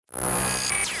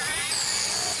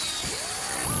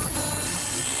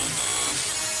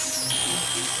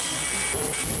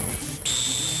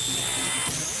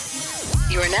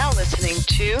are now listening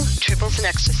to Tribbles and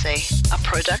Ecstasy, a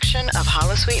production of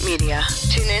Holosuite Media.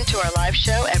 Tune in to our live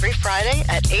show every Friday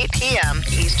at 8 p.m.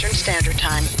 Eastern Standard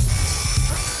Time.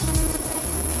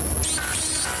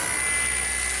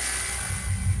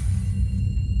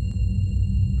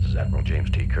 This is Admiral James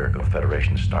T. Kirk of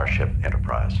Federation Starship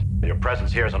Enterprise. Your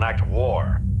presence here is an act of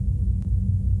war.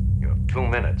 You have 2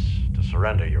 minutes to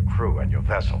surrender your crew and your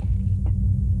vessel,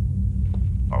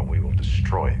 or we will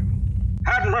destroy you.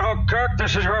 Admiral Kirk,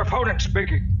 this is your opponent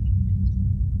speaking.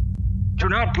 Do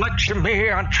not lecture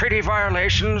me on treaty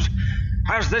violations,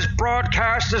 as this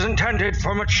broadcast is intended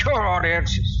for mature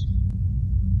audiences.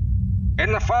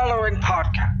 In the following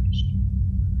podcast,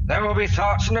 there will be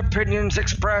thoughts and opinions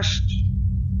expressed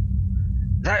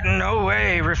that in no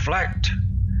way reflect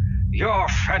your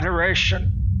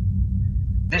Federation,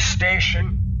 this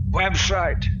station,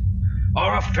 website,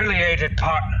 or affiliated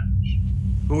partners.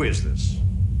 Who is this?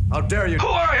 How dare you? Who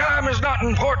I am is not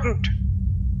important.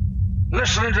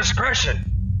 Listener discretion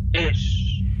is.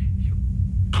 You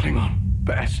Klingon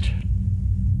bastard.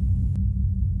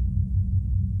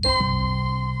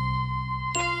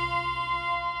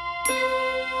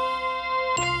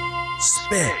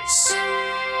 Space,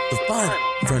 the final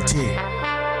frontier.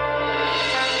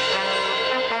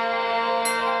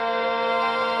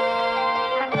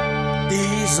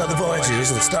 These are the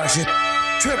voyages of the starship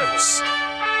Tribbles.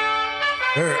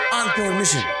 Her ongoing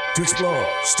mission to explore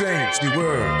strange new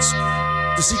worlds,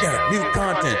 to seek out new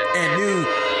content and new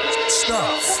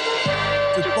stuff,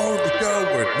 to boldly go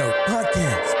where no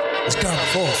podcast has gone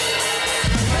before.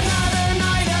 Another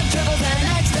night of Tribbles and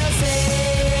Ecstasy.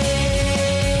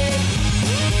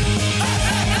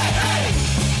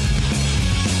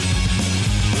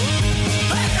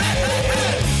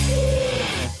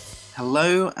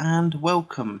 Hello and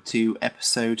welcome to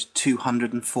episode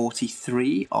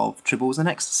 243 of Tribbles and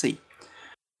Ecstasy.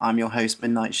 I'm your host,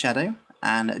 Midnight Shadow,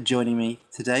 and joining me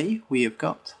today we have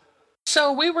got...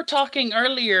 So we were talking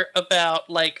earlier about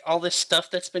all this stuff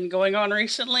that's been going on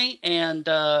recently, and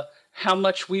how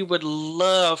much we would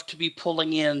love to be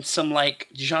pulling in some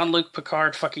Jean-Luc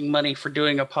Picard fucking money for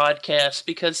doing a podcast,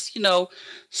 because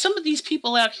some of these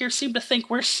people out here seem to think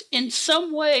we're in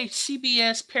some way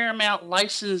CBS Paramount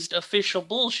licensed official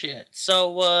bullshit.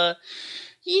 So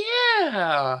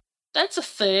yeah, that's a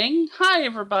thing. Hi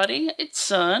everybody, it's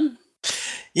Sun.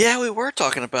 Yeah, we were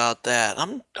talking about that.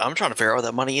 I'm trying to figure out where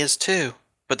that money is too.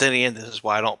 But then again, this is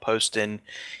why I don't post in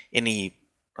any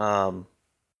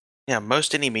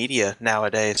most any media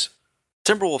nowadays.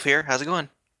 Timberwolf here, how's it going?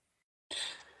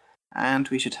 And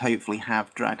we should hopefully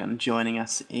have Dragon joining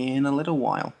us in a little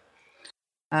while.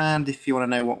 And if you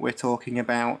want to know what we're talking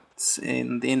about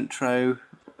in the intro,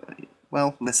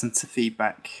 well, listen to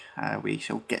feedback. We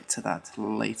shall get to that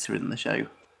later in the show.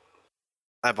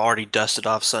 I've already dusted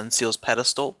off Sunseal's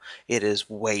pedestal. It is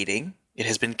waiting. It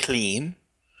has been clean.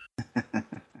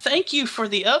 Thank you for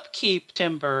the upkeep,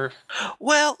 Timber.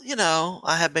 Well,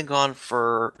 I have been gone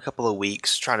for a couple of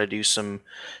weeks trying to do some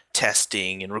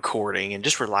testing and recording and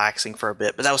just relaxing for a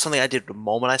bit. But that was something I did the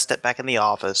moment I stepped back in the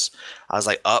office. I was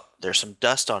like, there's some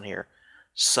dust on here.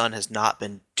 Sun has not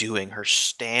been doing her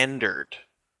standard,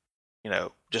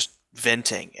 just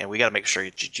venting. And we got to make sure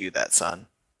you do that, Sun.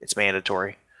 It's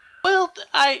mandatory. Well,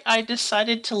 I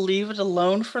decided to leave it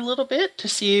alone for a little bit to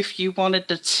see if you wanted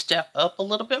to step up a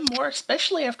little bit more,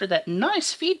 especially after that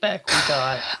nice feedback we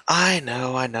got. I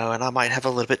know, and I might have a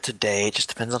little bit today. It just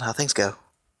depends on how things go.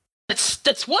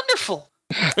 That's wonderful.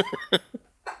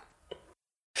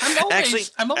 I'm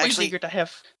always eager to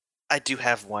have. I do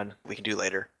have one we can do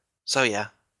later. So yeah.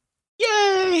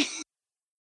 Yay!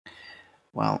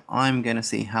 Well, I'm going to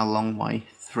see how long my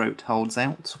throat holds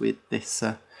out with this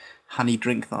honey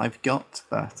drink that I've got,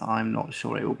 but I'm not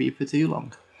sure it will be for too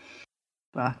long.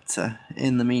 But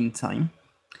in the meantime,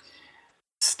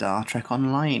 Star Trek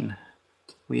Online.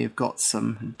 We have got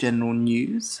some general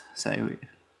news, so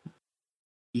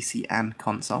PC and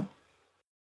console.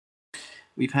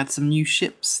 We've had some new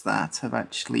ships that have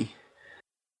actually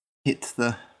hit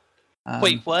the...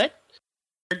 Wait, what?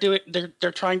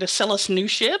 They're trying to sell us new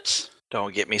ships?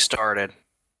 Don't get me started.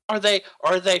 Are they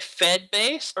Fed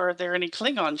based, or are there any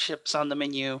Klingon ships on the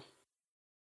menu?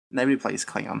 Nobody plays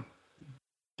Klingon.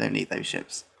 Don't need those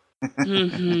ships.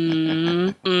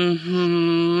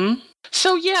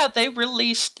 So yeah, they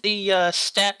released the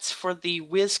stats for the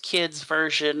WizKids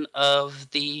version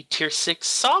of the Tier 6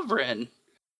 Sovereign,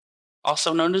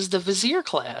 also known as the Vizier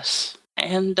class.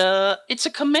 And it's a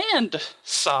command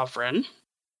Sovereign,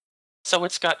 so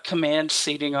it's got command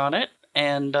seating on it,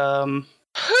 and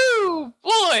oh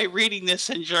boy, reading this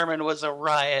in German was a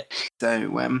riot. So,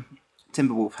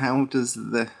 Timberwolf, how does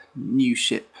the new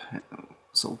ship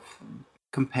sort of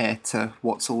compared to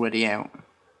what's already out?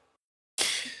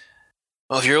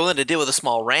 Well, if you're willing to deal with a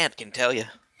small rant, I can tell you.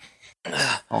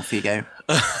 Off you go.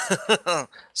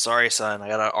 Sorry, son. I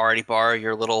gotta already borrow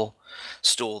your little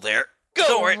stool there. Go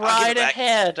Don't worry, I'll give right it back.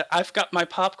 ahead. I've got my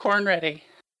popcorn ready.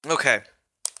 Okay.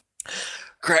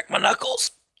 Crack my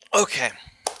knuckles. Okay.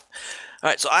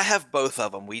 Alright, so I have both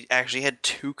of them. We actually had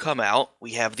two come out.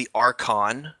 We have the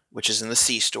Archon, which is in the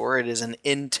C-Store. It is an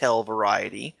Intel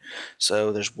variety.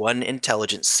 So there's one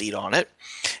intelligence seat on it.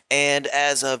 And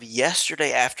as of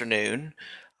yesterday afternoon,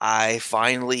 I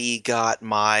finally got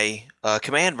my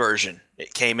command version.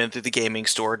 It came in through the gaming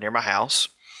store near my house.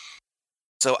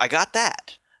 So I got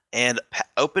that. And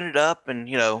opened it up, and,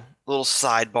 you know, a little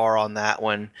sidebar on that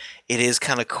one. It is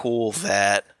kind of cool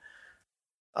that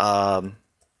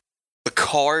the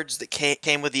cards that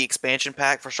came with the expansion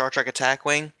pack for Star Trek Attack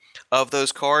Wing, of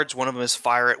those cards, one of them is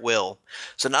Fire at Will.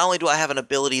 So not only do I have an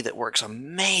ability that works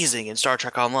amazing in Star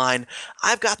Trek Online,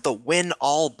 I've got the Win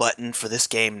All button for this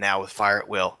game now with Fire at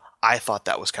Will. I thought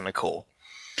that was kind of cool.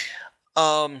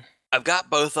 I've got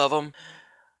both of them.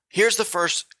 Here's the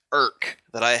first irk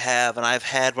that I have, and I've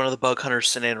had one of the Bug Hunters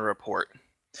send in a report.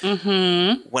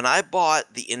 Mm-hmm. When I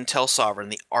bought the Intel Sovereign,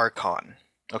 the Archon,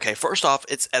 okay, first off,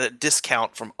 it's at a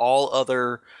discount from all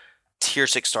other Tier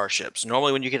 6 starships.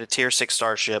 Normally when you get a Tier 6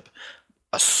 starship,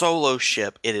 a solo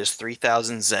ship, it is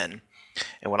 3,000 Zen.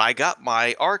 And when I got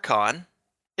my Archon,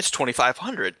 it's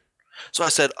 2,500. So I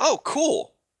said, oh,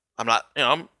 cool.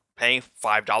 I'm paying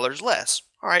 $5 less.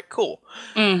 All right, cool.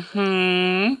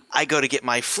 Mm-hmm. I go to get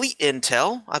my fleet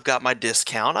intel. I've got my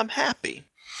discount. I'm happy.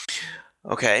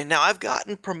 Okay, now I've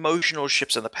gotten promotional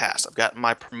ships in the past. I've gotten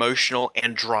my promotional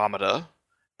Andromeda,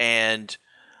 and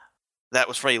that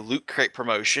was from a Loot Crate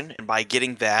promotion. And by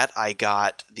getting that, I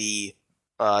got the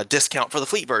discount for the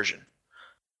fleet version.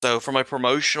 So from a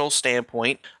promotional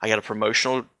standpoint, I got a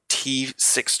promotional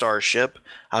T6 starship.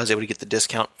 I was able to get the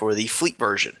discount for the fleet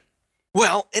version.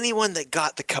 Well, anyone that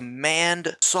got the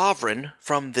Command Sovereign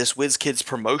from this WizKids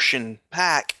promotion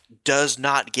pack does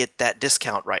not get that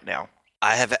discount right now.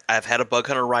 I've had a bug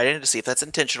hunter write in to see if that's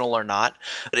intentional or not,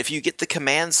 but if you get the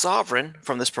Command Sovereign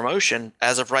from this promotion,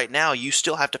 as of right now, you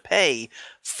still have to pay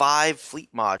 5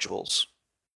 fleet modules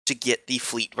to get the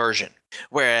fleet version,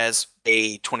 whereas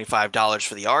a $25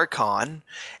 for the Archon,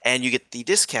 and you get the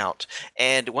discount.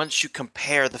 And once you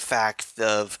compare the fact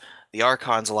of the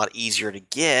Archon's a lot easier to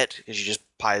get because you just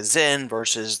buy Zen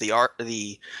versus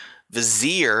the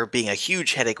Vizier being a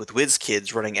huge headache with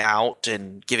WizKids running out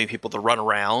and giving people the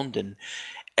runaround and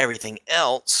everything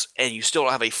else, and you still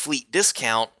don't have a fleet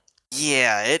discount.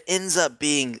 Yeah, it ends up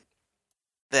being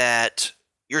that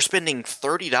you're spending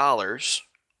 $30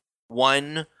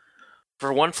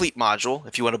 for one fleet module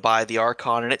if you want to buy the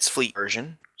Archon and its fleet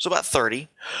version. So about 30,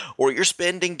 or you're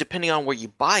spending, depending on where you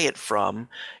buy it from,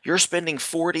 you're spending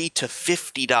 $40 to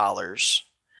 $50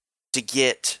 to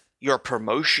get your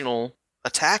promotional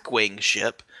Attack Wing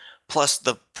ship, plus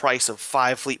the price of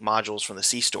 5 fleet modules from the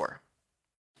C-Store.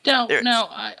 Let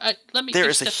me.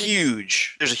 There's a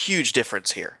huge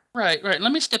difference here. Right.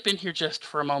 Let me step in here just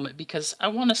for a moment because I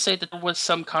want to say that there was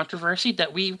some controversy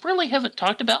that we really haven't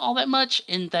talked about all that much,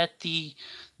 in that the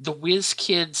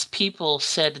WizKids people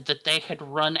said that they had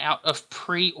run out of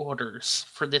pre-orders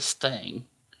for this thing.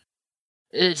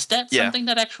 Is that something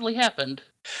that actually happened?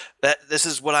 This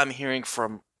is what I'm hearing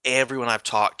from everyone I've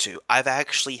talked to. I've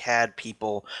actually had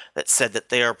people that said that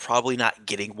they are probably not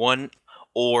getting one,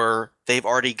 or they've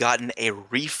already gotten a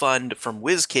refund from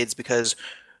WizKids because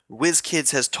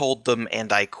WizKids has told them,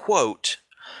 and I quote,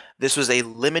 "This was a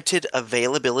limited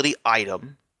availability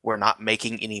item. We're not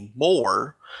making any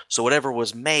more, so whatever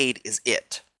was made is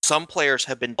it." Some players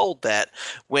have been told that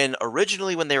when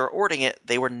they were ordering it,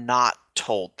 they were not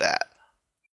told that.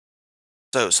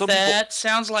 So that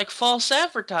sounds like false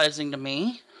advertising to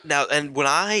me. Now, and when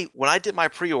I did my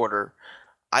pre-order,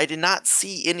 I did not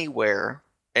see anywhere,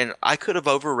 and I could have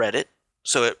overread it,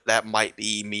 so that might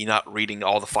be me not reading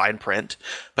all the fine print,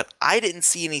 but I didn't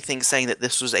see anything saying that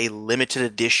this was a limited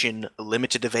edition,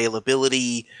 limited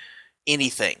availability,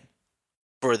 anything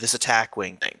for this Attack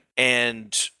Wing thing.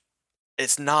 And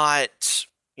it's not,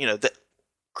 that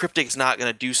Cryptic's not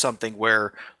going to do something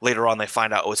where later on they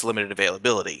find out, it's limited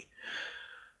availability.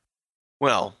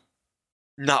 Well,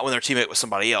 not when they're teaming with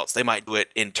somebody else. They might do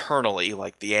it internally,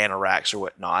 like the Anoraks or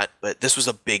whatnot, but this was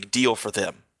a big deal for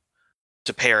them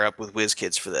to pair up with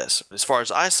WizKids for this. As far as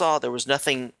I saw, there was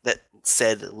nothing that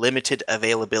said limited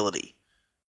availability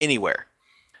anywhere.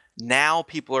 Now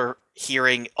people are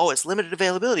hearing, it's limited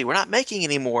availability. We're not making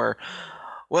any more.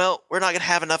 Well, we're not going to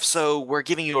have enough, so we're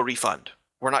giving you a refund.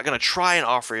 We're not going to try and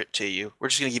offer it to you. We're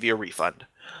just going to give you a refund.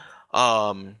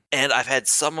 And I've had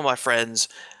some of my friends,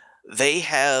 they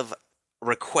have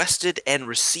requested and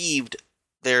received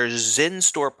their Zen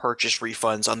store purchase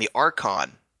refunds on the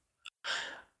Archon,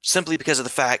 simply because of the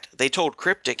fact they told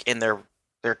Cryptic in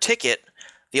their ticket,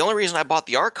 the only reason I bought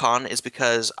the Archon is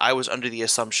because I was under the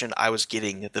assumption I was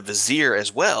getting the Vizier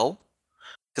as well,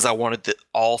 because I wanted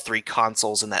all 3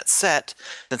 consoles in that set.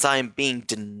 Since I am being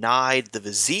denied the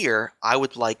Vizier, I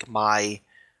would like my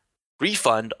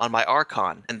refund on my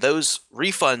Archon, and those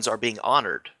refunds are being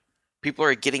honored. People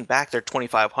are getting back their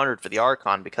 $2,500 for the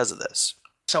Archon because of this.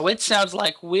 So it sounds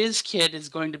like WizKid is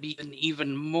going to be an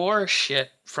even more shit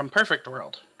from Perfect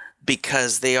World.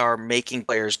 Because they are making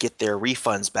players get their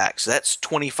refunds back. So that's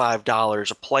 $25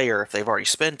 a player if they've already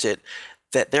spent it,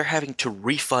 that they're having to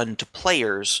refund to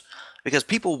players because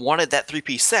people wanted that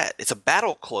 3-piece set. It's a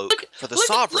battle cloak for the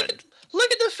Sovereign.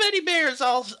 Look at the Fetty Bears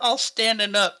all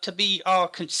standing up to be all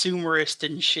consumerist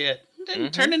and shit.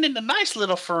 And turning into nice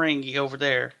little Ferengi over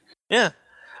there. Yeah.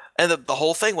 And the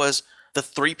whole thing was the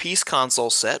 3-piece console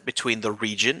set between the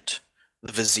Regent,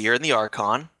 the Vizier, and the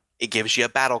Archon. It gives you a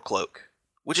battle cloak,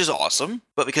 which is awesome.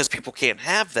 But because people can't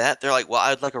have that, they're like, well,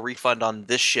 I'd like a refund on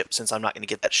this ship since I'm not going to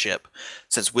get that ship.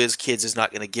 Since WizKids is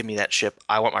not going to give me that ship,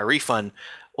 I want my refund.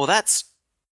 Well, that's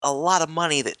a lot of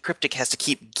money that Cryptic has to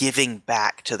keep giving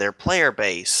back to their player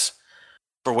base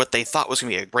for what they thought was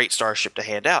going to be a great starship to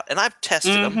hand out. And I've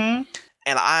tested them,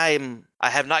 and I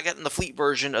have not gotten the fleet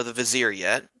version of the Vizier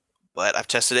yet, but I've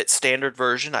tested its standard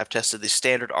version. I've tested the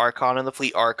standard Archon and the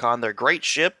fleet Archon. They're great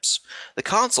ships. The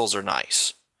consoles are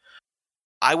nice.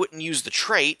 I wouldn't use the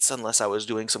traits unless I was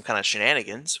doing some kind of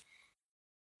shenanigans,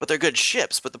 but they're good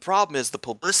ships. But the problem is the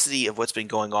publicity of what's been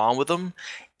going on with them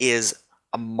is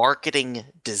a marketing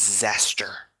disaster,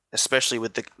 especially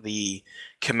with the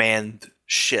command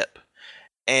ship.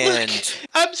 And look,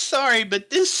 I'm sorry, but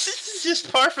this is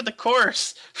just par for the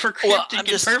course for Cryptic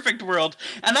and Perfect World.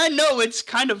 And I know it's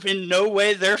kind of in no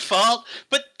way their fault,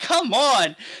 but come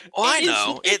on. Oh, I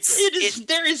know.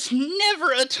 There is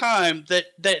never a time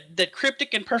that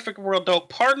Cryptic and Perfect World don't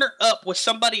partner up with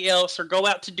somebody else or go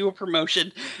out to do a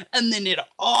promotion, and then it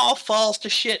all falls to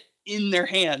shit in their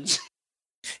hands.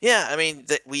 Yeah, I mean,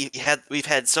 we've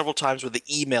had several times where the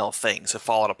email things have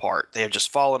fallen apart. They have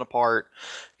just fallen apart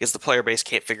because the player base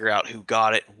can't figure out who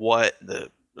got it, what. It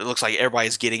looks like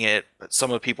everybody's getting it, but some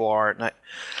of the people aren't.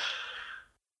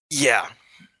 Yeah.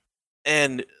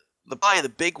 And probably the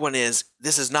big one is,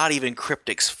 this is not even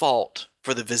Cryptic's fault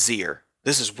for the Vizier.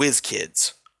 This is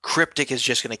WizKids. Cryptic is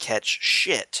just going to catch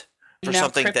shit for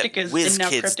something that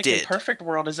WizKids did. And Perfect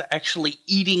World is actually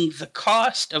eating the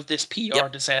cost of this PR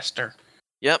disaster.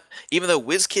 Yep. Even though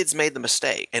WizKids made the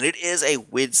mistake, and it is a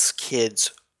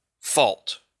WizKids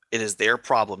fault. It is their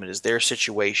problem. It is their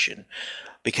situation,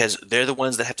 because they're the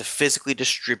ones that have to physically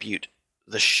distribute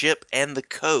the ship and the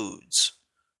codes.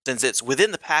 Since it's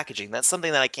within the packaging, that's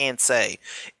something that I can say.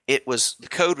 The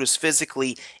code was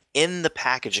physically in the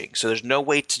packaging, so there's no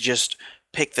way to just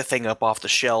pick the thing up off the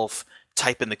shelf,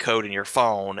 type in the code in your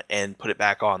phone, and put it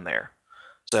back on there.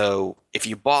 So if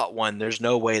you bought one, there's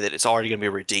no way that it's already going to be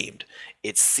redeemed.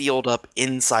 It's sealed up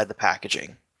inside the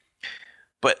packaging.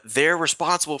 But they're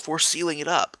responsible for sealing it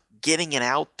up, getting it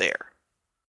out there.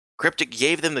 Cryptic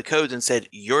gave them the codes and said,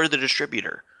 you're the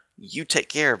distributor. You take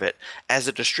care of it. As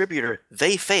a distributor,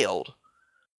 they failed.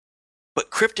 But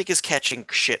Cryptic is catching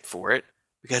shit for it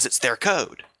because it's their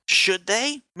code. Should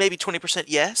they? Maybe 20%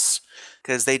 yes,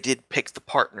 because they did pick the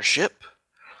partnership.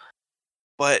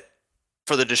 But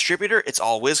for the distributor, it's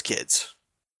all WizKids.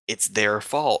 It's their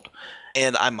fault.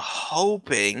 And I'm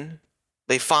hoping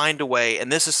they find a way,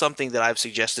 and this is something that I've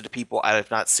suggested to people. I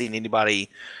have not seen anybody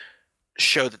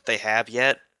show that they have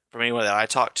yet, from anyone that I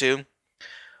talked to.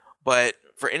 But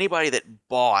for anybody that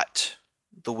bought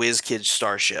the WizKids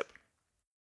Starship,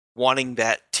 wanting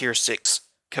that Tier 6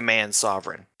 Command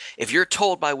Sovereign, if you're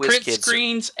told by WizKids... Print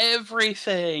screens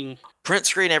everything. Print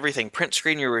screen everything. Print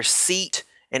screen your receipt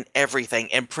and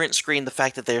everything, and print screen the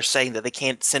fact that they're saying that they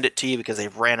can't send it to you because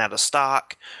they've ran out of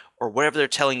stock, or whatever they're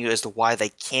telling you as to why they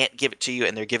can't give it to you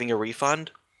and they're giving a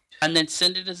refund. And then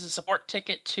send it as a support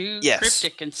ticket to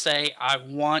Cryptic and say, I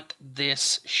want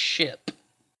this ship.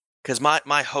 Because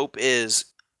my hope is,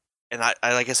 and I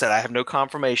like I said, I have no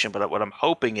confirmation, but what I'm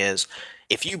hoping is,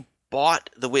 if you bought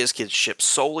the WizKids ship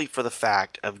solely for the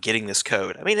fact of getting this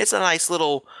code, I mean, it's a nice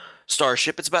little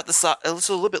starship. It's about the size, it's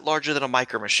a little bit larger than a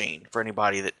Micro Machine for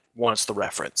anybody that wants the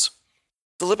reference.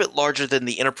 It's a little bit larger than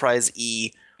the Enterprise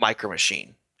E Micro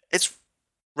Machine. It's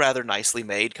rather nicely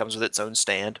made, comes with its own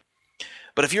stand.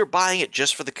 But if you're buying it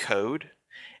just for the code,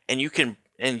 and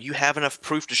you have enough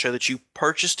proof to show that you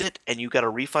purchased it and you got a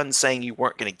refund saying you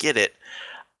weren't going to get it,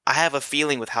 I have a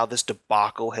feeling with how this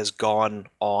debacle has gone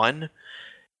on,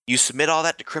 you submit all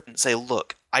that to Crypt and say,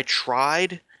 look, I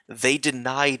tried, they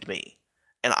denied me,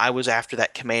 and I was after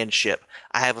that command ship.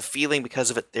 I have a feeling because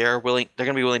of it, they're going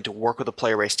to be willing to work with the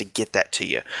player base to get that to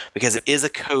you, because it is a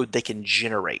code they can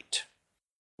generate.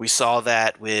 We saw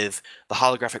that with the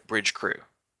holographic bridge crew.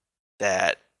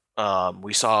 That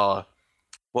we saw,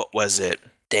 what was it?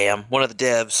 Damn, one of the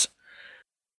devs.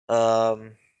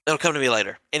 It'll come to me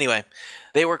later. Anyway,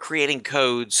 they were creating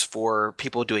codes for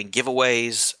people doing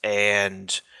giveaways,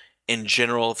 and in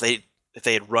general, if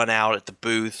they had run out at the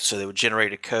booth, so they would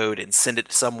generate a code and send it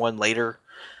to someone later,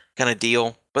 kind of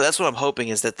deal. But that's what I'm hoping,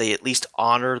 is that they at least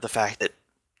honor the fact that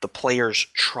the players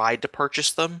tried to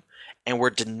purchase them and were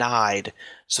denied.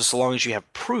 So long as you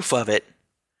have proof of it,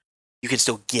 you can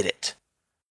still get it.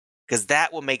 Because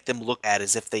that will make them look at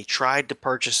as if they tried to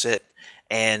purchase it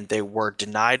and they were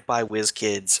denied by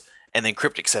WizKids, and then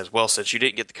Cryptic says, well, since you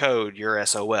didn't get the code, you're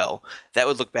SOL. That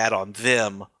would look bad on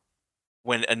them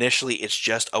when initially it's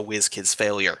just a WizKids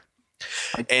failure.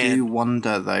 I do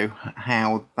wonder, though,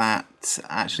 how that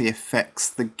actually affects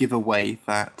the giveaway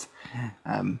that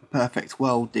Perfect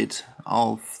World did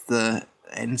of the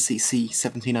NCC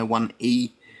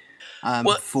 1701E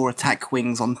for Attack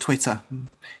Wings on Twitter.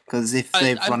 Because if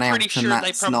they've run out and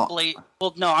that's not...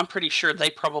 Well, no, I'm pretty sure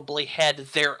they probably had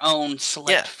their own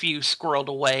select few squirreled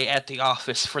away at the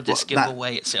office for this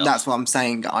giveaway itself. That's what I'm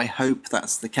saying. I hope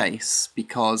that's the case,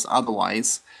 because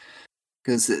otherwise...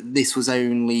 Because this was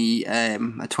only a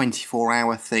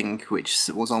 24-hour thing, which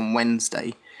was on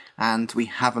Wednesday, and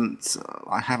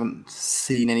I haven't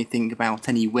seen anything about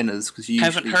any winners. Because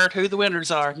haven't heard who the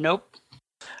winners are. Nope.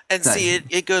 And see,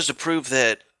 it goes to prove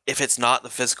that if it's not the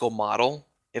physical model,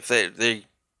 if they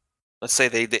let's say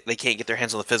they can't get their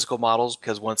hands on the physical models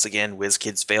because once again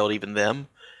WizKids failed even them,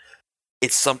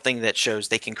 it's something that shows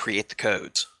they can create the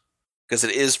codes, because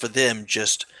it is for them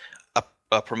just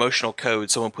a promotional code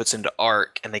someone puts into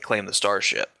Arc and they claim the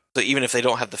starship. So even if they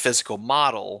don't have the physical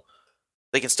model,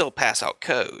 they can still pass out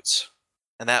codes.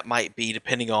 And that might be,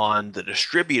 depending on the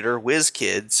distributor,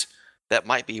 WizKids, that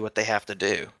might be what they have to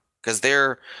do. Because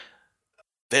they're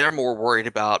more worried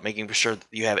about making sure that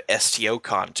you have STO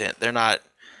content. They're not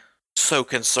so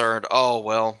concerned, oh,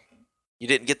 well, you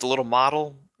didn't get the little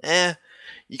model?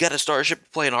 You got a starship to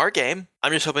play in our game.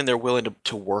 I'm just hoping they're willing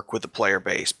to work with the player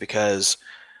base, because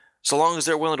so long as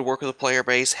they're willing to work with the player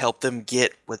base, help them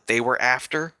get what they were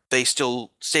after, they still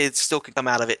can come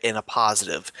out of it in a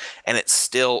positive. And it's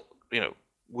still,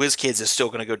 WizKids is still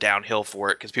going to go downhill for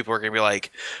it, because people are going to be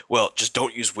like, well, just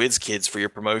don't use WizKids for your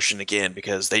promotion again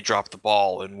because they dropped the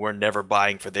ball and we're never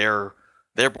buying for their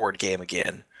board game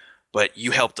again. But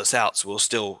you helped us out, so we'll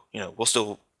still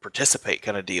participate,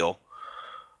 kind of deal.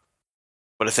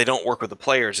 But if they don't work with the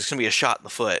players, it's going to be a shot in the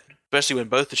foot, especially when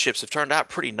both the ships have turned out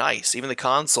pretty nice. Even the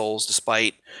consoles,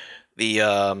 despite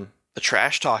the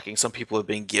trash talking some people have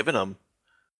been giving them,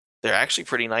 they're actually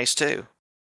pretty nice too.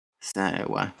 So,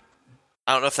 I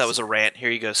don't know if that was a rant. Here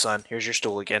you go, son. Here's your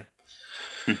stool again.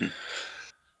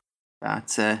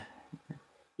 But,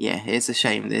 yeah, it's a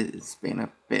shame. It's been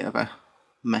a bit of a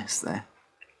mess there.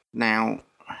 Now...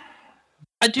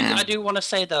 I do want to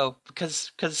say, though,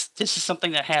 because this is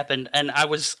something that happened, and I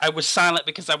was silent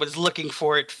because I was looking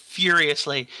for it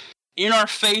furiously. In our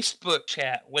Facebook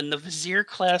chat, when the Vizier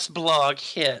class blog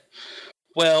hit,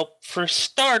 well, for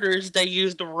starters, they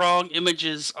used the wrong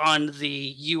images on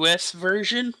the US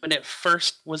version when it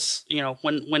first was,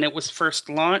 when it was first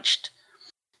launched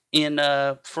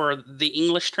for the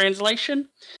English translation.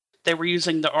 They were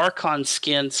using the Archon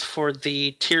skins for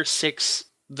the Tier 6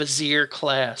 Vizier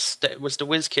class. That was the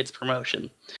WizKids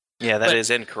promotion. Yeah, that is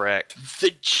incorrect.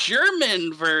 The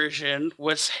German version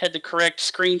had the correct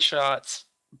screenshots,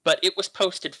 but it was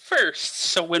posted first.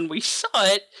 So when we saw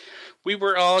it, we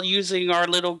were all using our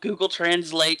little Google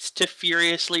Translates to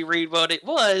furiously read what it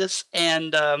was,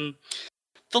 and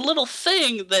the little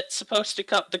thing that's supposed to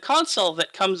come, the console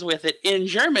that comes with it in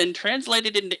German,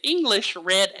 translated into English,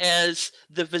 read as,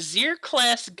 the Vizier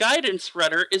class guidance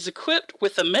rudder is equipped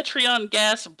with a Metreon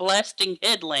gas blasting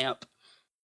headlamp.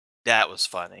 That was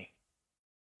funny.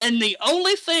 And the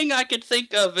only thing I could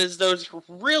think of is those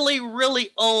really, really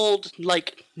old,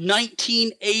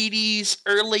 1980s,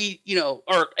 early,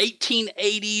 or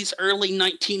 1880s, early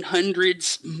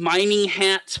 1900s mining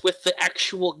hats with the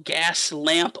actual gas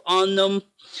lamp on them,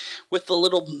 with the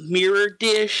little mirror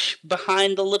dish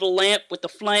behind the little lamp with the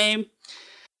flame.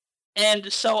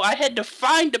 And so I had to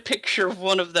find a picture of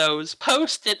one of those,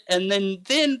 post it, and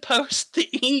then post the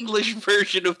English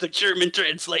version of the German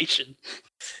translation.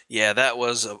 Yeah, that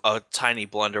was a tiny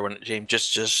blunder when it came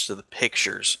just to the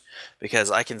pictures,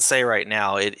 because I can say right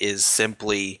now it is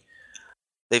simply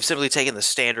they've simply taken the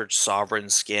standard Sovereign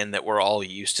skin that we're all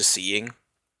used to seeing,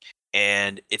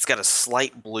 and it's got a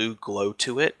slight blue glow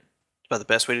to it. About the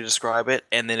best way to describe it.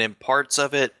 And then in parts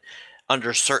of it,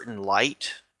 under certain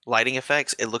lighting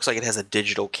effects, it looks like it has a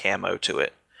digital camo to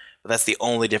it. But that's the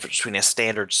only difference between a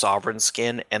standard Sovereign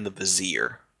skin and the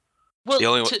Vizier. Well, The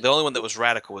only one that was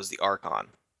radical was the Archon.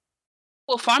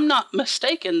 well, if I'm not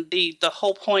mistaken, the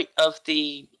whole point of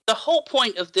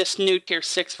this new Tier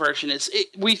 6 version is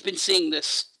we've been seeing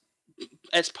this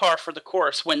as par for the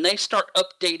course. When they start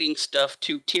updating stuff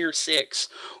to Tier 6,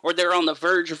 or they're on the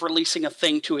verge of releasing a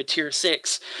thing to a Tier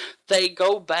 6, they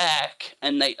go back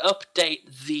and they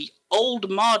update the old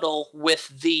model with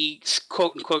the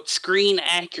quote-unquote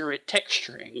screen-accurate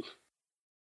texturing.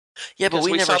 Yeah, but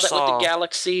we never saw that saw with the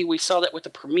Galaxy, we saw that with the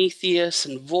Prometheus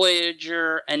and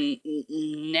Voyager, and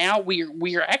now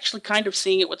we are actually kind of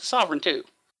seeing it with the Sovereign too.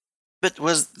 But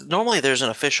normally there's an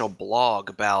official blog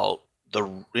about the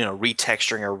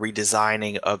retexturing or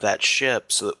redesigning of that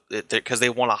ship, so because they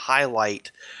want to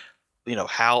highlight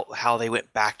how they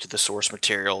went back to the source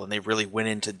material and they really went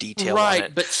into detail on it.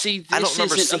 Right, but see, I don't this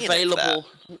remember isn't seeing it for that. available.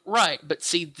 Right, but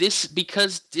see,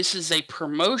 because this is a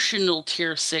promotional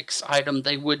Tier 6 item,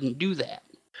 they wouldn't do that.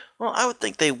 Well, I would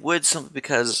think they would, simply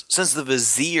because since the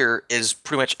Vizier is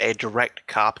pretty much a direct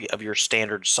copy of your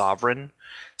standard Sovereign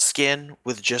skin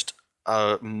with just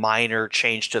a minor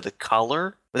change to the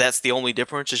color, that's the only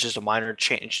difference, is just a minor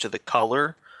change to the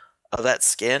color of that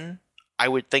skin, I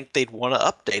would think they'd want to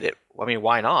update it. I mean,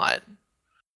 why not?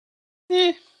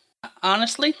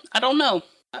 Honestly, I don't know.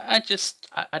 I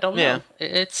don't know.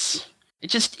 Yeah.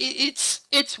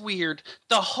 It's weird.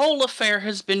 The whole affair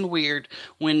has been weird.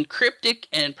 When Cryptic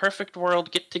and Perfect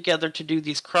World get together to do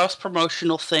these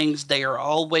cross-promotional things, they are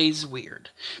always weird.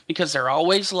 Because they're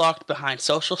always locked behind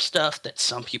social stuff that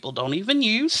some people don't even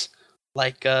use.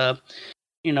 Like,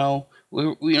 we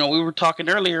were talking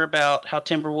earlier about how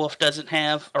Timberwolf doesn't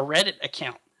have a Reddit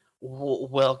account.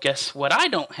 Well, guess what? I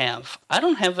don't have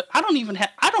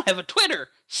a Twitter.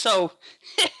 So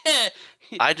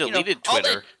I deleted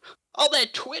Twitter. All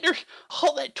that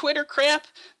Twitter crap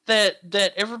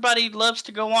that everybody loves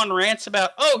to go on rants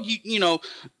about. Oh,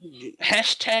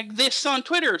 hashtag this on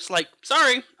Twitter. It's like,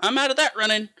 sorry, I'm out of that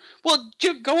running. Well,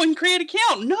 go and create an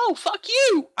account. No, fuck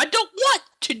you. I don't want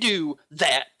to do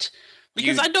that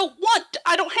because I don't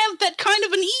have that kind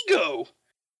of an ego.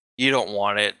 You don't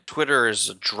want it. Twitter is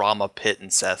a drama pit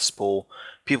and cesspool.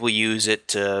 People use it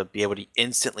to be able to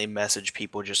instantly message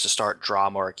people just to start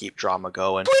drama or keep drama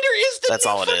going. Twitter is That's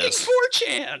all it is.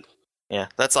 4chan. Yeah,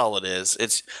 that's all it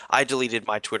is. I deleted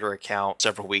my Twitter account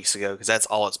several weeks ago because that's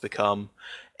all it's become,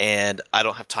 and I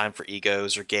don't have time for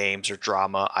egos or games or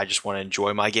drama. I just want to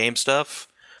enjoy my game stuff,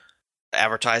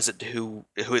 advertise it to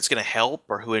who it's going to help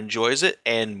or who enjoys it,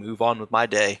 and move on with my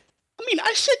day. I mean,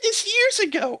 I said this years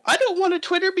ago. I don't want a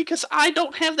Twitter because I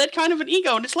don't have that kind of an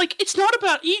ego. And it's like, it's not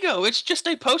about ego. It's just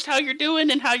they post how you're doing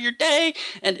and how your day,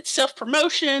 and it's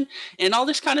self-promotion and all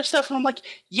this kind of stuff. And I'm like,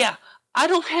 yeah, I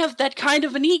don't have that kind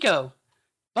of an ego.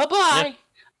 Bye-bye. Yeah.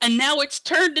 And now it's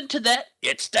turned into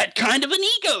it's that kind of an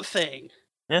ego thing.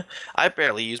 Yeah, I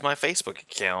barely use my Facebook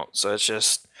account. So it's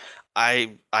just,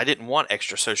 I didn't want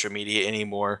extra social media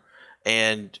anymore.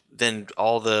 And then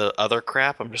all the other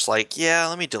crap, I'm just like, yeah,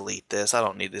 let me delete this. I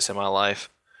don't need this in my life.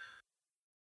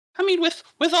 I mean,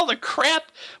 with all the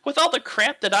crap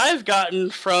that I've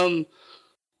gotten from,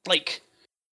 like,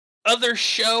 other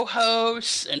show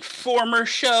hosts and former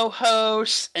show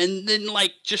hosts, and then,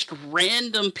 like, just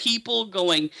random people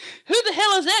going, who the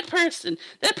hell is that person?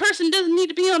 That person doesn't need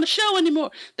to be on the show anymore.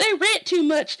 They rant too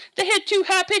much. They had too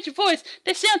high-pitched a voice.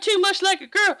 They sound too much like a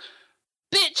girl.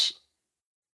 Bitch!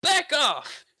 Back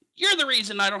off. You're the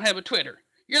reason I don't have a Twitter.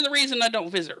 You're the reason I don't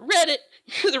visit Reddit.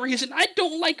 You're the reason I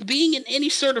don't like being in any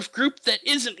sort of group that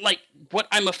isn't like what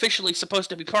I'm officially supposed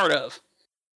to be part of.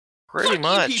 Pretty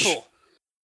much. You people.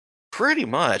 Pretty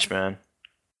much, man.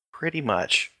 Pretty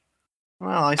much.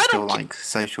 Well, I still like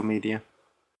social media.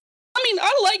 I mean,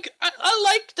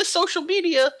 I like the social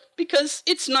media because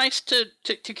it's nice to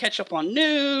catch up on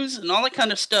news and all that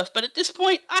kind of stuff. But at this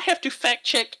point, I have to fact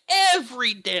check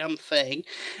every damn thing,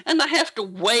 and I have to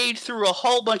wade through a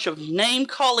whole bunch of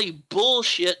name-calling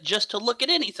bullshit just to look at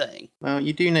anything. Well,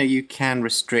 you do know you can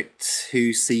restrict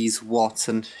who sees what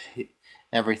and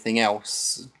everything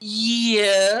else.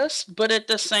 Yes, but at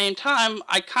the same time,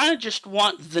 I kind of just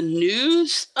want the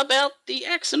news about the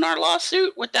XNR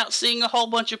lawsuit without seeing a whole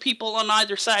bunch of people on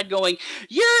either side going,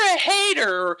 you're a hater,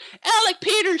 or Alec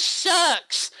Peters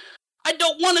sucks, I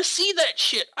don't want to see that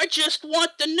shit. I just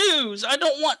want the news. I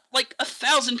don't want like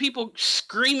 1,000 people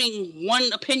screaming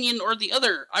one opinion or the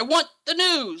other. I want the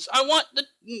news. I want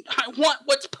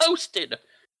what's posted.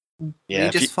 Yeah,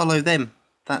 you just follow them.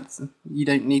 You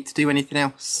don't need to do anything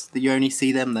else. You only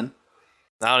see them then.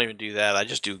 I don't even do that. I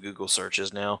just do Google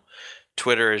searches now.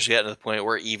 Twitter is getting to the point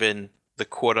where even the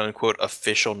quote-unquote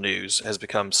official news has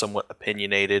become somewhat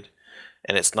opinionated,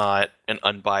 and it's not an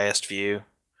unbiased view.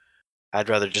 I'd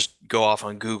rather just go off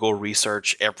on Google,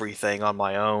 research everything on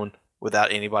my own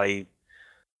without anybody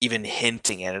even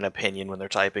hinting at an opinion when they're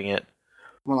typing it.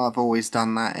 Well, I've always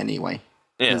done that anyway.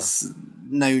 Yeah. Because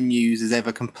no news is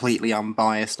ever completely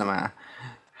unbiased, no matter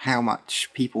how much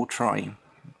people try.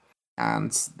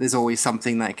 And there's always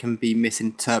something that can be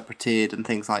misinterpreted and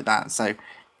things like that. So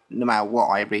no matter what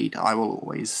I read, I will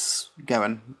always go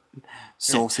and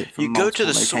source it from You go to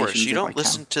the multiple source. locations You if don't I can.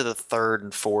 listen to the third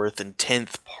and fourth and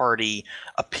 10th party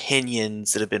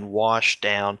opinions that have been washed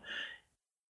down.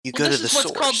 You go to the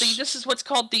source. This is what's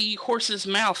called the horse's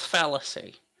mouth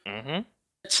fallacy. Mm-hmm.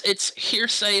 It's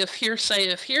hearsay of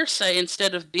hearsay of hearsay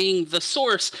instead of being the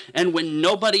source. And when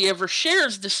nobody ever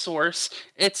shares the source,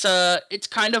 it's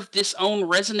kind of this own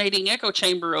resonating echo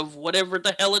chamber of whatever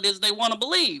the hell it is they want to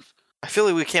believe. I feel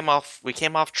like we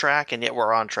came off track, and yet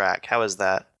we're on track. How is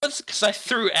that? That's because I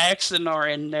threw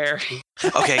Axanar in there.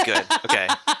 Okay, good. Okay,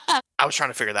 I was trying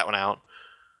to figure that one out.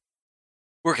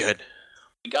 We're good.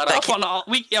 We got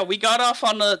off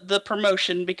on the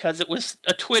promotion because it was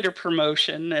a Twitter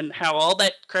promotion and how all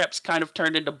that crap's kind of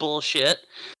turned into bullshit.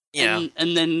 Yeah.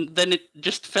 And then it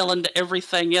just fell into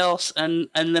everything else, and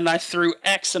then I threw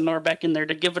Axanar back in there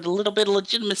to give it a little bit of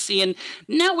legitimacy, and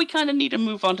now we kind of need to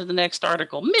move on to the next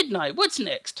article. Midnight, what's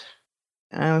next?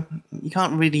 You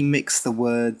can't really mix the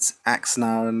words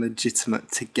Axanar and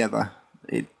legitimate together.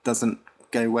 It doesn't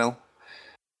go well.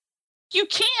 You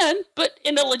can, but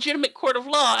in a legitimate court of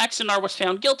law, Axanar was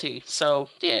found guilty. So,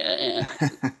 yeah,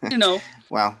 you know.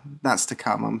 Well, that's to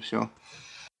come, I'm sure.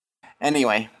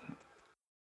 Anyway,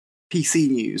 PC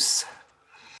news.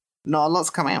 Not a lot's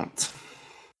come out.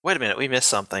 Wait a minute, we missed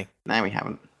something. No, we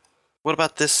haven't. What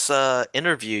about this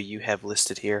interview you have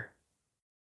listed here?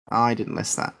 I didn't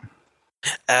list that.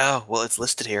 Oh, well, it's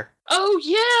listed here. Oh,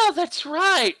 yeah, that's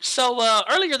right. So,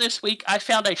 earlier this week, I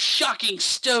found a shocking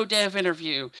StoDev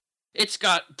interview. It's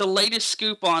got the latest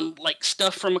scoop on, like,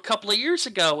 stuff from a couple of years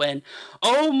ago, and,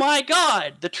 oh my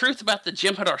god, the truth about the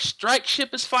Jem'Hadar strike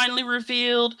ship is finally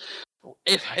revealed.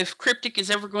 If Cryptic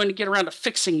is ever going to get around to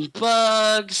fixing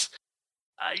bugs.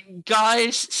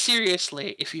 Guys,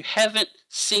 seriously, if you haven't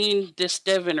seen this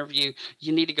dev interview,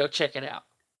 you need to go check it out.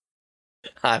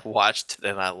 I watched it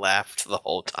and I laughed the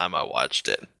whole time I watched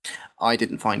it. I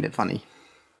didn't find it funny.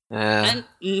 And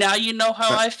now you know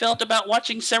how I felt about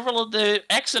watching several of the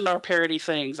Axanar parody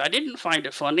things. I didn't find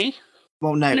it funny.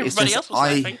 Well, no, And it's everybody just else was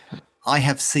laughing. I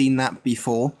have seen that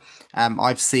before.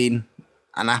 I've seen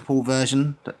an Apple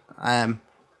version. I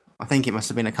think it must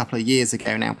have been a couple of years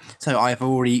ago now. So I've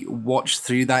already watched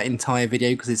through that entire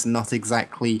video because it's not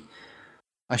exactly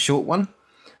a short one.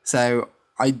 So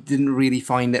I didn't really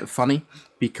find it funny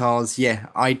because, yeah,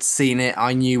 I'd seen it.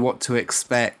 I knew what to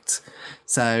expect.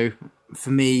 So for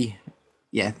me,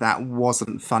 yeah, that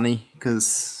wasn't funny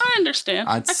because I understand.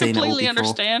 I'd I seen it all completely before.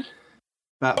 understand.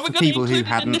 But Are we for going to people who include it in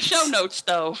hadn't, the show notes,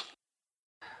 though?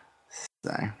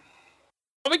 so Are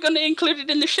we going to include it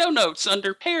in the show notes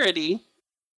under parody?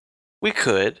 We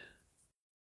could.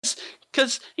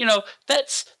 Because, you know,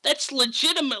 that's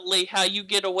legitimately how you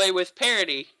get away with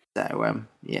parody.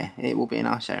 yeah, it will be in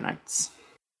our show notes.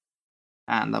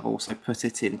 And I've also put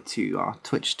it into our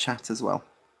Twitch chat as well.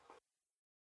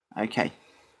 Okay.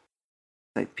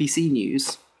 So, PC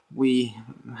news. We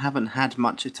haven't had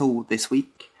much at all this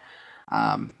week.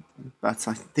 But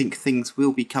I think things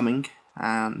will be coming,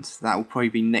 and that will probably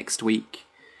be next week.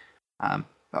 But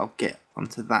I'll get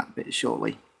onto that bit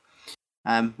shortly.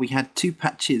 We had 2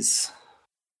 patches.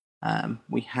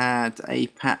 We had a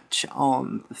patch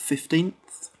on the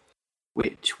 15th,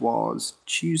 which was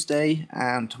Tuesday,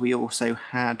 and we also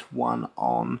had one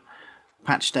on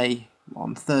patch day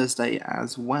on Thursday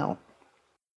as well.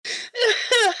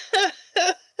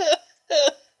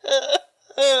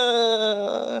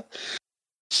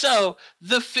 So,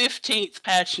 the 15th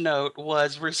patch note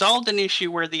was resolved an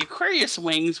issue where the Aquarius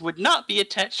wings would not be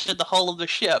attached to the hull of the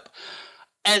ship.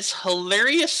 As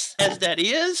hilarious as that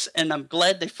is, and I'm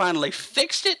glad they finally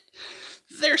fixed it,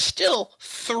 there's still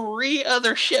 3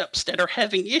 other ships that are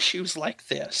having issues like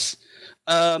this.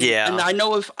 Yeah. And I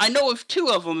know of two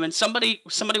of them, and somebody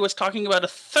was talking about a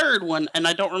third one, and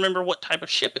I don't remember what type of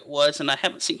ship it was, and I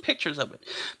haven't seen pictures of it.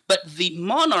 But the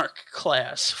Monarch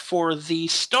class for the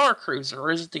Star Cruiser,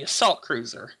 or is it the Assault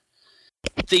Cruiser?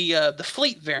 The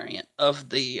fleet variant of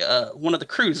the one of the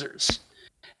cruisers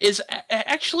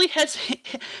actually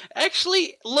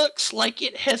looks like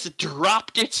it has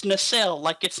dropped its nacelle,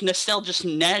 like its nacelle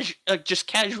just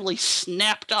casually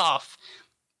snapped off.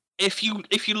 If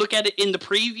you look at it in the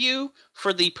preview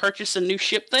for the purchase a new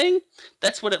ship thing,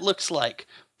 that's what it looks like.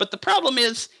 But the problem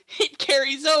is it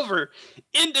carries over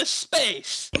into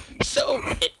space. So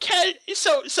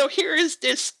so here is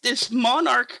this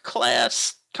Monarch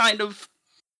class kind of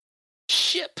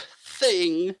ship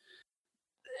thing,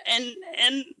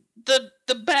 and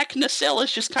the back nacelle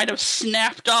is just kind of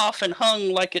snapped off and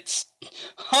hung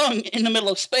in the middle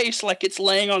of space, like it's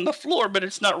laying on the floor, but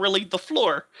it's not really the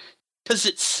floor. Because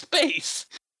it's space.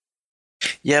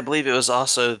 Yeah, I believe it was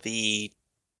also the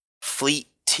Fleet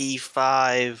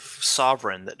T5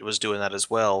 Sovereign that was doing that as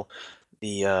well.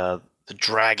 The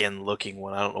dragon-looking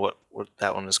one. I don't know what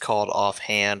that one is called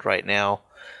offhand right now.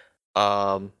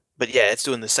 But yeah, it's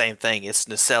doing the same thing. Its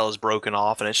nacelle is broken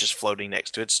off, and it's just floating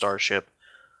next to its starship.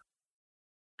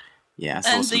 Yeah, I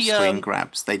saw some screen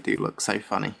grabs. They do look so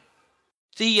funny.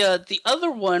 The other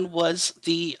one was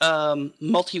the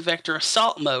multi-vector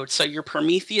assault mode. So your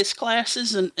Prometheus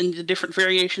classes and the different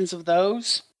variations of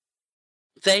those,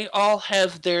 they all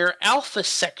have their alpha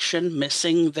section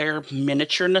missing their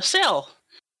miniature nacelle.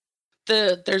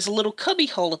 There's a little cubby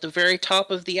hole at the very top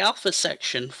of the alpha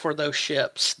section for those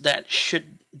ships that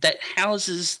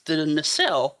houses the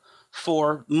nacelle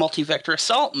for multi-vector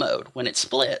assault mode when it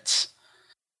splits.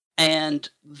 And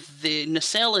the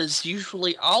nacelle is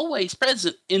usually always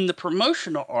present in the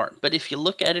promotional art, but if you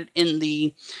look at it in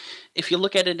the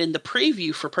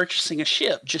preview for purchasing a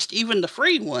ship, just even the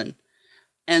free one,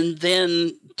 and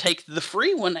then take the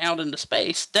free one out into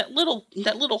space, that little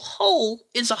hole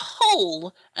is a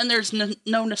hole, and there's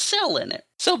no nacelle in it.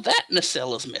 So that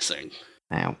nacelle is missing.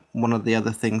 Now, one of the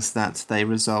other things that they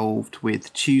resolved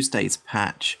with Tuesday's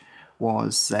patch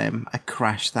was a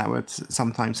crash that would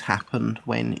sometimes happen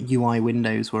when UI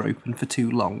windows were open for too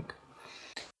long.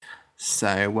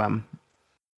 So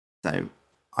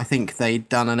I think they'd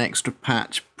done an extra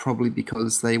patch probably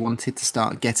because they wanted to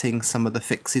start getting some of the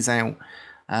fixes out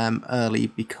early,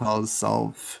 because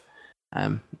of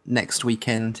next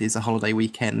weekend is a holiday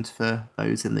weekend for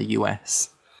those in the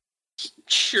US.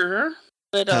 Sure,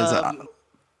 but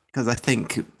because I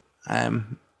think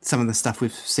some of the stuff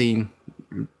we've seen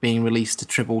being released to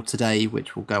Tribble today,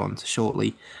 which we'll go on to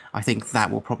shortly, I think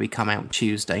that will probably come out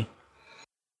Tuesday.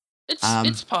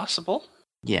 It's possible.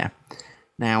 Yeah.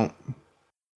 Now,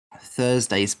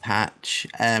 Thursday's patch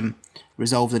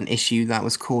resolved an issue that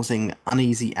was causing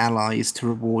uneasy allies to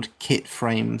reward kit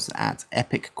frames at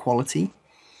epic quality.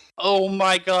 Oh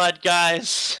my god,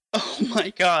 guys. Oh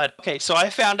my god. Okay, so I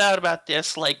found out about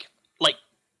this like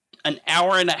an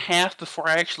hour and a half before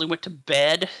I actually went to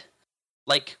bed.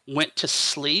 Went to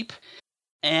sleep,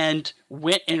 and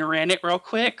went and ran it real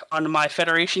quick on my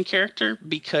Federation character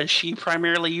because she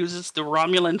primarily uses the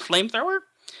Romulan flamethrower,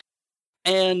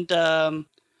 and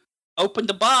opened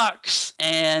the box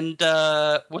and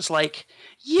was like,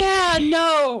 yeah,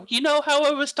 no, you know how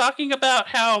I was talking about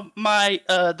how my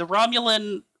the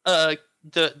Romulan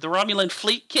the Romulan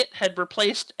fleet kit had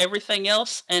replaced everything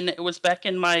else, and it was back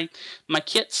in my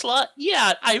kit slot.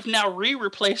 Yeah, I've now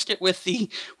replaced it with the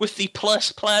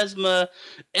plus plasma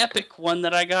epic one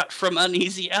that I got from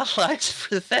Uneasy Allies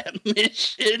for that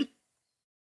mission.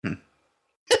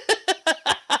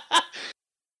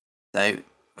 So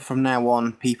from now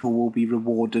on, people will be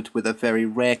rewarded with a very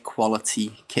rare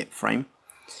quality kit frame.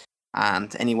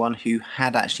 And anyone who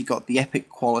had actually got the epic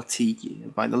quality,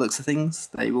 by the looks of things,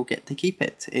 they will get to keep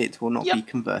it. It will not be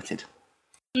converted.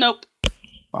 Nope.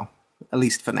 Well, at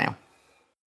least for now.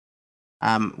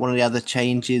 One of the other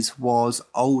changes was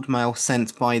old mail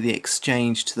sent by the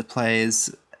exchange to the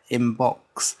player's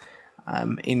inbox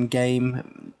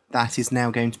in-game. That is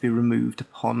now going to be removed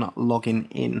upon logging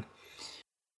in.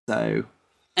 So...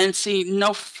 And see,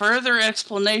 no further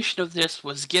explanation of this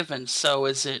was given. So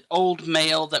is it old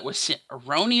mail that was sent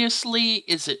erroneously?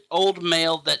 Is it old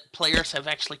mail that players have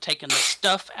actually taken the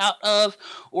stuff out of?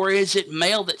 Or is it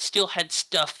mail that still had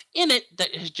stuff in it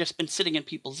that has just been sitting in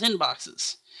people's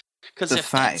inboxes? Because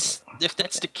if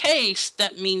that's the case,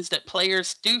 that means that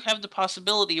players do have the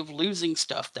possibility of losing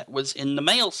stuff that was in the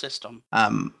mail system.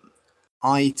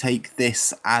 I take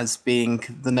this as being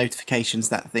the notifications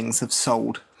that things have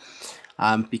sold.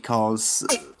 Because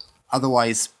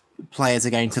otherwise players are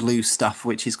going to lose stuff,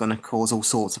 which is going to cause all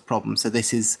sorts of problems. So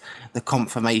this is the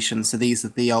confirmation. So these are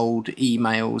the old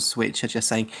emails which are just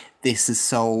saying this is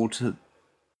sold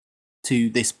to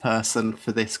this person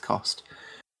for this cost.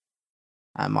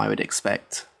 I would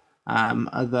expect.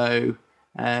 Although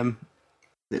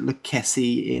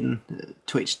Ecstasy in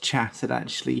Twitch chat had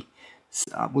actually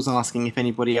was asking if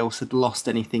anybody else had lost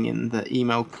anything in the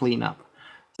email cleanup.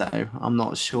 So I'm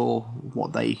not sure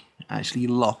what they actually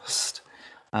lost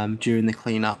during the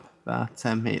cleanup, but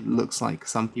it looks like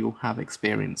some people have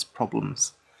experienced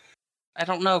problems. I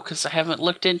don't know, because I haven't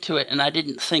looked into it, and I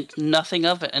didn't think nothing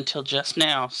of it until just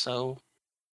now, so...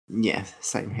 Yeah,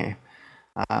 same here.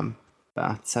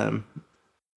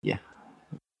 Yeah,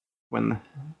 when the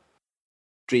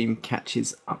stream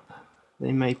catches up,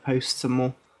 they may post some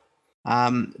more.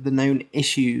 The known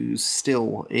issues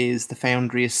still is the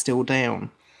Foundry is still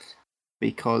down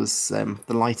because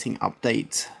the lighting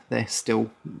update, they're still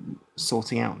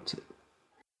sorting out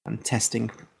and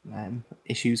testing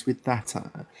issues with that.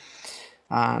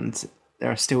 And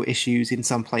there are still issues in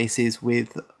some places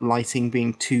with lighting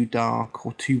being too dark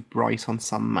or too bright on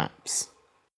some maps.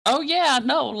 Oh yeah,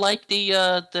 no, like the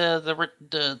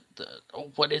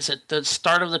what is it? The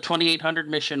start of the 2800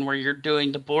 mission where you're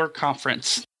doing the Borg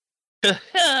conference.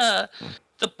 The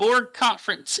Borg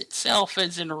conference itself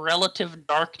is in relative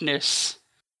darkness,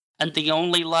 and the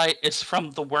only light is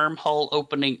from the wormhole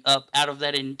opening up out of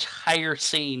that entire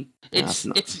scene.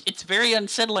 It's very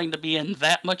unsettling to be in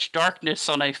that much darkness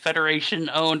on a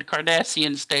Federation-owned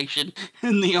Cardassian station,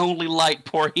 and the only light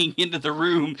pouring into the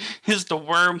room is the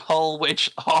wormhole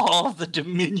which all the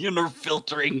Dominion are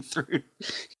filtering through.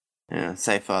 Yeah,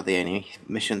 so far the only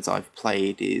missions I've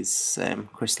played is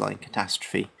Crystalline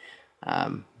Catastrophe.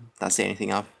 That's the only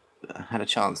thing I've had a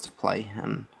chance to play,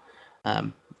 and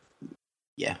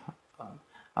yeah,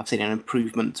 I've seen an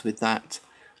improvement with that,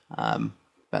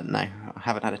 but no, I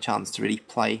haven't had a chance to really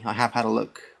play. I have had a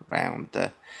look around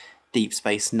Deep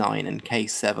Space Nine and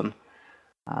K7,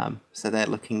 so they're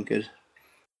looking good,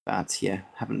 but yeah,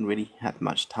 haven't really had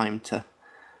much time to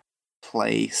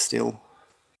play still.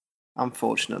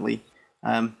 Unfortunately,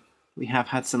 we have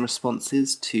had some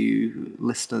responses to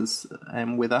listeners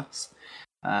with us.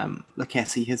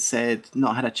 Ecstasy has said,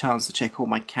 not had a chance to check all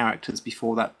my characters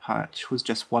before that patch, was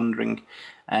just wondering.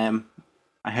 I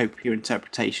hope your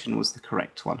interpretation was the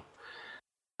correct one.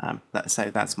 So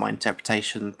that's my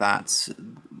interpretation, that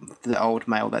the old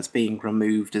mail that's being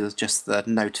removed is just the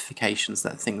notifications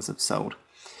that things have sold.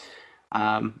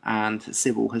 And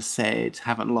Sybil has said,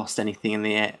 haven't lost anything in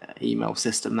the email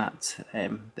system that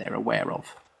they're aware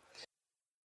of.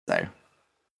 So...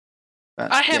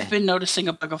 But, I have been noticing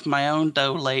a bug of my own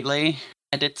though lately,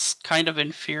 and it's kind of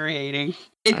infuriating.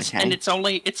 It's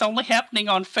only happening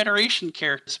on Federation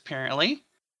characters apparently,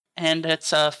 and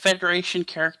it's Federation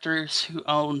characters who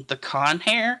own the Con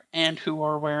hair and who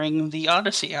are wearing the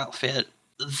Odyssey outfit.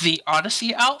 The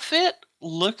Odyssey outfit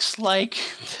looks like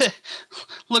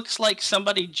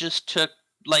somebody just took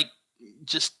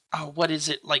what is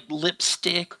it, like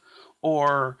lipstick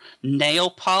or nail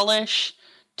polish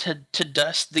to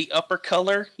dust the upper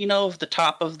color, of the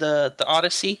top of the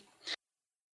Odyssey.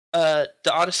 The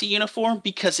Odyssey uniform,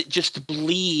 because it just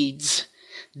bleeds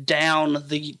down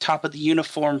the top of the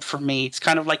uniform for me. It's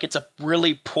kind of like it's a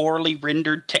really poorly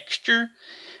rendered texture,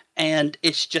 and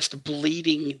it's just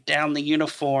bleeding down the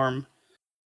uniform.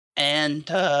 And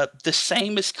the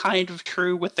same is kind of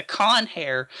true with the Con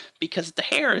hair, because the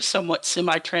hair is somewhat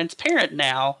semi-transparent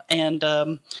now, and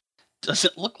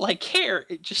doesn't look like hair.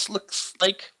 It just looks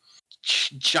like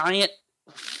giant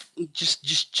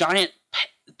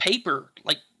paper.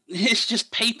 Like, it's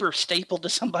just paper stapled to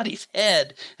somebody's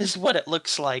head is what it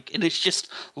looks like. And it's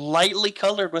just lightly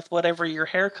colored with whatever your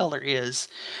hair color is.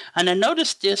 And I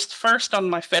noticed this first on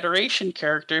my Federation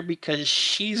character because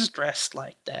she's dressed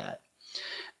like that.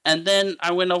 And then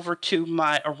I went over to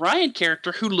my Orion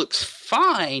character who looks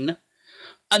fine,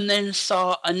 and then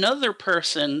saw another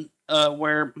person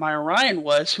where my Orion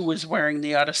was, who was wearing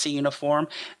the Odyssey uniform,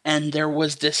 and there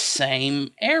was this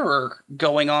same error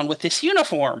going on with this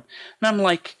uniform. And I'm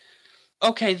like,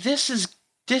 okay, this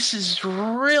is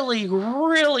really,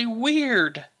 really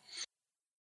weird.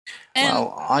 And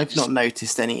well, I've not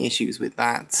noticed any issues with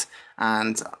that,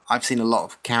 and I've seen a lot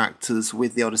of characters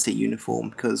with the Odyssey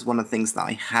uniform, because one of the things that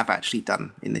I have actually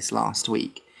done in this last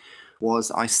week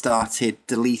was I started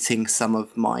deleting some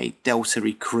of my Delta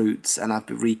recruits, and I've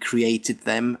recreated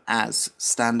them as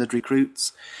standard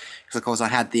recruits. Because, of course, I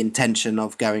had the intention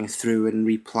of going through and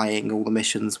replaying all the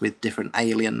missions with different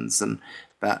aliens,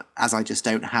 but as I just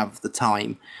don't have the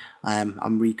time,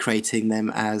 I'm recreating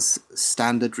them as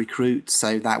standard recruits,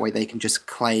 so that way they can just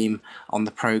claim on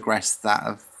the progress that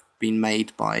have been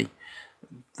made by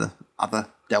the other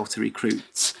Delta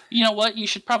recruits. You know what? You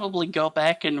should probably go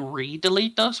back and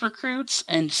re-delete those recruits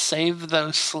and save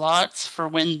those slots for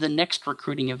when the next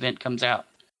recruiting event comes out.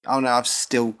 Oh no, I've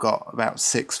still got about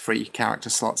 6 free character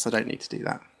slots. I don't need to do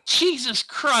that. Jesus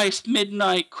Christ,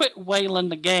 Midnight! Quit wailing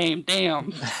the game.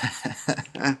 Damn.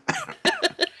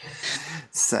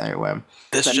 So,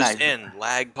 This but just no. in.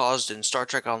 Lag paused in Star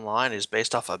Trek Online is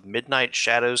based off of Midnight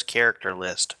Shadow's character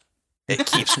list. It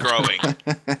keeps growing.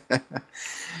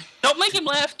 Don't make him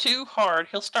laugh too hard.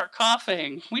 He'll start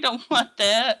coughing. We don't want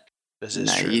that. This is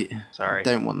No, true. Sorry.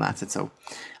 Don't want that at all.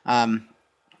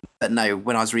 But no,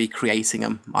 when I was recreating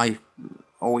them, I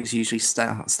always usually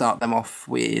start them off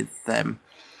with the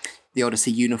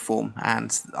Odyssey uniform,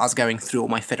 and I was going through all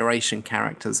my Federation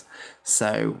characters,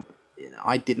 so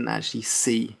I didn't actually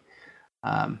see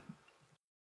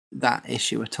that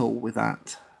issue at all with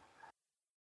that.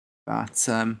 But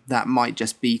that might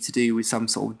just be to do with some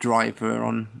sort of driver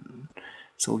on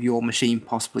sort of your machine,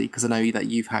 possibly, because I know that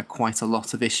you've had quite a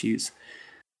lot of issues.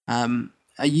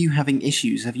 Are you having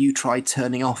issues? Have you tried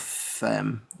turning off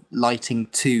lighting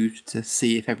 2 to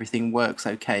see if everything works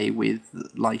okay with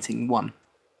lighting 1?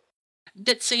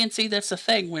 That's the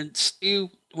thing. When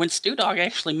Stu Dog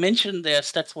actually mentioned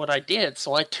this, that's what I did.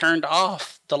 So I turned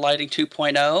off the lighting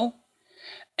 2.0,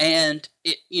 and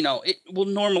it will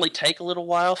normally take a little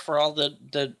while for all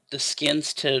the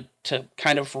skins to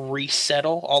kind of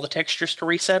resettle, all the textures to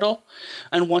resettle.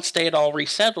 And once they had all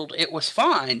resettled, it was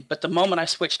fine. But the moment I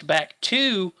switched back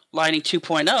to lighting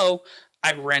 2.0,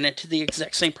 I ran into the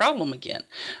exact same problem again.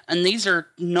 And these are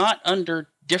not under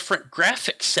different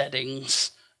graphic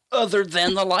settings other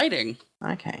than the lighting.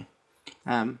 Okay.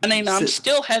 I'm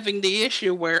still having the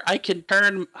issue where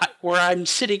where I'm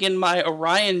sitting in my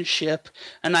Orion ship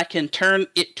and I can turn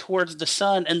it towards the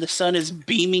sun and the sun is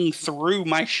beaming through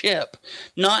my ship.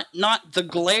 Not the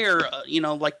glare,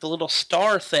 like the little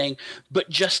star thing,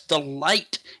 but just the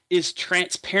light is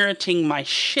transparenting my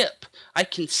ship. I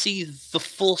can see the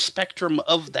full spectrum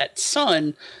of that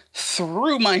sun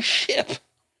through my ship.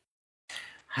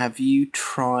 Have you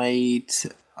tried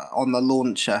on the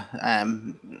launcher?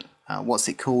 What's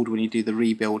it called when you do the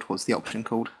rebuild? What's the option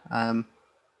called?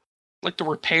 Like the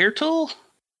repair tool?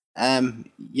 Yeah.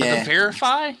 Or the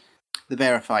verify? The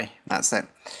verify. That's it.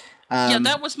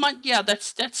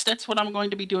 That's what I'm going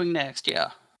to be doing next.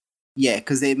 Yeah. Yeah,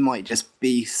 because it might just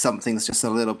be something's just a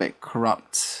little bit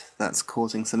corrupt that's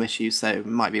causing some issues, so it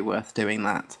might be worth doing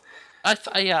that.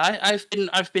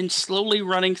 I've been slowly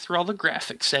running through all the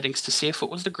graphic settings to see if it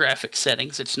was the graphic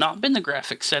settings. It's not been the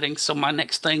graphic settings, so my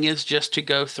next thing is just to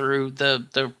go through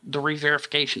the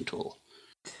re-verification tool.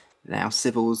 Now,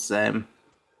 Sybil's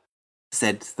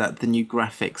said that the new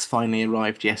graphics finally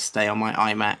arrived yesterday on my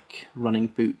iMac running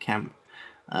Boot Camp.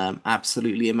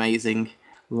 Absolutely amazing.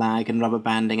 Lag and rubber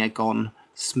banding are gone.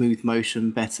 Smooth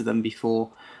motion better than before.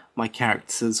 My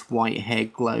character's white hair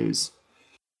glows.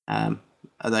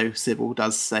 Although Sybil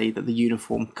does say that the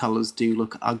uniform colours do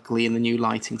look ugly in the new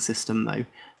lighting system, though.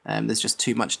 There's just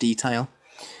too much detail.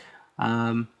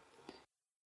 So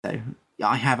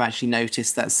I have actually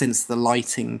noticed that since the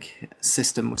lighting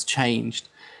system was changed,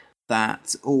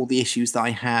 that all the issues that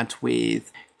I had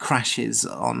with crashes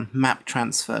on map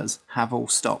transfers have all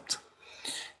stopped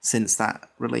since that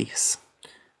release.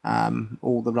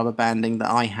 All the rubber banding that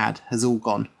I had has all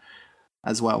gone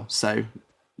as well, so...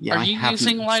 Yeah, are you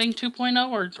using lighting 2.0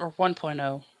 or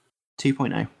 1.0?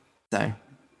 2.0.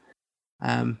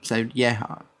 So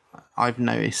yeah, I've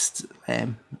noticed a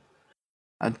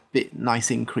bit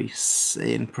nice increase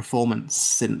in performance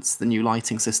since the new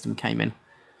lighting system came in.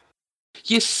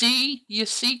 You see,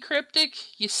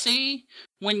 Cryptic? You see,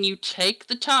 when you take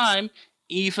the time,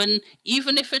 even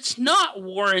if it's not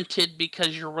warranted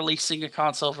because you're releasing a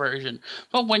console version,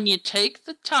 but when you take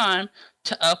the time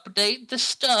to update the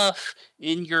stuff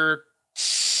in your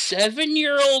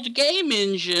 7-year-old game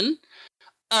engine,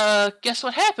 guess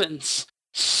what happens?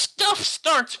 Stuff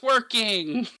starts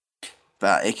working!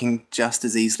 But it can just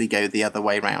as easily go the other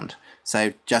way round.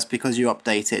 So just because you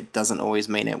update it doesn't always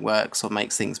mean it works or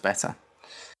makes things better.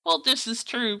 Well, this is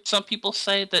true. Some people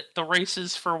say that the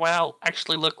races for WoW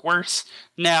actually look worse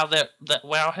now that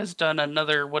WoW has done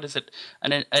another,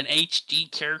 an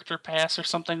HD character pass or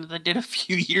something that they did a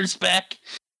few years back.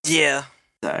 Yeah.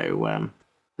 So,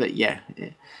 but yeah,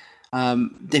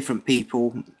 different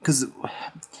people, because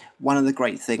one of the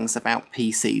great things about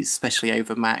PCs, especially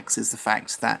over Macs, is the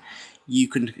fact that you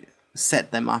can set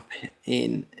them up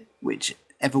in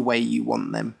whichever way you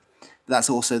want them. That's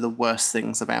also the worst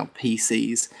things about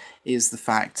PCs, is the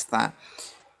fact that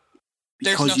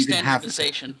There's because no you can have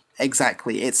standardization.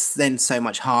 exactly, it's then so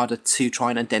much harder to try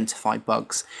and identify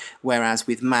bugs. Whereas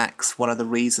with Macs, one of the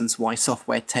reasons why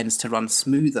software tends to run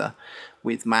smoother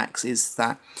with Macs is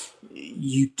that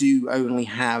you do only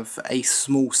have a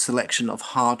small selection of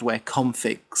hardware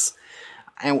configs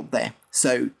out there,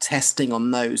 so testing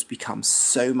on those becomes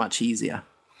so much easier.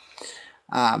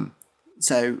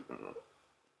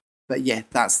 But yeah,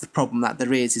 that's the problem that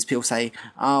there is people say,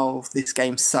 oh, this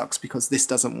game sucks because this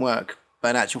doesn't work.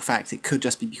 But in actual fact, it could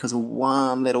just be because of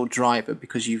one little driver,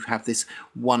 because you have this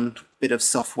one bit of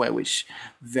software which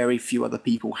very few other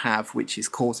people have, which is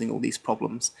causing all these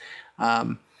problems.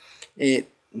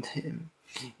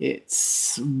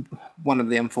 It's one of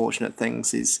the unfortunate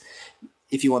things is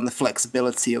if you want the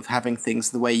flexibility of having things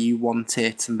the way you want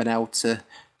it and being able to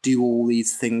do all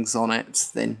these things on it,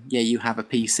 then yeah, you have a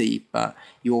PC, but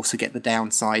you also get the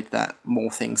downside that more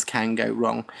things can go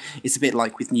wrong. It's a bit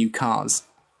like with new cars.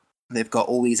 They've got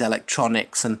all these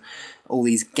electronics and all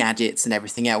these gadgets and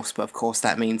everything else, but of course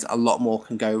that means a lot more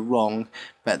can go wrong,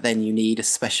 but then you need a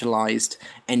specialised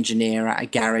engineer at a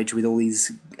garage with all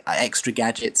these extra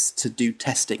gadgets to do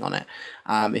testing on it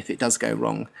if it does go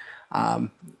wrong.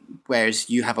 Whereas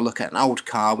you have a look at an old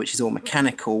car, which is all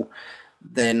mechanical,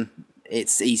 then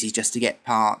it's easy just to get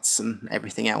parts and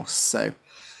everything else. So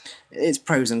it's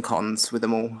pros and cons with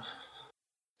them all.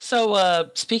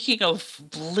 So, speaking of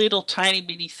little tiny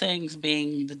bitty things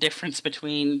being the difference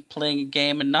between playing a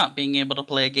game and not being able to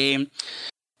play a game,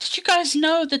 did you guys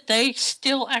know that they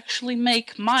still actually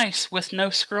make mice with no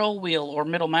scroll wheel or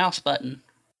middle mouse button?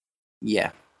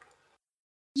 Yeah.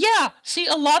 Yeah, see,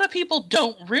 a lot of people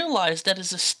don't realize that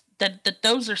that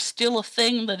those are still a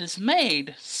thing that is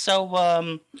made.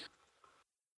 So,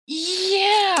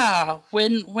 yeah,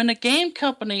 when a game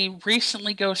company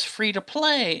recently goes free to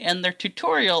play and their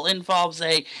tutorial involves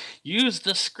a use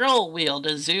the scroll wheel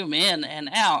to zoom in and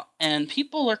out, and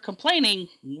people are complaining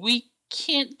we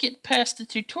can't get past the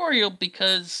tutorial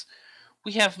because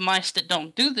we have mice that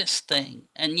don't do this thing.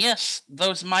 And yes,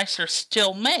 those mice are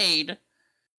still made,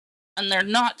 and they're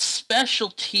not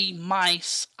specialty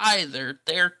mice either.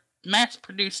 They're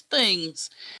mass-produced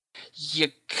things. You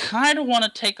kind of want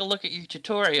to take a look at your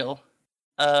tutorial,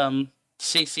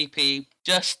 CCP.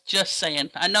 Just saying.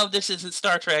 I know this isn't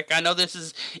Star Trek. I know this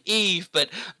is Eve, but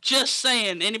just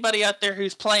saying. Anybody out there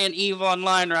who's playing Eve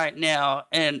online right now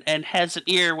and has an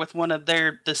ear with one of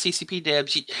the CCP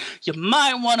devs, you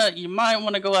might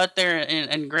wanna go out there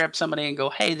and grab somebody and go,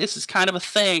 hey, this is kind of a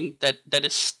thing that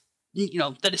is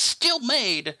that is still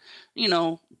made.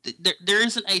 There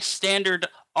isn't a standard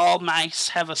all mice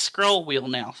have a scroll wheel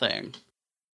now thing.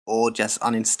 Or just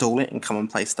uninstall it and come and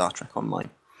play Star Trek Online.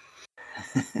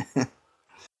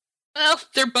 Well,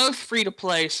 they're both free to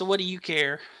play, so what do you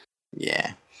care?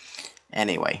 Yeah.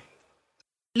 Anyway.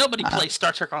 Nobody plays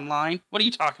Star Trek Online. What are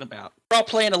you talking about? We're all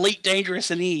playing Elite Dangerous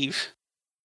and Eve.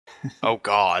 Oh,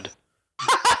 God.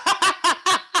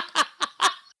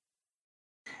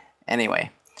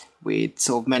 Anyway, we'd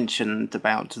sort of mentioned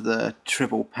about the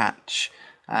Tribble patch.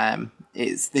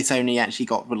 This only actually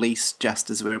got released just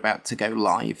as we're about to go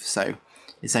live, so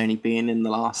it's only been in the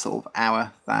last sort of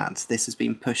hour that this has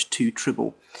been pushed to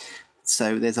Tribble.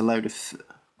 So there's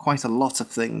quite a lot of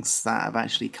things that have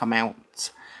actually come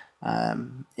out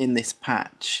in this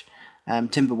patch.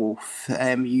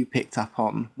 Timberwolf, you picked up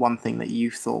on one thing that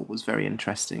you thought was very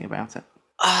interesting about it.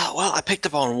 Well, I picked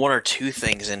up on one or two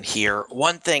things in here.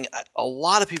 One thing, a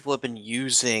lot of people have been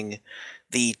using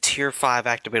the Tier 5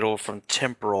 activator from the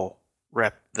temporal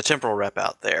rep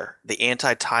out there, the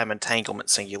anti-time entanglement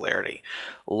singularity.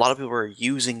 A lot of people are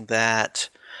using that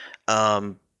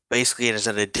basically as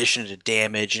an addition to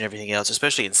damage and everything else,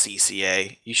 especially in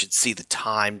CCA. You should see the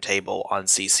timetable on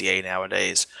CCA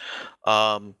nowadays.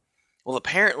 Well,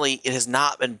 apparently it has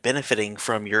not been benefiting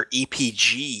from your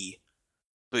EPG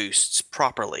boosts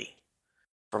properly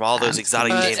from all those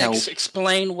exotic damage.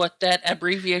 Explain what that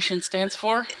abbreviation stands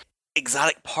for.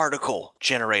 Exotic particle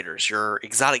generators, your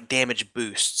exotic damage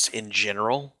boosts in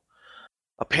general.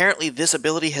 Apparently this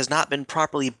ability has not been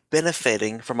properly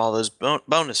benefiting from all those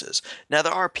bonuses. Now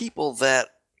there are people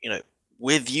that,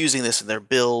 with using this in their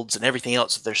builds and everything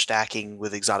else that they're stacking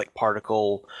with exotic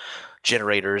particle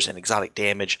generators and exotic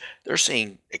damage, they're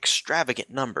seeing extravagant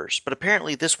numbers. But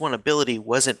apparently this one ability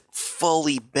wasn't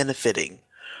fully benefiting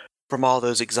from all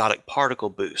those exotic particle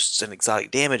boosts and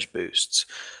exotic damage boosts.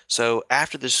 So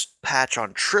after this patch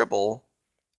on Tribble,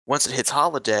 once it hits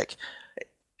holodeck,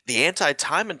 the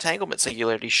anti-time entanglement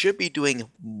singularity should be doing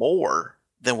more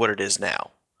than what it is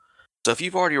now. So if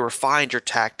you've already refined your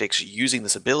tactics using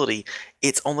this ability,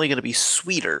 it's only going to be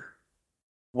sweeter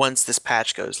once this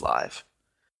patch goes live.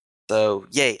 So,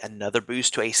 yay, another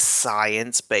boost to a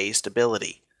science-based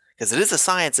ability. Because it is a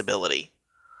science ability.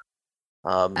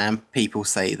 And people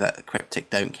say that Cryptic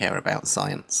don't care about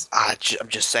science. I'm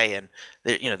just saying,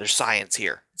 there's science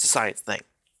here. It's a science thing.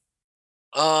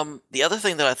 The other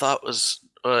thing that I thought was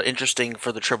interesting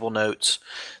for the Tribble notes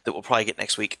that we'll probably get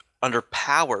next week, under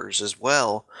powers as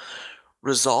well,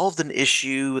 resolved an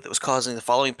issue that was causing the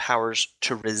following powers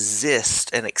to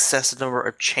resist an excessive number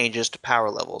of changes to power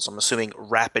levels. I'm assuming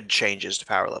rapid changes to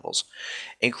power levels,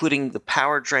 including the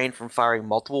power drain from firing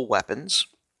multiple weapons,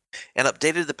 and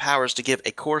updated the powers to give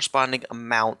a corresponding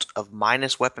amount of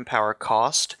minus weapon power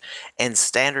cost and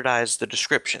standardize the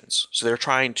descriptions. So they're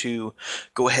trying to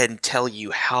go ahead and tell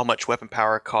you how much weapon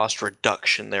power cost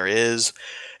reduction there is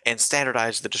and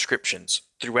standardize the descriptions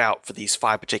throughout for these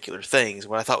 5 particular things.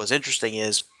 What I thought was interesting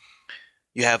is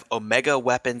you have Omega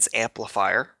Weapons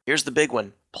Amplifier. Here's the big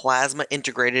one: Plasma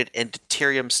Integrated and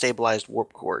Deuterium Stabilized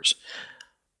Warp Cores.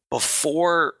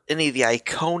 Before any of the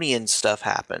Iconian stuff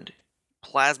happened,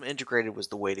 Plasma Integrated was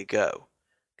the way to go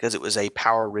because it was a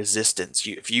power resistance.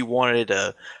 If you wanted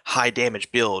a high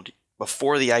damage build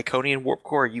before the Iconian Warp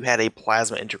Core, you had a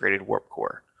Plasma Integrated Warp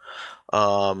Core.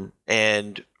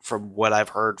 And from what I've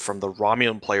heard from the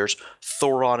Romulan players,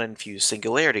 Thoron infused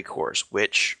Singularity Cores,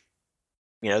 which,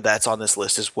 that's on this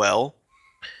list as well.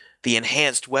 The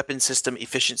Enhanced Weapon System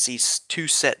Efficiency 2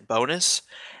 set bonus,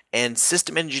 and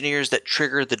system engineers that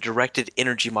trigger the directed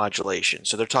energy modulation.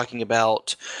 So they're talking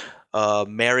about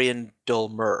Marion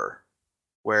Dulmer,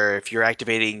 where if you're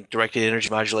activating directed energy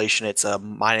modulation, it's a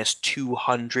minus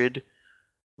 200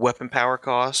 weapon power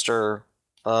cost or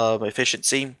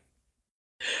efficiency.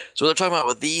 So what they're talking about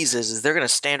with these is they're going to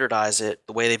standardize it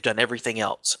the way they've done everything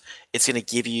else. It's going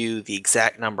to give you the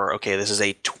exact number. Okay, this is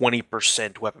a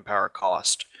 20% weapon power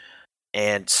cost,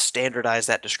 and standardize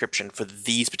that description for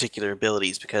these particular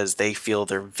abilities because they feel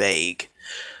they're vague.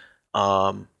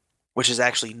 Which is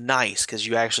actually nice because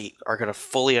you actually are going to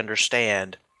fully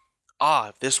understand,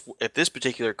 if this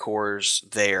particular core's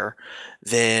there,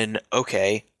 then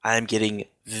okay, I'm getting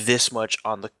this much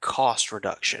on the cost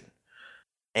reduction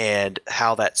and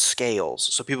how that scales.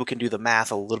 So people can do the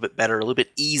math a little bit better, a little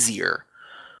bit easier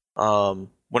when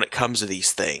it comes to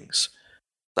these things.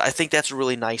 I think that's a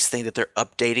really nice thing that they're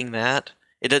updating that.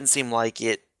 It doesn't seem like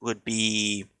it would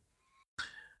be...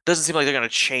 Doesn't seem like they're going to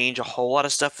change a whole lot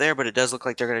of stuff there, but it does look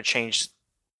like they're going to change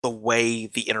the way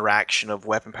the interaction of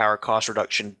weapon power cost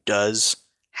reduction does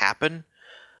happen.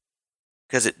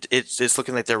 Because it's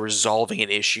looking like they're resolving an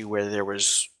issue where there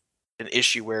was an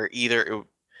issue where either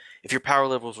if your power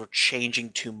levels were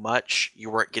changing too much, you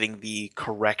weren't getting the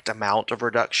correct amount of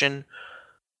reduction.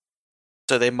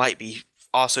 So they might be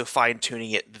also fine-tuning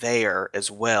it there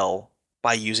as well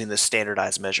by using the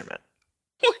standardized measurement.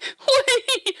 Wait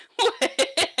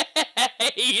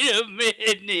a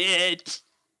minute.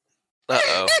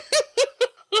 Uh-oh.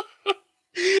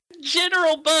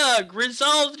 General Bug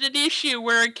resolved an issue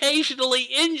where occasionally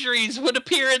injuries would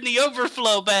appear in the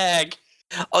overflow bag.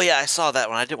 Oh yeah, I saw that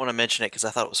one. I didn't want to mention it because I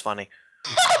thought it was funny.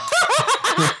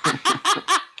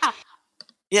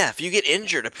 Yeah, if you get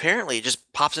injured, apparently it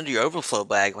just pops into your overflow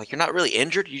bag. Like, you're not really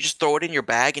injured, you just throw it in your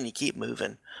bag and you keep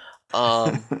moving.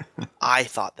 I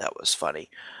thought that was funny.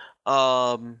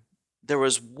 There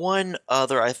was one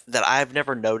other that I've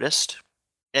never noticed,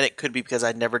 and it could be because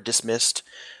I never dismissed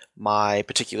my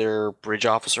particular bridge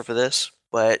officer for this,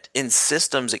 but in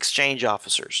systems exchange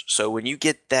officers. So when you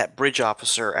get that bridge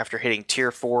officer after hitting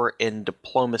tier 4 in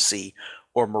diplomacy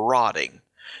or marauding,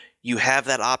 you have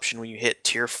that option when you hit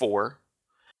tier 4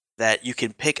 that you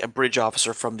can pick a bridge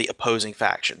officer from the opposing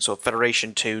faction. So a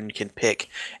Federation Toon can pick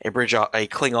a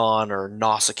Klingon or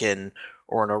Nausicaan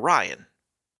or an Orion.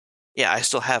 Yeah, I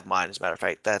still have mine, as a matter of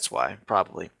fact. That's why,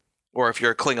 probably. Or if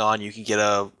you're a Klingon, you can get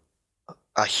a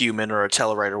human or a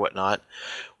Tellarite or whatnot.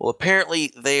 Well,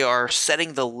 apparently they are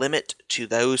setting the limit to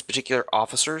those particular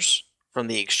officers from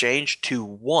the exchange to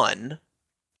 1.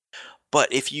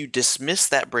 But if you dismiss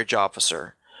that bridge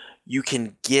officer, you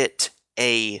can get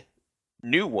a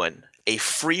new one, a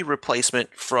free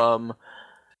replacement from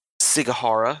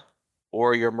Sigahara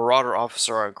or your Marauder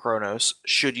officer on Kronos,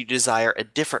 should you desire a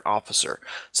different officer.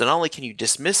 So not only can you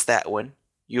dismiss that one,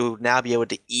 you'll now be able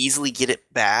to easily get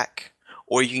it back,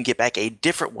 or you can get back a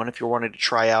different one if you're wanting to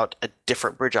try out a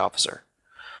different bridge officer.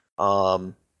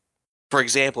 For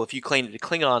example, if you claimed a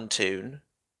Klingon Toon,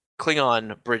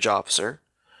 Klingon bridge officer,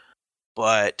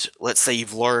 but let's say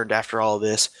you've learned after all of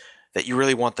this that you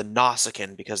really want the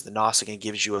Nausicaan because the Nausicaan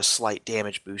gives you a slight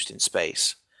damage boost in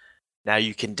space. Now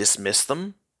you can dismiss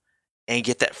them and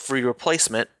get that free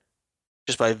replacement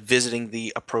just by visiting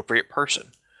the appropriate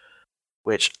person.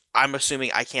 which I'm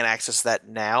assuming I can't access that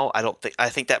now. I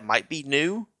think that might be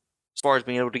new as far as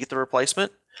being able to get the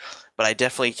replacement, but I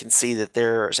definitely can see that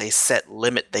there's a set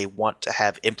limit they want to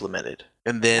have implemented.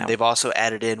 And then they've also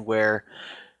added in where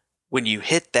when you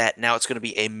hit that, now it's going to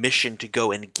be a mission to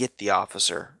go and get the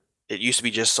officer. It used to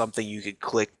be just something you could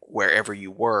click wherever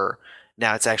you were.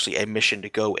 Now it's actually a mission to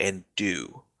go and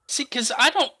do. See, because I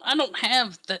don't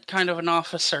have that kind of an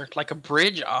officer, like a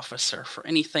bridge officer, for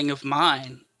anything of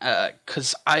mine.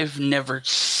 Because I've never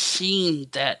seen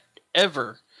that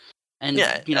ever. And,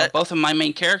 both of my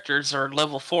main characters are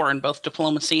level 4 in both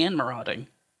diplomacy and marauding.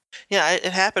 Yeah, it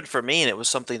happened for me, and it was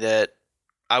something that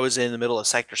I was in the middle of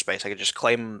sector space. I could just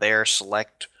claim them there,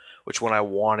 select which one I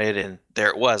wanted, and there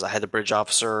it was. I had the bridge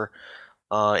officer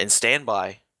in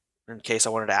standby in case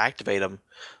I wanted to activate them.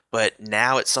 But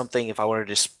now it's something, if I wanted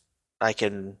to, I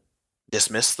can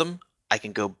dismiss them. I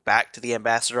can go back to the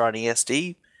ambassador on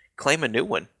ESD, claim a new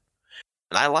one.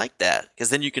 And I like that, because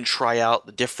then you can try out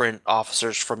the different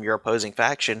officers from your opposing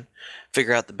faction,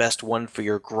 figure out the best one for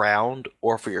your ground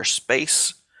or for your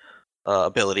space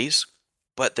abilities,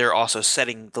 but they're also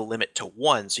setting the limit to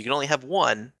 1, so you can only have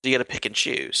 1, so you gotta pick and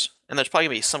choose. And there's probably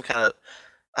gonna be some kind of,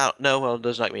 I don't know, well,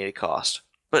 there's not gonna be any cost.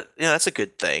 But, that's a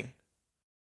good thing.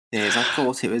 Yes, I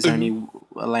thought it was only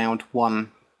allowed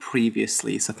 1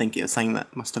 previously, so I think it was something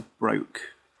that must have broke.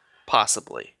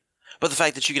 Possibly. But the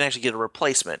fact that you can actually get a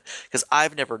replacement, because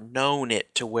I've never known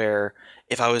it to where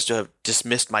if I was to have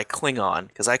dismissed my Klingon,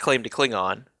 because I claimed a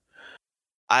Klingon,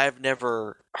 I've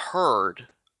never heard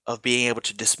of being able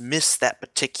to dismiss that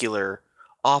particular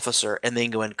officer and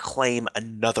then go and claim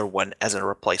another one as a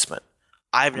replacement.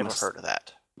 I've never heard of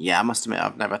that. Yeah, I must admit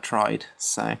I've never tried.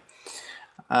 So,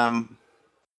 one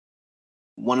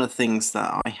of the things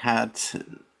that I had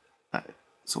that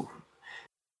sort of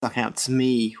stuck out to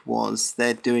me was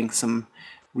they're doing some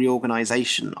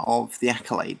reorganization of the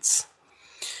accolades.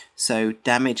 So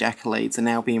damage accolades are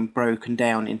now being broken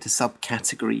down into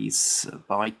subcategories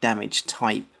by damage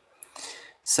type.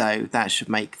 So that should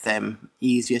make them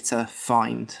easier to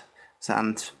find.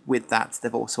 And with that,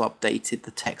 they've also updated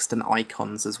the text and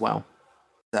icons as well.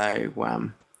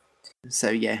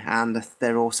 So yeah, and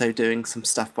they're also doing some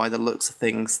stuff by the looks of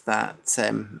things that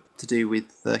to do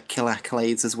with the kill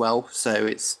accolades as well. So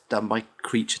it's done by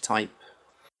creature type.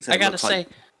 So I gotta say,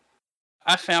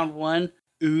 I found one.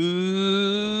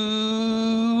 Ooh.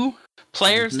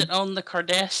 Players that own the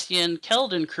Cardassian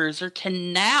Keldon cruiser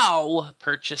can now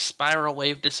purchase spiral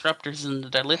wave disruptors in the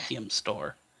dilithium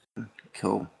store.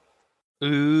 Cool.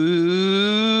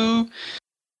 Ooh.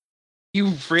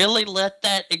 You really let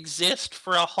that exist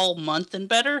for a whole month and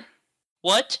better?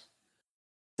 What?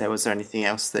 Was there anything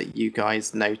else that you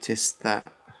guys noticed that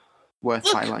worth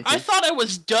highlighting? I thought I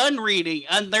was done reading,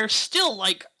 and there's still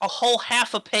like a whole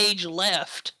half a page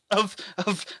left of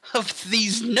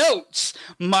these notes.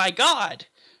 My God.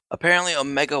 Apparently,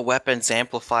 Omega Weapons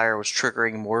Amplifier was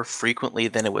triggering more frequently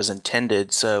than it was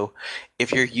intended, so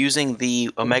if you're using the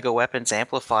Omega Weapons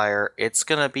Amplifier, it's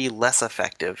going to be less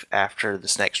effective after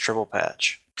this next Tribble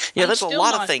patch. Yeah, there's a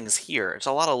lot of things here. It's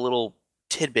a lot of little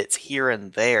tidbits here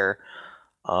and there.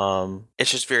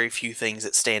 It's just very few things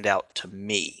that stand out to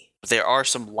me. But there are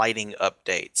some lighting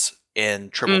updates in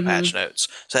Tribble patch notes,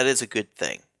 so that is a good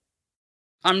thing.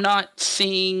 I'm not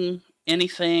seeing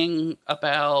anything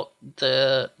about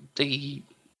the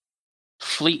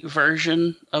fleet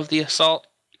version of the assault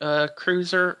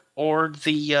cruiser or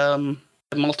the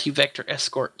multi-vector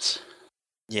escorts.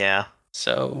 Yeah.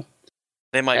 So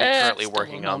they might be currently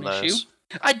working on those. Issue.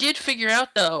 I did figure out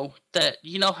though that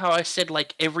how I said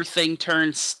like everything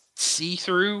turns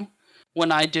see-through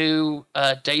when I do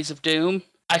Days of Doom.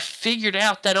 I figured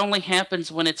out that only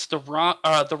happens when it's the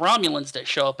Romulans that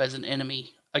show up as an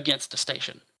enemy against a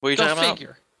station. What are you talking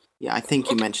about? Yeah, I think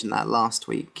you mentioned that last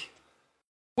week.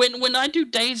 When I do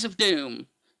Days of Doom,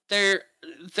 there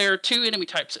are 2 enemy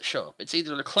types that show up. It's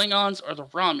either the Klingons or the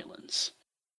Romulans.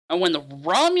 And when the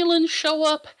Romulans show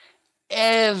up,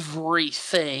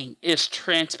 everything is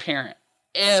transparent.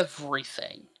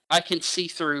 Everything. I can see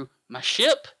through my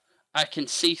ship. I can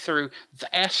see through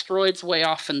the asteroids way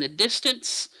off in the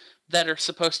distance that are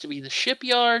supposed to be the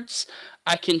shipyards.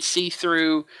 I can see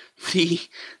through the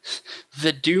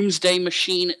Doomsday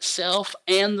machine itself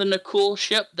and the Nakul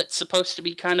ship that's supposed to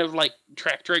be kind of like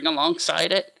tractoring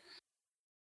alongside it.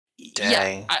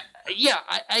 Dang.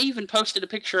 I even posted a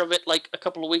picture of it like a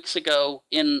couple of weeks ago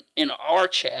in our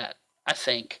chat, I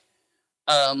think.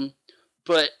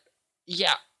 But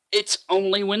yeah, it's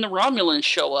only when the Romulans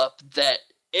show up that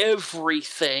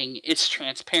everything is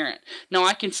transparent. Now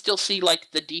I can still see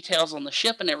like the details on the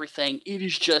ship and everything. It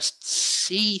is just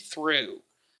see-through.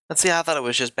 And see, I thought it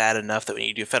was just bad enough that when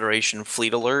you do Federation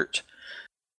Fleet Alert,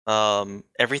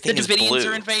 everything The is Davidians blue.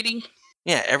 are invading?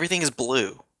 Yeah, everything is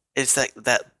blue. It's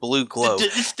that blue glow.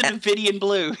 It's the Davidian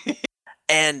blue.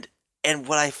 And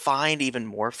what I find even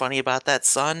more funny about that,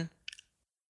 son,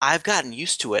 I've gotten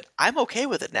used to it. I'm okay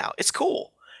with it now. It's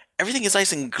cool. Everything is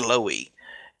nice and glowy,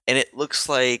 and it looks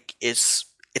like it's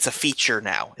a feature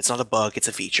now. It's not a bug. It's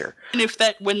a feature. And if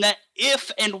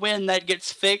and when that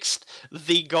gets fixed,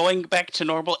 the going back to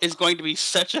normal is going to be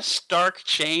such a stark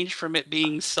change from it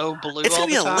being so blue It's all gonna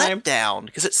be the a time. letdown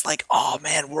because it's like, oh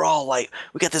man, we're all like,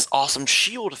 we got this awesome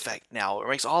shield effect now. It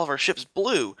makes all of our ships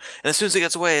blue, and as soon as it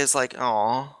gets away, it's like,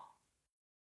 oh.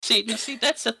 See,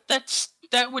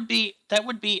 that would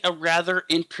be a rather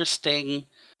interesting.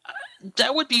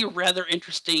 That would be a rather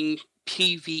interesting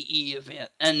PvE event,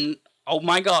 and oh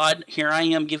my god, here I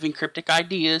am giving cryptic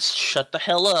ideas. Shut the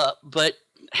hell up! But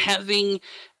having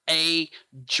a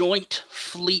joint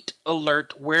fleet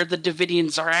alert where the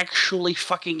Davidians are actually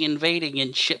fucking invading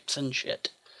in ships and shit,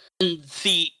 and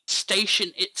the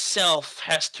station itself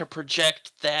has to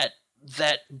project that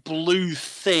blue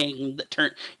thing that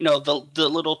the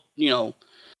little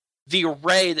the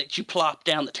array that you plop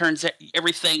down that turns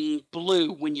everything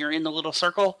blue when you're in the little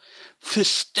circle. The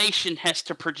station has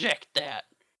to project that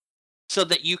so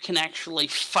that you can actually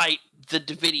fight the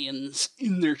Davidians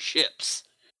in their ships.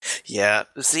 Yeah,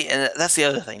 see, and that's the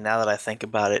other thing. Now that I think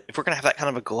about it, if we're gonna have that kind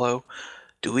of a glow,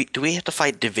 do we have to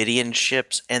fight Davidian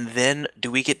ships, and then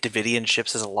do we get Davidian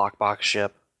ships as a lockbox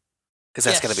ship? Because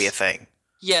that's gonna be a thing.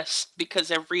 Yes, because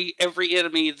every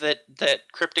enemy that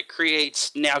Cryptic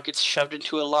creates now gets shoved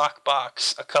into a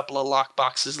lockbox a couple of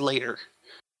lockboxes later.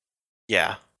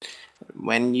 Yeah.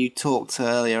 When you talked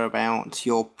earlier about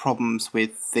your problems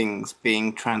with things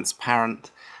being transparent,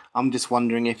 I'm just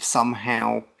wondering if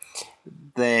somehow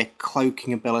their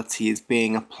cloaking ability is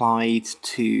being applied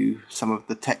to some of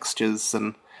the textures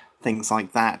and things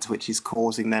like that, which is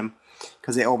causing them.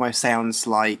 Because it almost sounds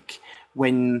like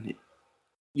when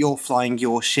you're flying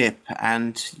your ship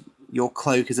and your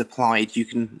cloak is applied,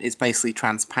 it's basically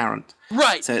transparent.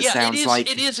 Right. So it sounds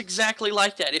like it is exactly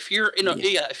like that. If you're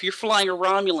if you're flying a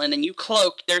Romulan and you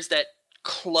cloak, there's that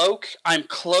cloak. I'm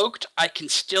cloaked. I can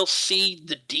still see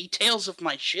the details of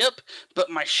my ship, but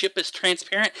my ship is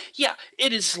transparent. Yeah,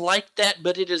 it is like that,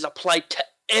 but it is applied to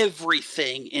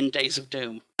everything in Days of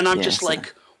Doom. And I'm just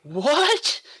like,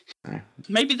 what?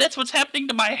 Maybe that's what's happening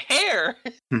to my hair.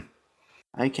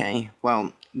 Okay,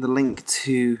 well, the link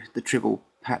to the Tribble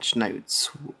patch notes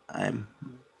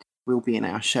will be in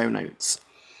our show notes.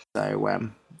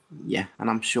 So, yeah, and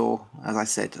I'm sure, as I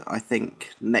said, I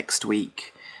think next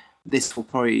week, the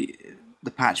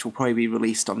patch will probably be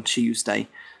released on Tuesday.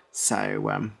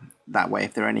 So, that way,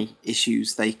 if there are any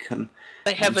issues, they can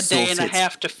They have a day and a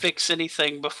half to fix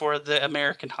anything before the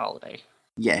American holiday.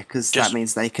 Yeah, because that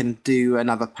means they can do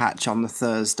another patch on the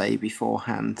Thursday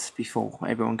beforehand, before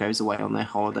everyone goes away on their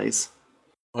holidays.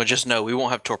 Well, just know we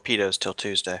won't have torpedoes till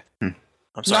Tuesday.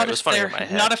 I'm sorry, it was funny in my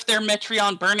head. Not if they're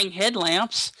Metreon burning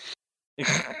headlamps.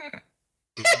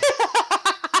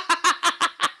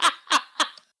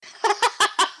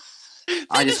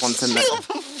 I just want to know.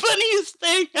 The funniest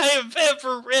thing I have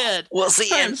ever read. Well, see,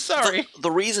 I'm sorry. The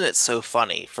reason it's so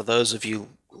funny for those of you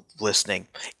listening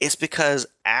is because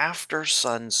after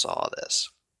Sun saw this,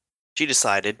 she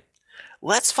decided,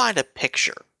 let's find a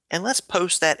picture and let's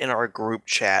post that in our group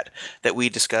chat that we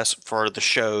discuss for the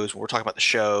shows. We're talking about the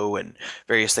show and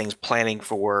various things, planning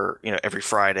for every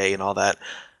Friday and all that.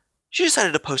 She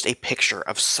decided to post a picture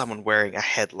of someone wearing a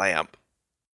headlamp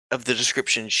of the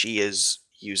description she is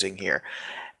using here.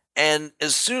 And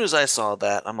as soon as I saw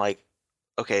that, I'm like,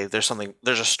 okay, there's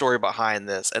a story behind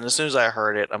this. And as soon as I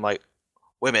heard it, I'm like,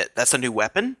 wait a minute, that's a new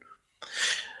weapon?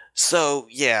 So,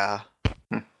 yeah.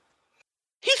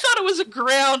 He thought it was a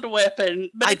ground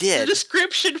weapon, but I did. The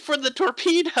description for the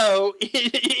torpedo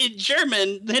in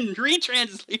German, then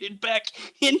retranslated back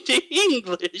into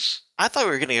English. I thought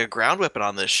we were getting a ground weapon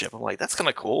on this ship. I'm like, that's kind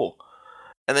of cool.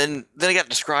 And then it got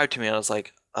described to me, and I was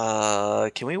like,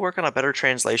 can we work on a better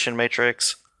translation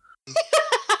matrix?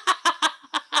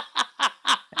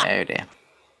 Oh dear.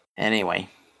 Anyway,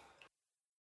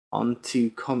 on to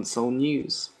console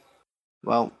news.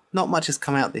 Well, not much has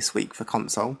come out this week for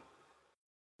console.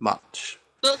 Much.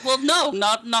 Well, no,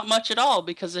 not much at all,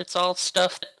 because it's all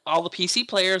stuff that all the PC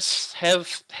players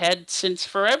have had since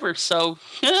forever, so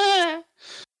good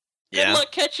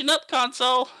luck catching up,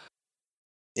 console.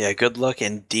 Yeah, good luck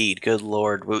indeed. Good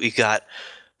lord. We got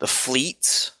the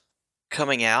fleets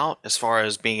coming out as far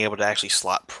as being able to actually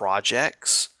slot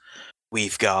projects.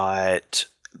 We've got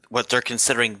what they're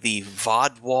considering the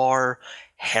Vodwar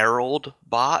Herald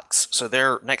box. So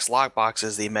their next lockbox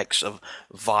is the mix of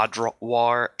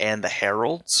Vadrawar and the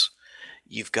Heralds.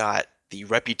 You've got the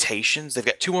reputations. They've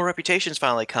got 2 more reputations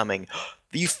finally coming.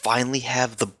 You finally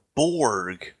have the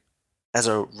Borg as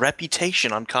a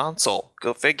reputation on console.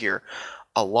 Go figure.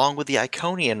 Along with the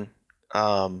Iconian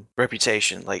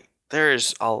reputation. Like,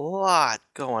 there's a lot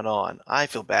going on. I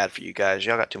feel bad for you guys.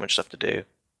 Y'all got too much stuff to do.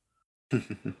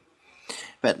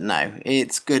 But no,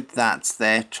 it's good that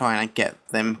they're trying to get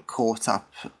them caught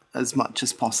up as much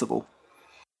as possible.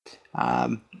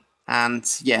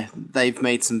 And yeah, they've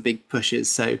made some big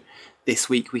pushes. So this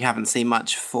week we haven't seen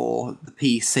much for the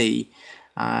PC,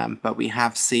 but we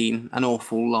have seen an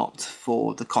awful lot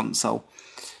for the console.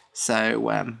 So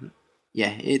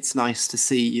yeah, it's nice to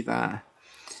see that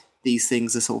these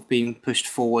things are sort of being pushed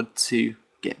forward to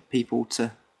get people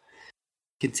to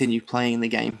continue playing the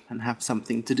game and have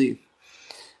something to do.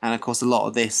 And of course, a lot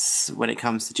of this, when it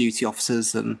comes to duty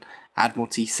officers and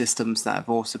Admiralty systems that have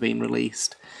also been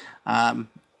released,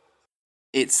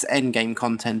 it's endgame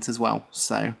content as well.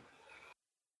 So,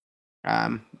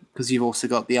 because you've also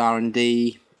got the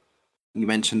R&D, you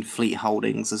mentioned fleet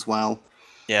holdings as well.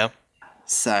 Yeah.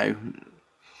 So,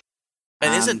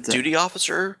 and isn't duty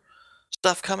officer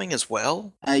stuff coming as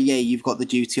well? Yeah, you've got the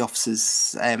duty officers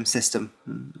system,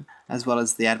 as well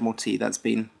as the Admiralty that's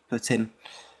been put in.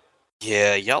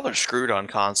 Yeah, y'all are screwed on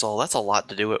console. That's a lot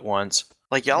to do at once.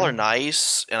 Like, y'all are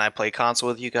nice, and I play console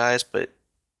with you guys, but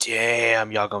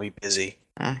damn, y'all gonna be busy.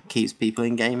 Keeps people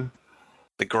in game.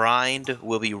 The grind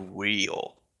will be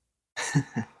real.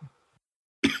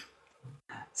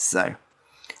 So,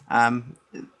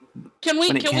 can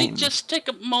we just take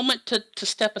a moment to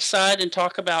step aside and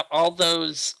talk about all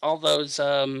those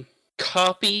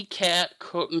copycat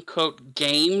quote-unquote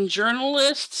game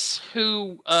journalists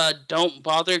who don't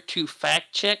bother to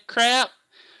fact check crap,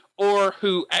 or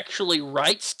who actually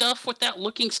write stuff without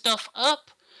looking stuff up,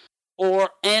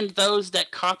 and those that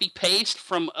copy paste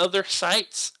from other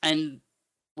sites and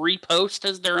repost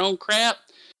as their own crap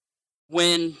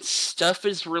when stuff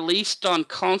is released on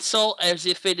console as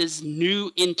if it is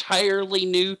entirely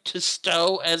new to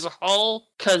STO as a whole,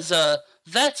 because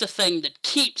that's a thing that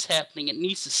keeps happening. It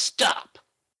needs to stop.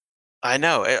 I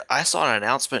know. I saw an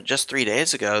announcement just 3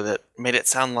 days ago that made it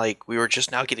sound like we were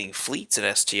just now getting fleets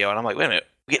in STO, and I'm like, wait a minute,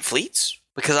 we get fleets?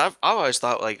 Because I've always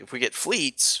thought, like, if we get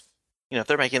fleets, if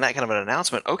they're making that kind of an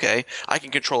announcement, okay, I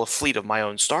can control a fleet of my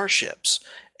own starships,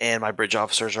 and my bridge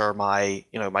officers are my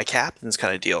captains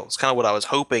kind of deal. It's kind of what I was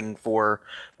hoping for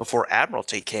before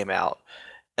Admiralty came out.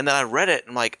 And then I read it,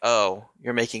 and I'm like, oh,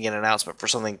 you're making an announcement for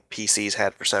something PC's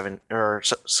had for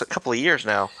a couple of years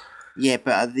now. Yeah,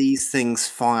 but are these things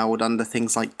filed under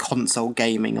things like console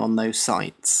gaming on those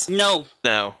sites? No,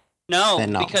 not.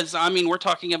 Because we're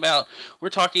talking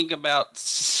about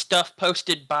stuff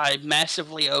posted by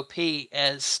massively OP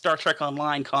as Star Trek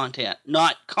Online content,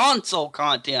 not console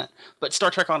content, but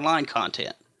Star Trek Online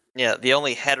content. Yeah, the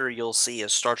only header you'll see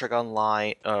is Star Trek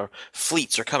Online.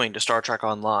 Fleets are coming to Star Trek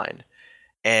Online.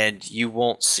 And you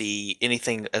won't see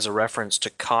anything as a reference to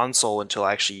console until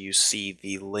actually you see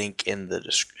the link in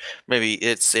the maybe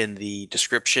it's in the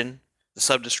description, the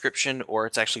sub-description, or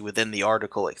it's actually within the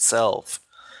article itself.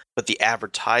 But the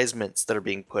advertisements that are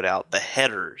being put out, the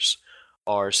headers,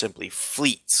 are simply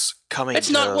fleets coming.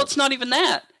 It's not even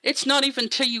that. It's not even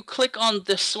till you click on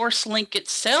the source link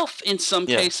itself in some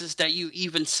cases that you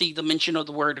even see the mention of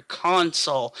the word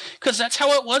console. Because that's how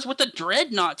it was with the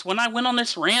Dreadnoughts. When I went on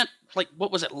this rant, like,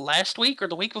 what was it, last week or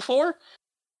the week before?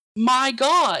 My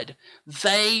God,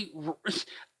 they,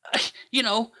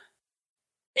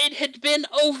 it had been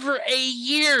over a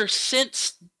year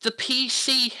since the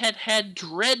PC had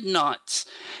Dreadnoughts.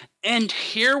 And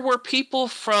here were people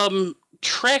from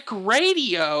Trek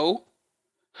Radio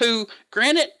who,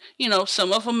 granted,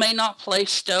 some of them may not play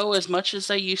STO as much as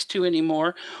they used to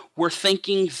anymore, were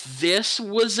thinking this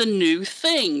was a new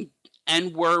thing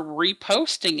and were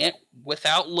reposting it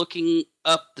without looking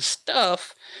up the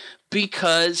stuff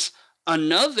because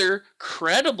another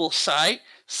credible site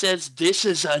says this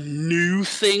is a new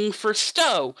thing for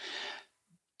STO.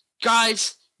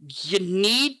 Guys, you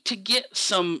need to get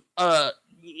some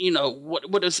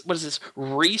what is this,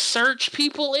 research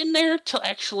people in there to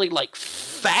actually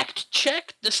fact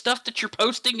check the stuff that you're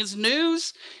posting as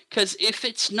news, because if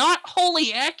it's not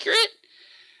wholly accurate,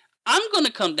 I'm going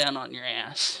to come down on your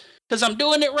ass, because I'm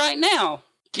doing it right now.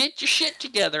 Get your shit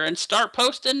together and start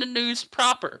posting the news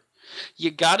proper.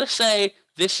 You gotta say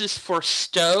this is for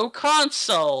STO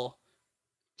console,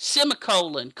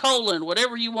 semicolon, colon,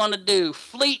 whatever you want to do.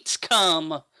 Fleets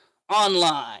come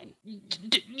online.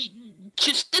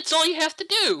 Just, that's all you have to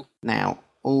do. Now,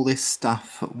 all this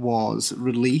stuff was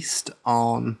released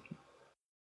on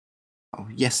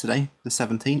yesterday, the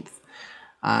 17th,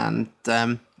 and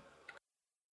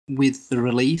with the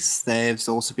release, there's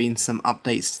also been some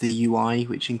updates to the UI,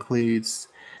 which includes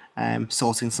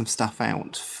sorting some stuff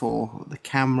out for the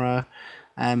camera,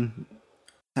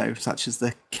 so such as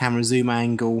the camera zoom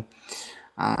angle.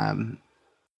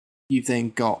 You've then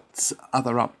got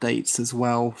other updates as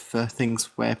well for things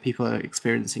where people are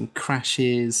experiencing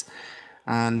crashes,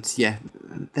 and yeah,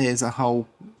 there's a whole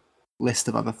list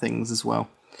of other things as well,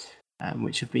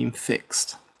 which have been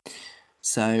fixed.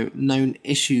 So, known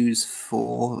issues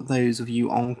for those of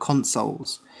you on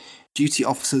consoles. Duty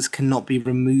officers cannot be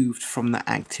removed from the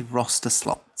active roster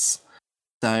slots.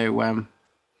 So,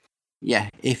 yeah,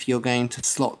 if you're going to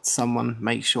slot someone,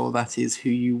 make sure that is who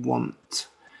you want.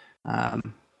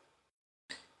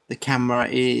 The camera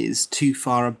is too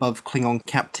far above Klingon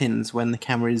captains when the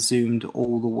camera is zoomed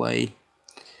all the way.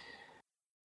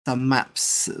 Some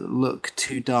maps look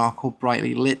too dark or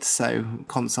brightly lit, so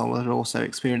console are also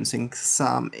experiencing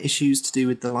some issues to do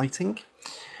with the lighting.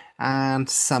 And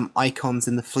some icons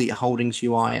in the Fleet Holdings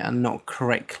UI are not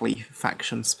correctly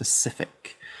faction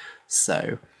specific.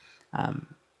 So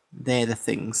they're the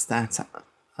things that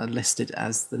are listed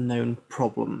as the known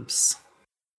problems.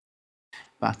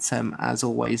 But as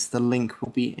always, the link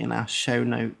will be in our show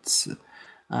notes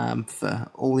for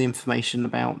all the information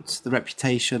about the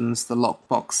reputations, the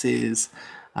lockboxes,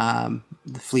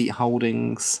 the fleet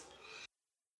holdings.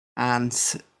 And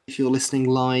if you're listening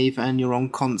live and you're on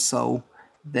console,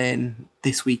 then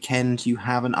this weekend you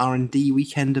have an R&D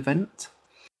weekend event,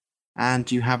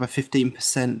 and you have a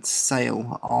 15%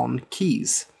 sale on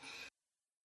keys.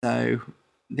 So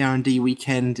the R&D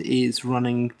weekend is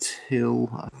running till,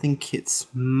 I think it's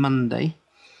Monday.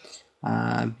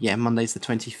 Monday's the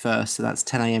 21st, so that's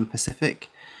 10 a.m. Pacific.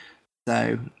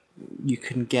 So you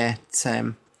can get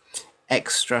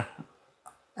extra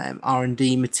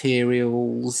R&D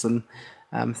materials and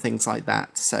things like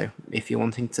that. So if you're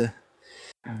wanting to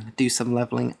do some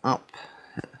leveling up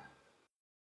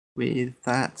with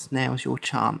that, now's your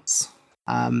chance.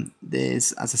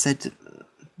 There's, as I said,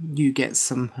 you get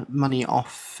some money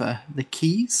off the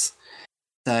keys.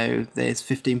 So there's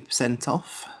 15%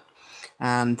 off.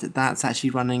 And that's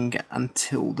actually running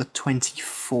until the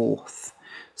 24th.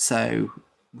 So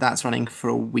that's running for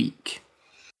a week.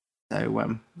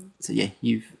 So yeah,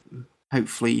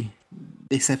 hopefully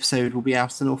this episode will be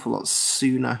out an awful lot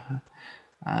sooner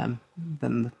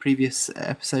than the previous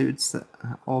episodes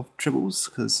of Tribbles,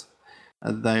 because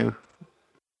although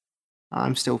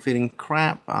I'm still feeling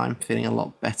crap, I'm feeling a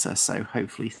lot better, so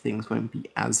hopefully things won't be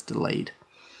as delayed.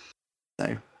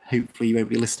 So hopefully you won't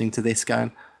be listening to this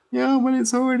going, yeah, when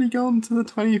it's already gone to the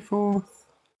 24th.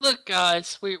 Look,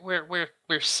 guys, we're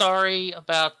sorry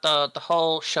about the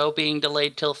whole show being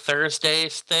delayed till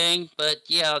Thursday's thing, but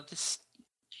yeah,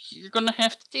 you're gonna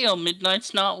have to deal.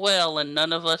 Midnight's not well, and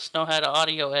none of us know how to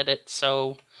audio edit,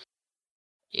 so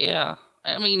yeah.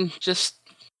 I mean, just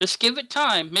give it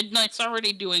time. Midnight's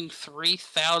already doing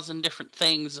 3,000 different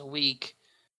things a week,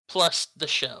 plus the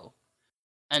show.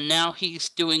 And now he's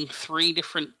doing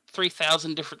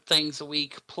 3,000 different things a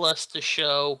week plus the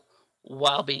show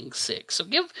while being sick. So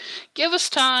give us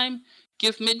time,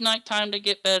 give Midnight time to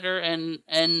get better, and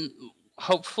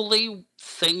hopefully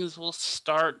things will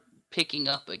start picking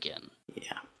up again.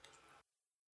 Yeah.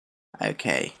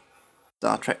 Okay.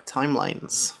 Star Trek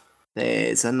Timelines.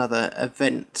 There's another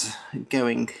event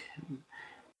going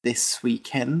this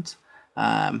weekend.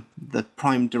 The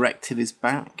Prime Directive is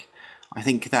back. I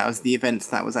think that was the event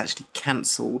that was actually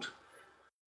cancelled.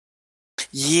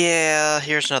 Yeah,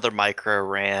 here's another micro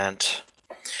rant.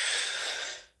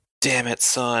 Damn it,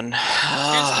 son.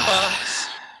 Here's the box.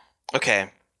 Okay.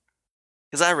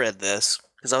 Because I read this,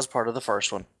 because I was part of the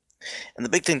first one. And the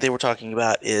big thing they were talking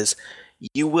about is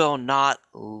you will not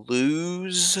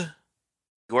lose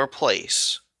your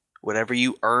place. Whatever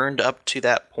you earned up to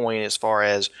that point as far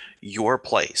as your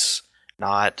place,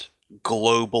 not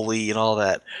globally and all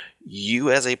that. You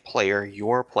as a player,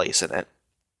 your place in it,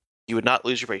 you would not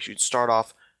lose your place. You'd start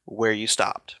off where you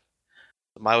stopped.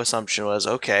 My assumption was,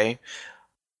 okay,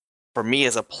 for me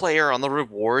as a player on the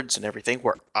rewards and everything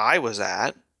where I was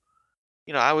at,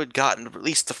 I would gotten at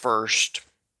least the first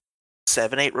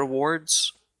 7-8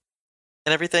 rewards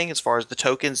and everything as far as the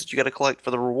tokens that you got to collect for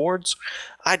the rewards.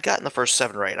 I'd gotten the first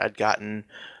 7 or 8. I'd gotten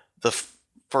the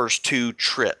first 2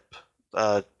 trip,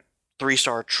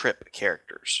 3-star trip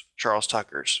characters, Charles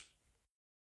Tucker's.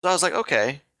 So I was like,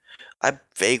 okay, I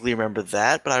vaguely remember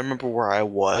that, but I remember where I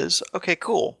was. Okay,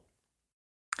 cool.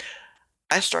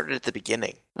 I started at the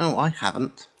beginning. Oh, I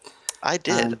haven't. I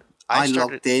did. I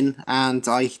logged in and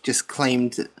I just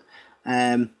claimed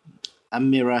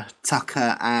Amira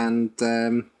Tucker and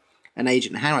an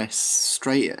Agent Harris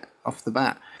straight off the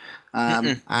bat.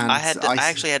 And I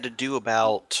actually had to do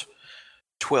about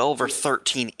 12 or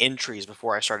 13 entries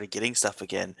before I started getting stuff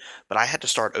again, but I had to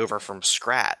start over from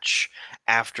scratch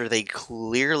after they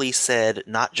clearly said,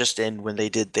 not just in when they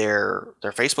did their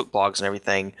Facebook blogs and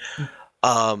everything,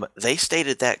 they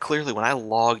stated that clearly when I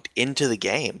logged into the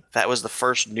game. That was the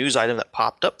first news item that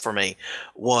popped up for me,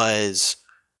 was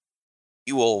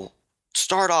you will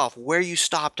start off where you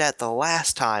stopped at the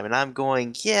last time. And I'm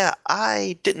going, yeah,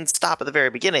 I didn't stop at the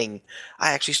very beginning.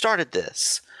 I actually started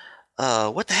this.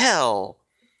 What the hell?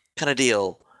 Kind of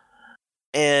deal.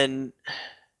 And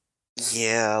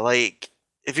yeah, like,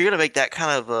 if you're going to make that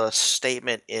kind of a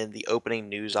statement in the opening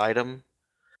news item,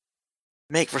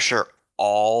 make for sure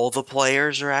all the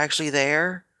players are actually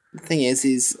there. The thing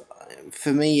is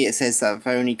for me, it says that I've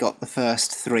only got the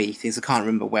first 3 things. I can't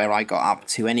remember where I got up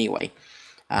to anyway.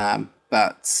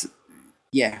 But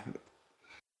yeah,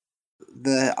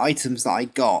 the items that I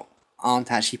got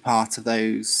aren't actually part of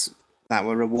those that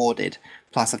were rewarded.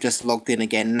 Plus, I've just logged in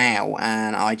again now,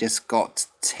 and I just got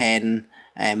 10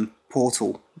 time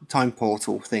portal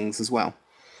things as well.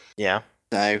 Yeah.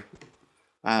 So,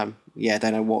 yeah, I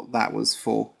don't know what that was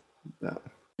for. But...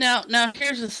 Now,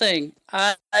 here's the thing.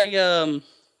 I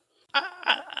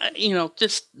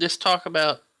this talk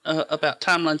about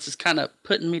timelines is kind of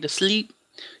putting me to sleep,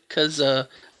 because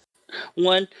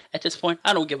one, at this point,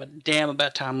 I don't give a damn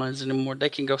about timelines anymore. They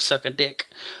can go suck a dick.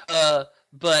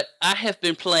 But I have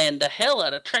been playing the hell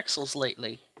out of Tribbles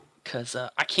lately, because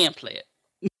I can play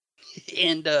it.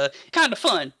 And kind of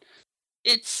fun.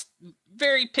 It's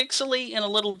very pixely and a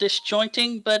little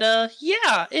disjointing, but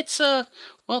yeah, it's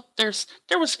well, there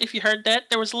was, if you heard that,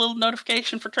 there was a little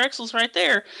notification for Tribbles right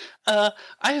there. I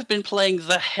have been playing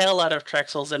the hell out of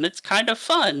Tribbles, and it's kind of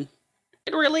fun.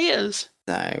 It really is.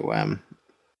 So,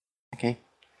 okay.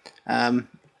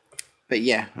 But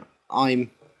yeah,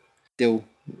 I'm still,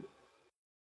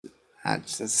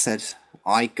 as I said,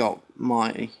 I got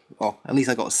at least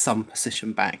I got some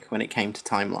position back when it came to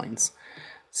timelines.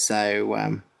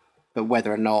 So, but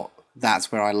whether or not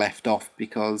that's where I left off,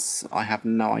 because I have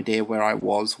no idea where I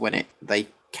was when they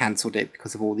cancelled it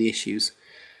because of all the issues.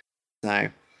 So,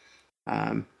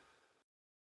 yeah,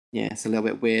 it's a little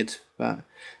bit weird, but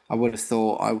I would have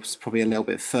thought I was probably a little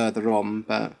bit further on,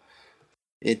 but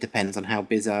it depends on how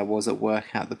busy I was at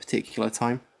work at the particular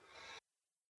time.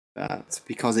 But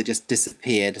because it just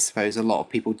disappeared, I suppose a lot of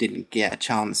people didn't get a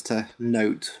chance to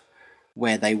note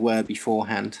where they were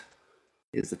beforehand,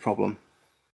 is the problem.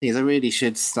 Because I really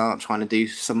should start trying to do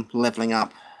some leveling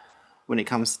up when it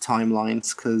comes to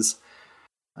timelines, because,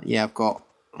 yeah, I've got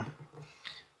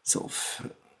sort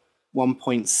of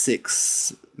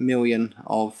 1.6 million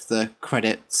of the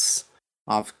credits.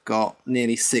 I've got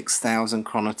nearly 6,000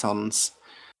 chronotons,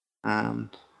 and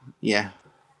yeah,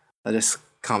 I just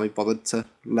can't be bothered to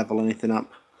level anything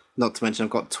up. Not to mention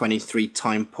I've got 23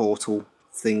 time portal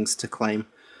things to claim.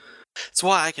 That's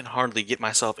why I can hardly get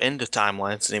myself into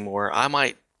timelines anymore.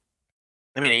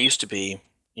 It used to be,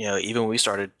 even when we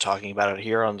started talking about it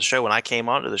here on the show, when I came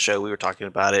onto the show, we were talking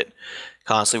about it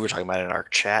constantly. We were talking about it in our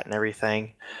chat and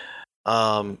everything.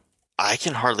 I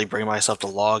can hardly bring myself to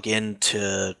log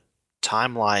into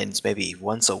timelines maybe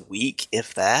once a week,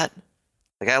 if that.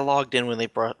 Like, I logged in when they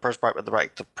first brought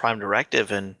the Prime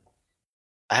Directive, and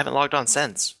I haven't logged on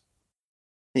since.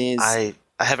 I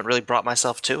haven't really brought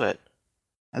myself to it.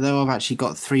 Although I've actually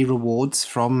got 3 rewards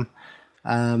from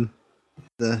the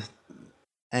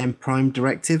Prime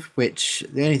Directive, which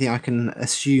the only thing I can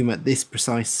assume at this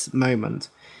precise moment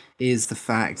is the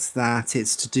fact that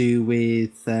it's to do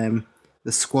with the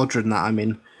squadron that I'm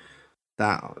in,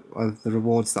 that of the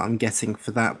rewards that I'm getting for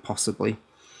that, possibly.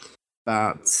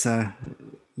 But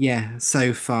yeah,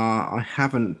 so far I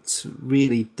haven't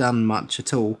really done much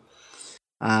at all.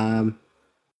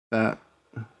 But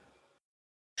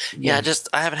yeah,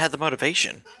 I haven't had the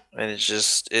motivation, and it's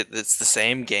just it's the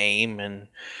same game, and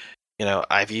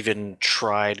I've even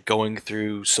tried going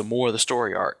through some more of the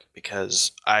story arc,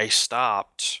 because I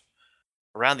stopped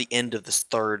around the end of this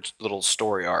 3rd little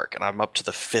story arc, and I'm up to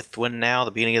the 5th one now,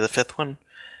 the beginning of the 5th one,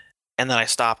 and then I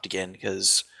stopped again,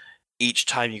 because each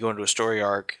time you go into a story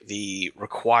arc, the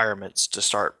requirements to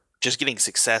start just getting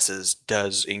successes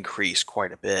does increase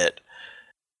quite a bit,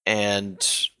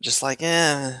 and just like,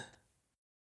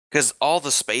 because all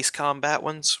the space combat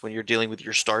ones, when you're dealing with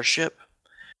your starship,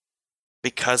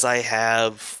 because I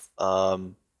have,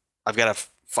 I've got a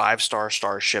 5-star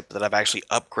starship that I've actually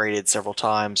upgraded several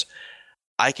times,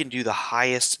 I can do the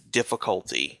highest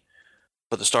difficulty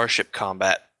for the starship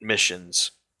combat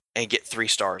missions and get 3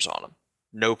 stars on them.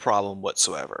 No problem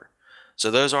whatsoever.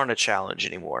 So those aren't a challenge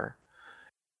anymore.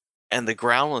 And the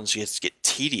ground ones just get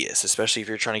tedious, especially if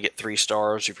you're trying to get 3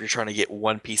 stars, if you're trying to get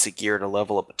one piece of gear to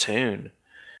level up a tune.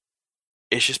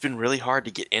 It's just been really hard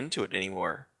to get into it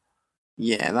anymore.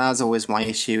 Yeah, that was always my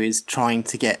issue, is trying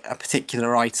to get a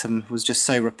particular item was just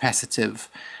so repetitive.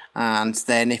 And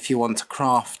then if you want to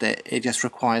craft it, it just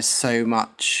requires so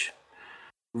much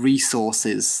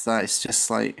resources that it's just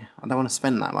like, I don't want to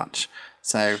spend that much.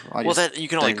 So you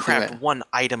can only craft one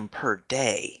item per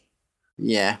day.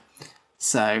 Yeah.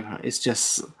 So it's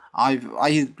just,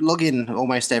 I log in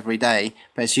almost every day,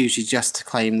 but it's usually just to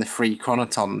claim the free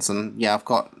chronotons. And yeah, I've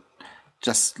got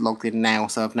just logged in now,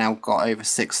 so I've now got over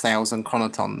 6,000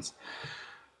 chronotons,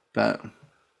 but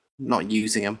not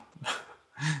using them.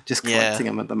 Just collecting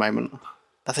them at the moment.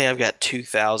 I think I've got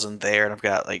 2,000 there, and I've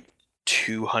got like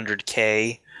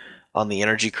 200k on the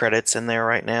energy credits in there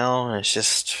right now. And it's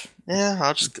just,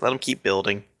 I'll just let them keep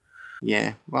building.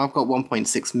 Yeah, well, I've got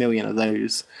 1.6 million of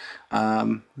those.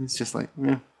 It's just like,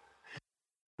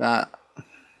 but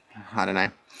I don't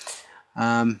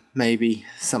know. Maybe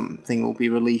something will be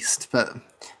released, but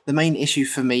the main issue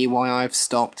for me why I've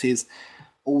stopped is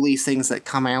all these things that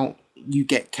come out, you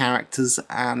get characters,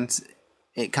 and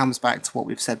it comes back to what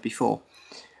we've said before.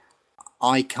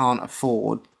 I can't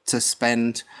afford to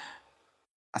spend,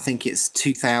 I think it's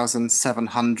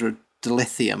 2,700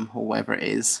 dilithium or whatever it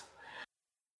is,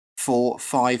 for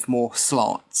 5 more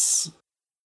slots.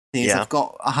 I've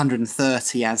got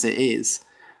 130 as it is,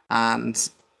 and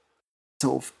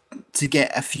sort of to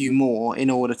get a few more in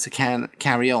order to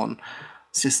carry on.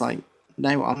 It's just like,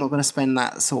 no, I'm not going to spend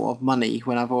that sort of money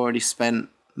when I've already spent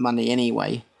money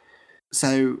anyway.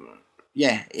 So,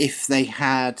 yeah, if they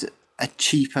had a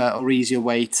cheaper or easier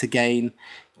way to gain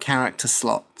character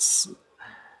slots,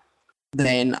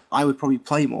 then I would probably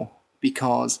play more,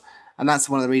 and that's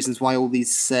one of the reasons why all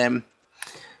these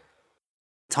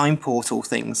time portal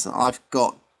things, I've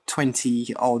got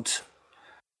 20 odd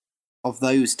of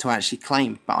those to actually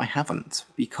claim, but I haven't,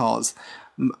 because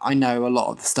I know a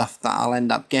lot of the stuff that I'll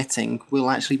end up getting will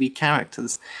actually be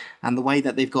characters, and the way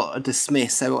that they've got a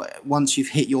dismiss, so once you've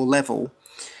hit your level,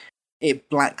 it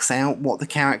blacks out what the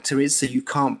character is, so you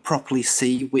can't properly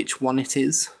see which one it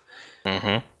is.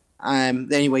 Mm-hmm.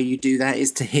 The only way you do that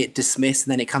is to hit dismiss,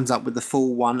 and then it comes up with the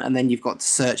full one, and then you've got to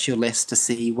search your list to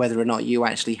see whether or not you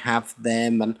actually have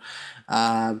them,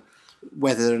 and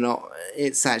whether or not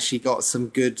it's actually got some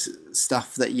good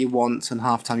stuff that you want, and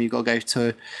half time you've got to go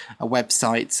to a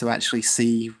website to actually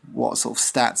see what sort of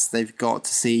stats they've got,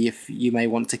 to see if you may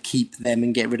want to keep them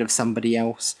and get rid of somebody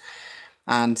else.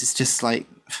 And it's just like,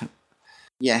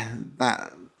 yeah,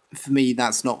 that for me,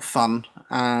 that's not fun.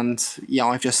 And yeah,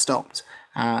 I've just stopped.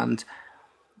 And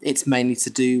it's mainly to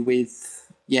do with,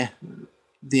 the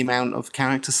amount of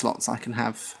character slots I can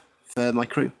have for my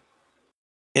crew.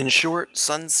 In short,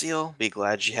 Sunseal, be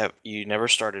glad you never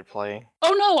started playing.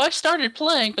 Oh no, I started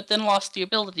playing, but then lost the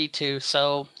ability to.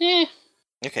 So,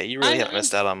 Okay, you really haven't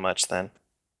missed out on much then.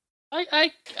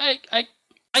 I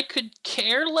could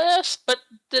care less, but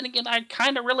then again, I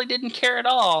kind of really didn't care at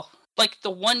all. Like,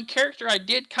 the one character I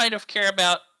did kind of care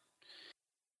about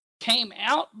came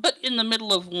out, but in the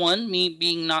middle of 1, me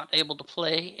being not able to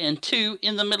play, and 2,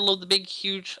 in the middle of the big,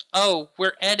 huge,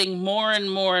 we're adding more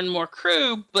and more and more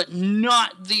crew, but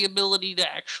not the ability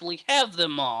to actually have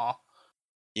them all.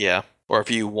 Yeah, or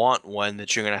if you want one,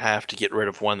 that you're going to have to get rid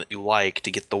of one that you like to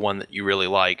get the one that you really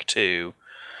like, too.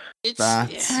 I'll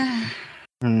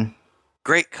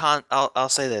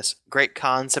say this. Great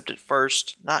concept at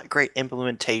first, not great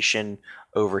implementation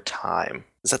over time.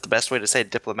 Is that the best way to say it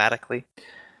diplomatically?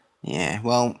 Yeah,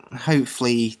 well,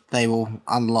 hopefully they will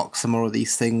unlock some more of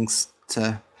these things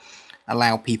to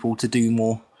allow people to do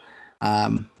more.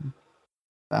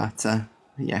 But I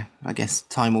guess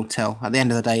time will tell. At the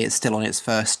end of the day, it's still on its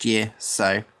first year,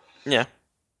 so... Yeah.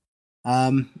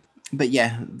 But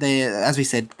yeah, as we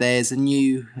said, there's a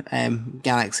new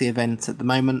Galaxy event at the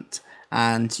moment,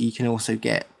 and you can also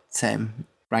get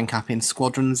rank up in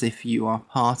squadrons if you are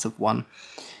part of one.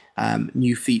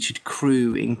 New featured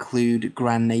crew include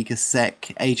Grand Nagus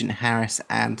Zek, Agent Harris,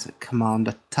 and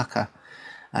Commander Tucker.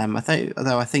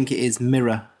 Although I think it is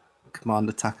Mirror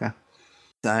Commander Tucker.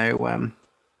 So,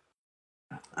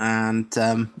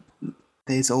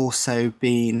 there's also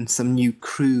been some new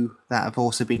crew that have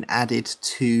also been added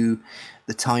to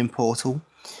the time portal.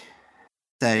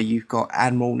 So you've got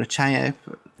Admiral Nechayev,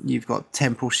 you've got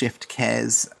Temporal Shift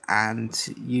Cares, and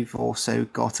you've also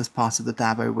got, as part of the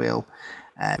Dabo Wheel,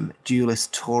 Julius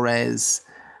Torres,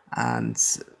 and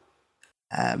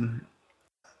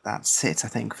that's it, I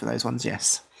think, for those ones,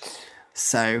 yes.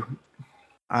 So,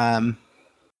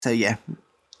 yeah,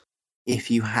 if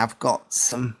you have got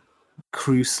some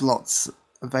crew slots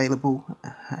available,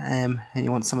 and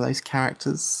you want some of those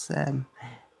characters,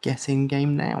 get in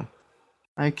game now.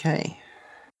 Okay,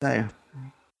 so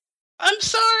I'm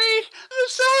sorry.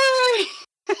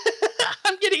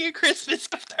 I'm getting a Christmas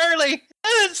gift early.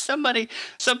 Somebody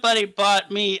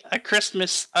bought me a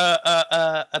Christmas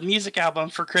a music album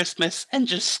for Christmas and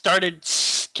just started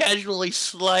casually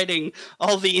sliding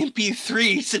all the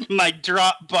MP3s in my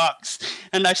Dropbox.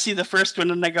 And I see the first one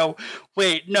and I go,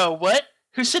 "Wait, no, what?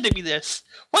 Who's sending me this?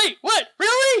 Wait, what?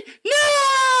 Really?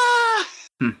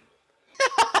 No!"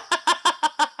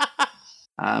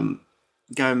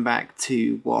 Going back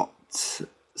to what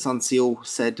Sunseal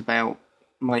said about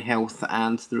my health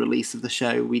and the release of the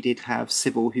show, we did have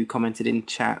Sybil who commented in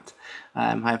chat.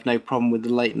 I have no problem with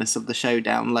the lateness of the show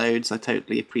downloads. I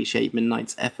totally appreciate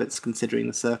Midnight's efforts considering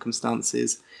the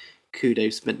circumstances.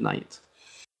 Kudos, Midnight.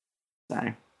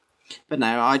 So, but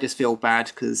no, I just feel bad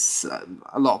because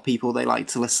a lot of people, they like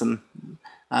to listen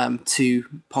to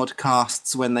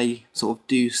podcasts when they sort of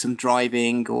do some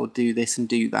driving or do this and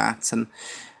do that. And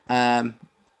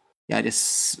yeah, I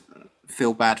just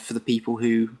feel bad for the people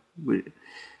who would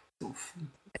sort of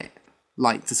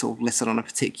like to sort of listen on a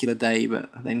particular day but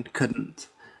then couldn't.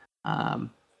 Yeah,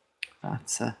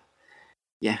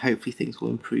 hopefully things will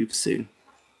improve soon.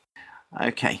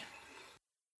 Okay,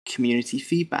 community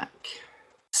feedback.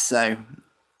 So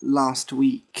last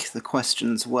week the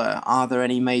questions were, are there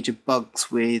any major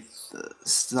bugs with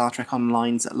Star Trek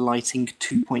Online's Lighting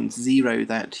 2.0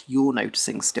 that you're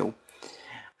noticing still?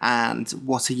 And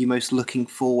what are you most looking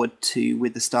forward to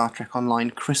with the Star Trek Online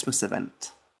Christmas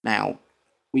event? Now,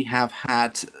 we have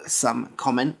had some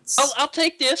comments. Oh, I'll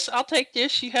take this.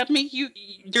 You had me.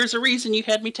 There's a reason you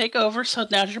had me take over. So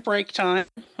now's your break time.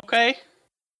 Okay.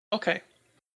 Okay.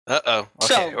 Uh-oh. Okay.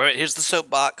 So, all right, here's the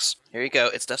soapbox. Here you go.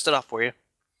 It's dusted off for you.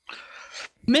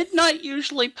 Midnight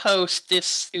usually posts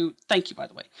this. Thank you, by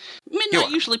the way.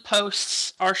 Midnight usually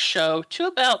posts our show to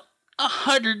about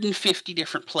 150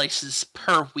 different places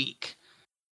per week.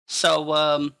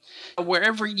 So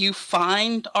wherever you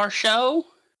find our show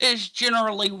is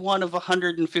generally one of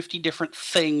 150 different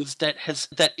things that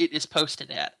it is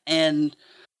posted at. And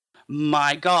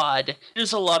my God,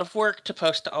 there's a lot of work to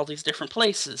post to all these different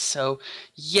places. So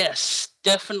yes,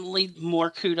 definitely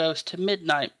more kudos to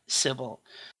Midnight, Sybil.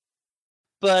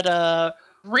 But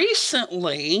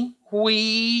recently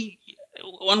we've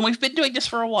been doing this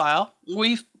for a while.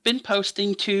 We've been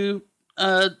posting to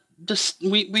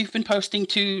we've been posting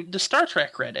to the Star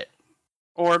Trek Reddit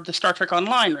or the Star Trek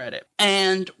Online Reddit.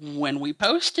 And when we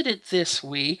posted it this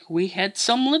week, we had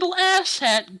some little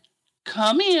asshat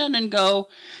come in and go,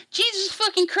 "Jesus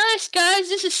fucking Christ, guys,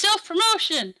 this is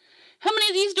self-promotion. How many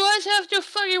of these do I have to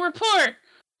fucking report?"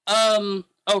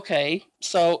 Okay.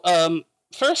 So,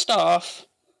 first off,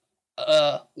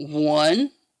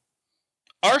 one,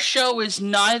 our show is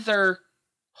neither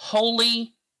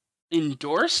wholly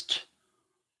endorsed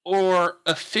or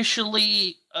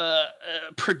officially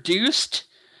produced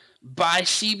by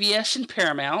CBS and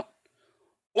Paramount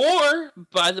or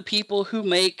by the people who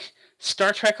make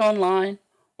Star Trek Online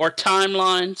or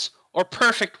Timelines or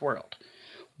Perfect World.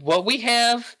 What we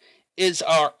have is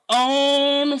our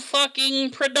own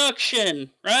fucking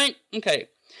production, right? Okay.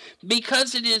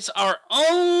 Because it is our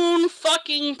own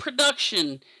fucking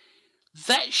production,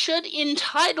 that should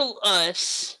entitle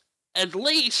us at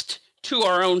least to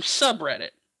our own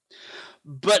subreddit.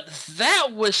 But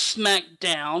that was smacked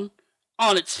down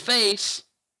on its face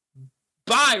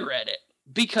by Reddit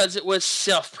because it was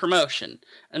self-promotion.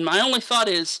 And my only thought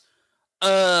is,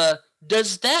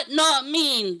 does that not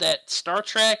mean that Star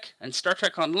Trek and Star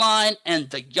Trek Online and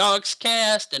the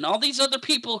Yogscast and all these other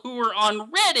people who are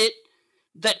on Reddit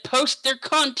that post their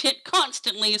content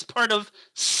constantly as part of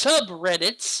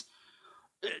subreddits,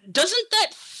 doesn't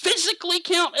that physically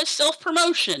count as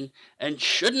self-promotion? And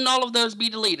shouldn't all of those be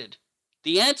deleted?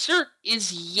 The answer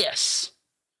is yes.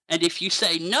 And if you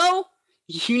say no,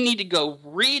 you need to go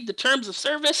read the terms of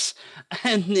service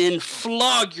and then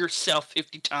flog yourself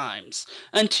 50 times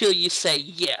until you say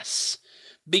yes.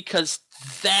 Because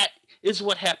that is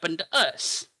what happened to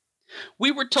us.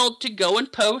 We were told to go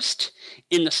and post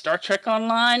in the Star Trek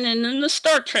Online and in the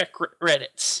Star Trek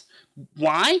Reddits.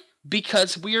 Why?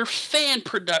 Because we're fan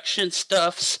production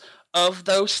stuffs of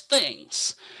those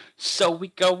things. So we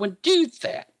go and do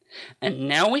that. And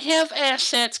now we have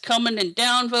assets coming and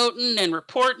downvoting and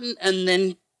reporting and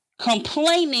then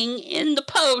complaining in the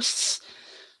posts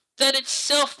that it's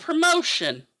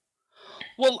self-promotion.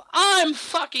 Well, I'm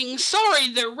fucking sorry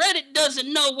that Reddit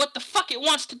doesn't know what the fuck it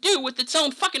wants to do with its own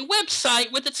fucking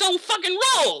website, with its own fucking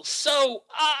rules. So,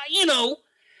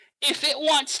 if it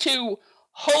wants to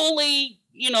wholly,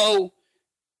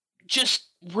 just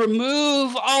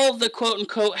remove all the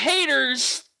quote-unquote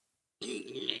haters,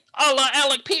 a la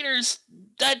Alec Peters,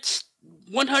 that's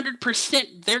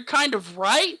 100% they're kind of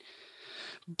right.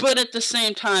 But at the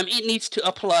same time, it needs to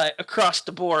apply across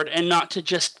the board and not to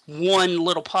just one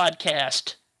little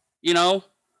podcast.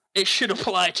 It should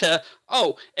apply to,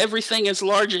 everything as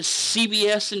large as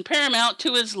CBS and Paramount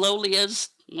to as lowly as,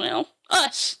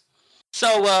 us.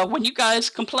 So when you guys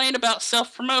complain about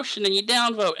self-promotion and you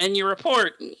downvote and you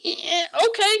report,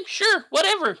 okay, sure,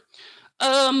 whatever.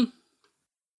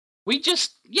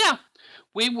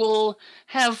 We will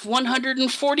have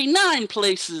 149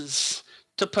 places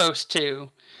to post to.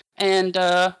 And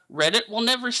Reddit will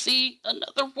never see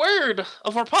another word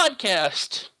of our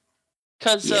podcast.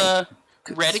 Because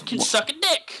Reddit can suck a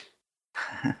dick.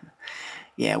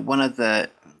 Yeah, one of the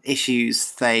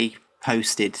issues they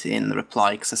posted in the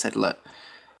reply, because I said, look,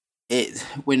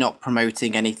 we're not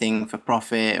promoting anything for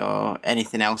profit or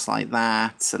anything else like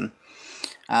that. And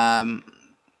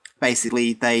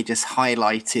basically, they just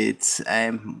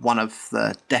highlighted one of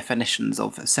the definitions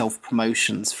of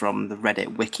self-promotions from the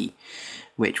Reddit wiki,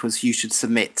 which was you should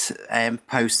submit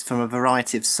posts from a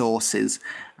variety of sources,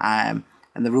 and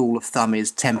the rule of thumb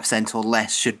is 10% or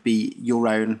less should be your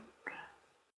own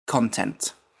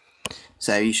content.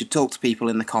 So you should talk to people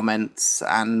in the comments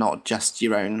and not just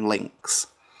your own links.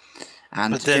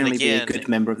 And to generally be a good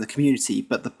member of the community.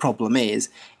 But the problem is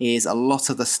a lot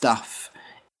of the stuff,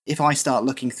 if I start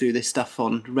looking through this stuff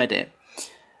on Reddit,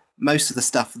 most of the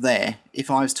stuff there, if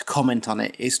I was to comment on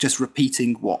it, is just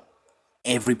repeating what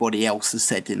everybody else has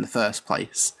said in the first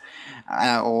place.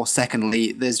 Or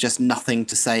secondly, there's just nothing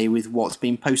to say with what's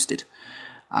been posted.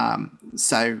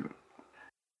 So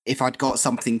if I'd got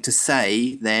something to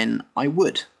say, then I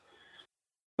would.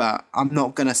 But I'm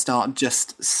not going to start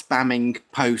just spamming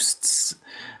posts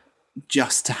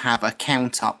just to have a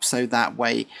count up, so that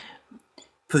way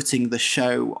putting the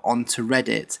show onto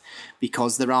Reddit,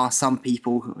 because there are some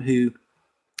people who,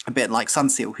 a bit like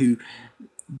Sunseal, who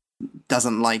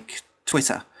doesn't like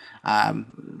Twitter.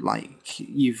 Like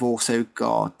you've also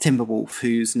got Timberwolf,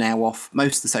 who's now off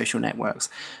most of the social networks.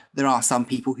 There are some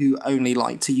people who only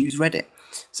like to use Reddit.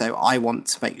 So I want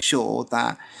to make sure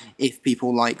that if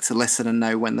people like to listen and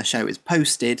know when the show is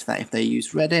posted, that if they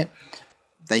use Reddit,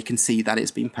 they can see that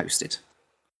it's been posted.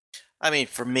 I mean,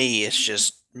 for me, it's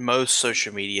just most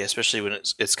social media, especially when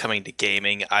it's coming to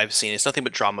gaming, I've seen it's nothing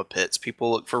but drama pits.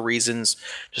 People look for reasons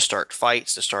to start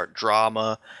fights, to start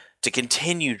drama, to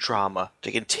continue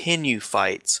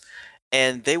fights,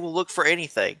 and they will look for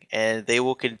anything, and they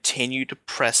will continue to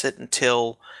press it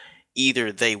until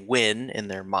either they win in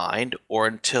their mind or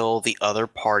until the other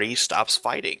party stops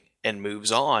fighting and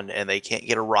moves on and they can't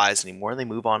get a rise anymore and they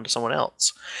move on to someone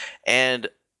else. And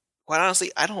quite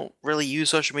honestly, I don't really use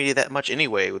social media that much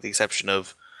anyway, with the exception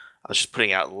of I was just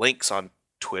putting out links on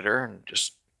Twitter, and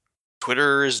just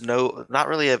Twitter is not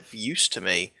really of use to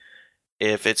me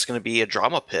if it's going to be a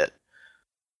drama pit.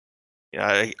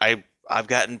 I've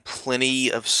gotten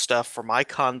plenty of stuff for my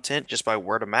content just by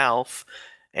word of mouth,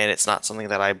 and it's not something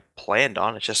that I planned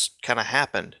on. It just kind of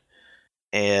happened.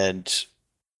 And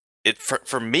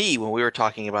for me, when we were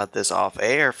talking about this off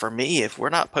air, for me, if we're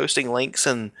not posting links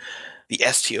in the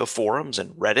STO forums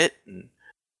and Reddit, and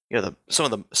some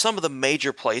of the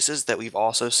major places that we've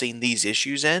also seen these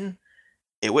issues in,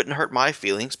 it wouldn't hurt my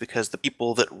feelings, because the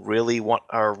people that really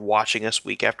are watching us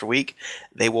week after week,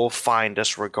 they will find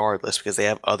us regardless, because they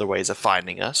have other ways of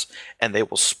finding us, and they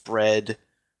will spread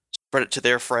it to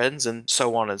their friends and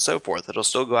so on and so forth. It'll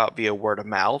still go out via word of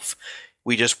mouth.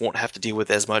 We just won't have to deal with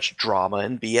as much drama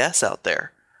and BS out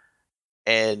there.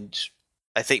 And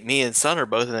I think me and Son are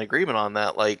both in agreement on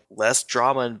that. Like, less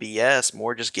drama and BS,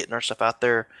 more just getting our stuff out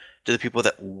there to the people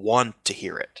that want to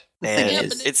hear it.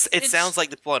 And it sounds like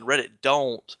the people on Reddit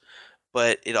don't,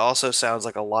 but it also sounds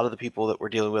like a lot of the people that we're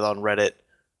dealing with on Reddit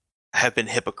have been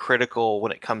hypocritical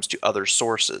when it comes to other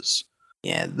sources.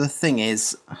 Yeah, the thing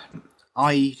is,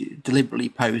 I deliberately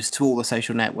post to all the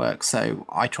social networks, so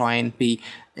I try and be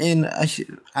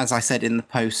as I said in the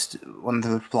post, one of the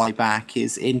reply back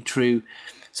is in true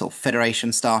sort of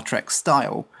Federation Star Trek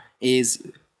style, is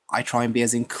I try and be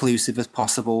as inclusive as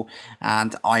possible,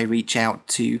 and I reach out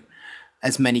to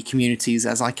as many communities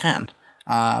as I can.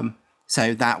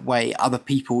 So that way other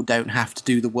people don't have to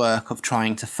do the work of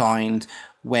trying to find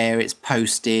where it's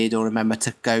posted or remember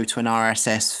to go to an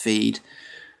RSS feed.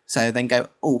 So then go,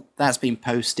 oh, that's been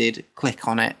posted, click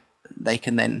on it. They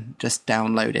can then just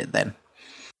download it then.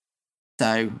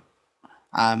 So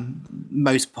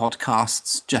most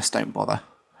podcasts just don't bother.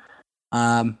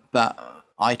 But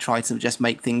I try to just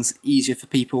make things easier for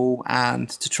people and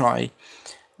to try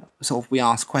we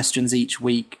ask questions each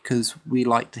week because we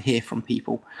like to hear from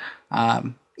people.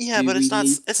 Yeah, but it's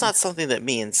not something that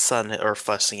me and Son are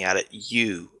fussing at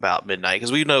you about midnight,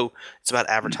 because we know it's about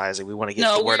advertising. We want to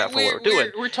get the word out for what we're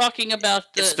doing. We're talking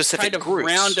about the specific kind of groups.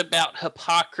 roundabout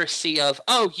hypocrisy of,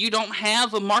 oh, you don't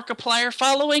have a Markiplier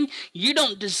following? You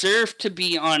don't deserve to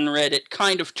be on Reddit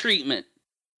kind of treatment.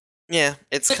 Yeah,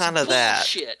 it's kind of that.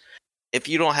 Bullshit. If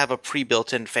you don't have a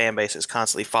pre-built-in fan base that's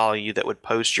constantly following you that would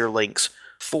post your links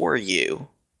for you,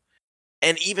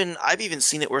 and I've even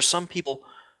seen it where some people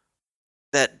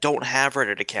that don't have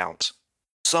Reddit accounts,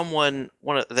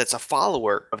 that's a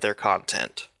follower of their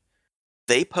content,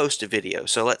 they post a video.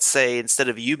 So let's say instead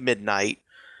of you, Midnight,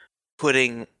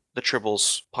 putting the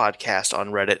Tribbles podcast on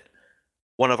Reddit,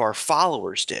 one of our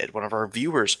followers did, one of our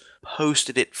viewers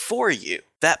posted it for you.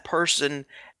 That person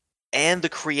and the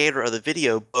creator of the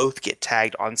video both get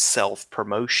tagged on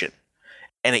self-promotion,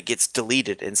 and it gets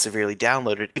deleted and severely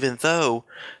downloaded, even though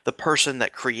the person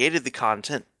that created the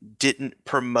content didn't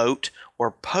promote or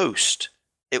post.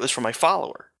 It was from a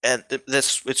follower. And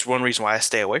it's one reason why I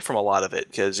stay away from a lot of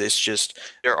it, because it's just,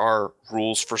 there are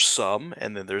rules for some,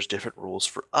 and then there's different rules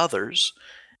for others.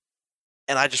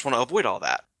 And I just want to avoid all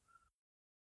that.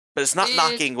 But it's not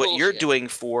knocking what you're doing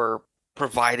for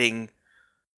providing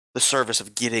the service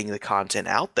of getting the content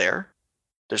out there.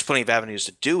 There's plenty of avenues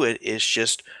to do it. It's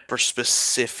just for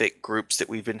specific groups that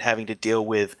we've been having to deal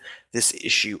with this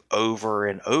issue over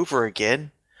and over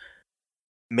again.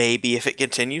 Maybe if it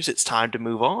continues, it's time to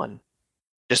move on.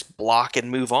 Just block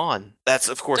and move on. That's,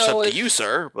 of course, up to you,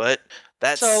 sir, but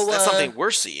that's something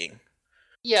we're seeing.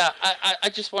 Yeah, I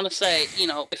just want to say,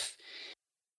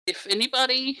 if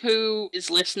anybody who is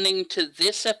listening to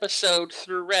this episode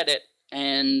through Reddit,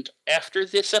 and after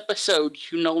this episode,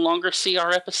 you no longer see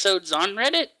our episodes on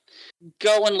Reddit,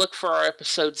 go and look for our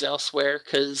episodes elsewhere,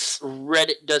 because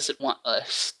Reddit doesn't want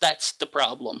us. That's the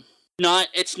problem.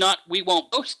 It's not we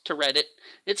won't post to Reddit,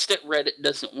 it's that Reddit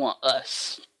doesn't want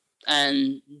us.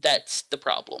 And that's the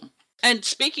problem. And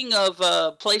speaking of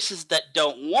places that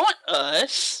don't want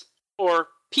us, or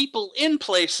people in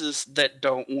places that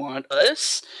don't want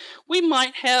us, we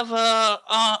might have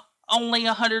only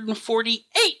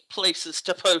 148 places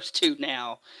to post to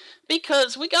now,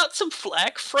 because we got some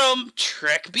flack from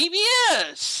Trek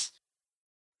BBS.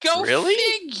 Go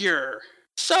figure.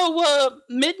 So,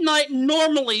 Midnight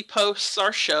normally posts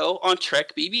our show on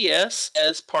Trek BBS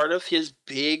as part of his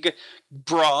big,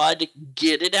 broad,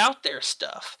 get it out there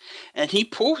stuff. And he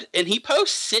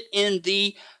posts it in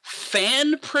the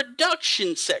fan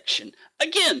production section.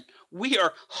 Again, we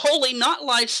are wholly not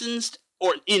licensed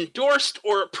or endorsed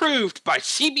or approved by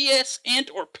CBS and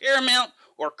or Paramount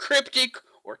or Cryptic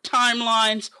or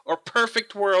Timelines or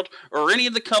Perfect World or any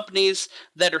of the companies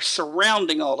that are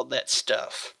surrounding all of that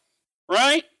stuff.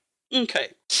 Right?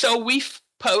 Okay. So we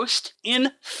post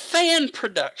in fan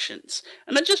productions.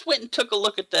 And I just went and took a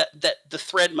look at the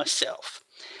thread myself.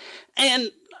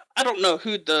 And I don't know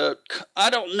who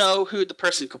the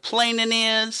person complaining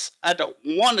is. I don't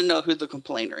want to know who the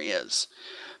complainer is.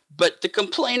 But the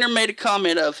complainer made a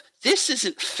comment of, this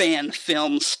isn't fan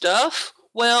film stuff.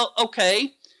 Well,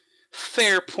 okay,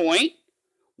 fair point.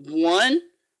 One,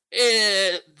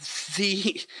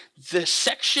 the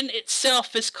section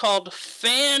itself is called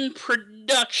Fan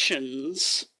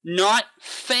Productions, not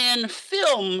Fan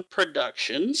Film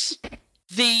Productions.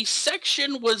 The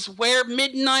section was where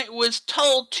Midnight was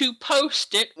told to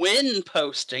post it when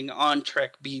posting on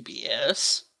Trek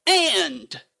BBS.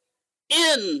 And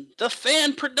in the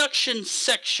fan production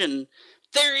section,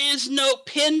 there is no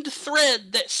pinned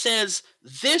thread that says,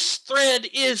 this thread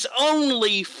is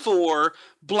only for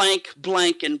blank,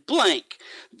 blank, and blank.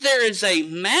 There is a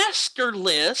master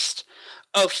list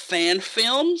of fan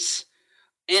films,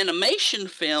 animation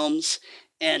films,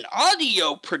 and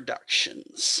audio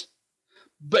productions.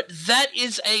 But that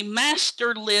is a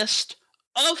master list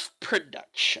of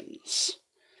productions.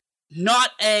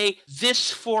 Not a, this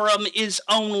forum is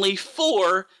only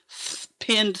for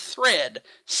pinned thread.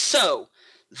 So,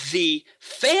 the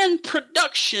fan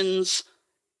productions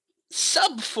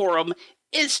subforum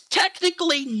is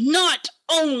technically not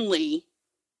only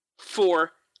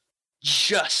for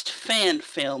just fan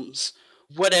films.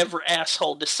 Whatever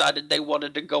asshole decided they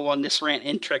wanted to go on this rant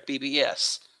in Trek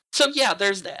BBS. So yeah,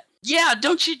 there's that. Yeah,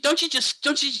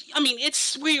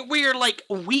 we're like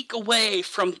a week away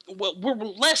from, we're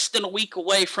less than a week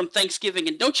away from Thanksgiving,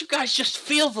 and don't you guys just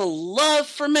feel the love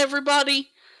from everybody?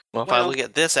 Well, if I look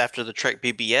at this after the Trek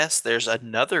BBS, there's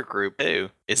another group too,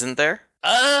 isn't there?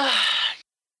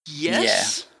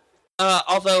 Yes.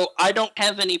 Although I don't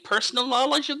have any personal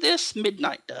knowledge of this,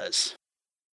 Midnight does.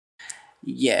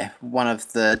 Yeah, one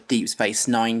of the Deep Space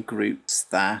Nine groups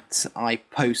that I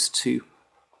post to.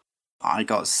 I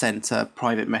got sent a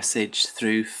private message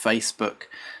through Facebook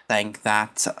saying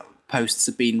that posts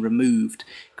have been removed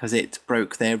because it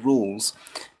broke their rules.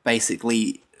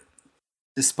 Basically,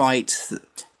 despite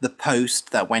the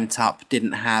post that went up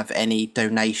didn't have any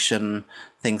donation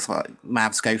things like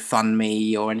Mavs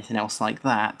GoFundMe or anything else like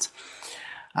that,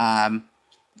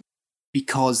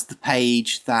 because the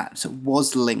page that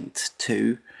was linked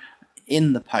to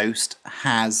in the post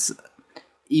has,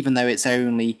 even though it's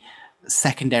only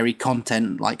secondary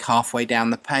content like halfway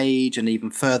down the page and even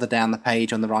further down the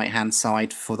page on the right hand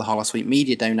side for the Holosuite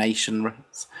Media donation,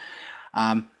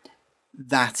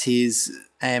 that is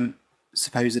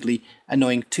supposedly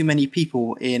annoying too many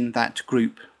people in that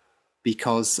group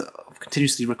because of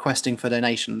continuously requesting for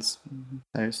donations.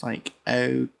 So it's like,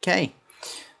 okay.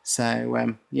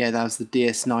 So yeah, that was the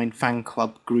DS9 fan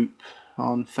club group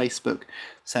on Facebook.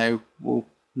 So we'll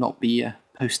not be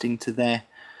posting to there.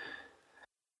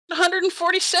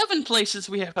 147 places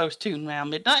we have post to now,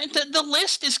 Midnight. The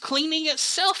list is cleaning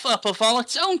itself up of all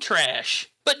its own trash.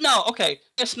 But no, okay,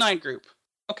 S9 group.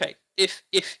 Okay, if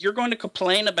you're going to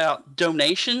complain about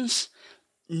donations,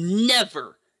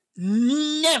 never,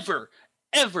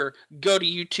 ever go to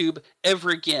YouTube ever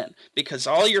again. Because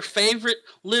all your favorite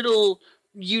little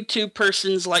YouTube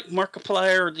persons like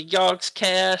Markiplier or the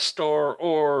Yogscast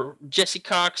or Jesse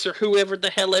Cox or whoever the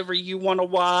hell ever you want to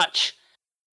watch,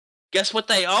 guess what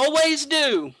they always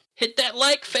do? Hit that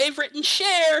like, favorite, and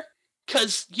share,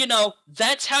 because,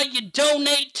 that's how you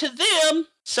donate to them.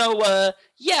 So,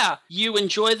 yeah, you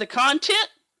enjoy the content,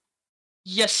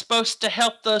 you're supposed to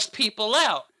help those people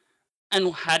out.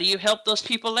 And how do you help those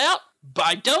people out?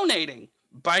 By donating,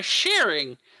 by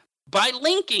sharing, by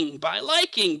linking, by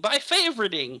liking, by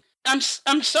favoriting. I'm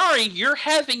sorry, you're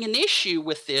having an issue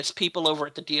with this, people over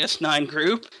at the DS9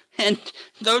 group, and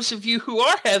those of you who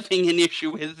are having an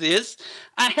issue with this,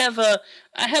 I have a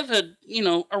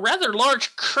rather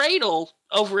large cradle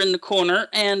over in the corner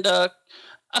and a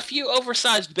few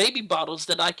oversized baby bottles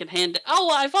that I can hand.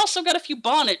 Oh, I've also got a few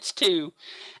bonnets too,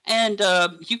 and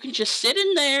you can just sit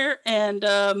in there and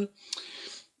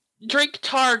drink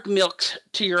Targ milk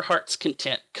to your heart's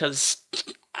content, because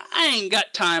I ain't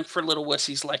got time for little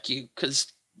wussies like you,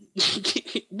 because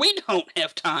we don't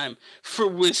have time for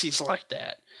wussies like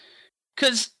that.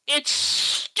 Because it's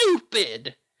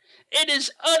stupid. It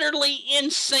is utterly,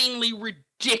 insanely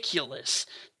ridiculous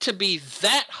to be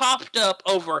that hopped up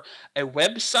over a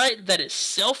website that is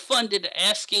self-funded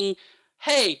asking,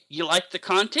 hey, you like the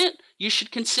content? You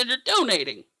should consider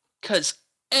donating. Because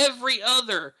every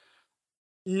other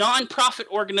non-profit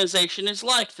organization is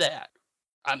like that.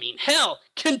 I mean, hell,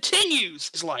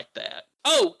 Continues is like that.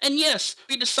 Oh, and yes,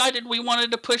 we decided we wanted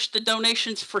to push the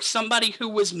donations for somebody who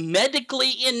was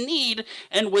medically in need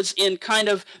and was in kind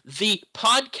of the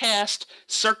podcast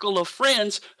circle of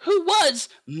friends who was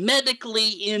medically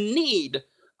in need.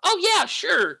 Oh, yeah,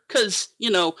 sure, because,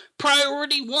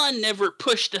 Priority One never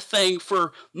pushed a thing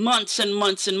for months and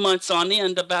months and months on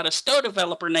end about a Stowe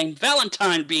developer named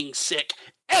Valentine being sick.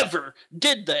 Ever,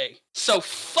 did they? So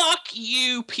fuck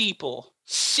you people.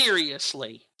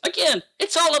 Seriously. Again,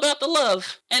 it's all about the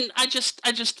love. And I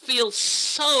just feel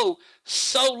so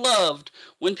loved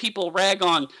when people rag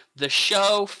on the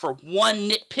show for one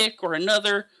nitpick or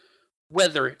another,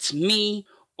 whether it's me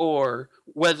or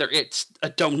whether it's a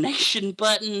donation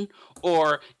button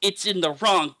or it's in the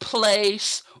wrong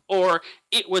place or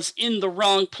it was in the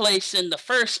wrong place in the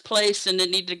first place and it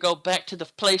needed to go back to the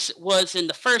place it was in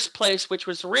the first place, which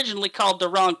was originally called the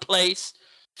wrong place.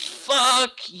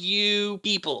 Fuck you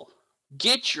people.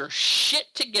 Get your shit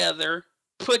together,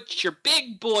 put your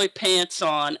big boy pants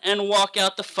on, and walk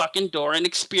out the fucking door and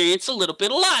experience a little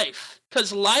bit of life.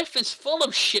 Because life is full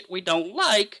of shit we don't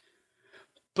like,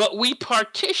 but we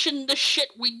partition the shit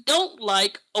we don't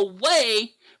like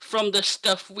away from the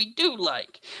stuff we do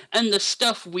like. And the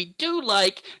stuff we do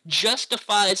like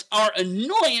justifies our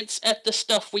annoyance at the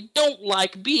stuff we don't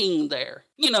like being there.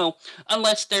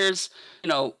 Unless there's,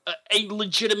 a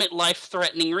legitimate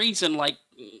life-threatening reason, like,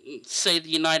 say, the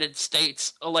United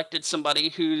States elected somebody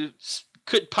who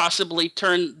could possibly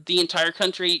turn the entire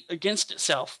country against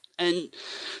itself. And,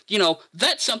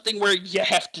 that's something where you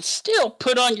have to still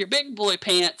put on your big boy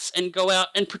pants and go out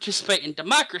and participate in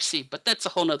democracy, but that's a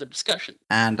whole nother discussion.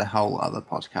 And a whole other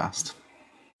podcast.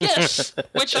 Yes,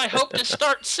 which I hope to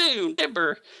start soon.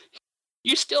 Remember,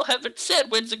 you still haven't said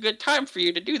when's a good time for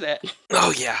you to do that.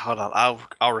 Oh yeah, hold on.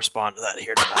 I'll respond to that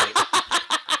here tonight.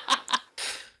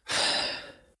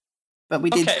 But we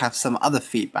did Okay. have some other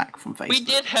feedback from Facebook. We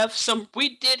did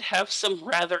have some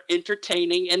rather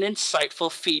entertaining and insightful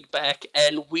feedback,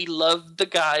 and we love the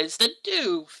guys that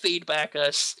do feedback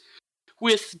us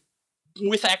with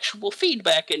actual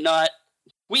feedback and not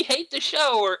we hate the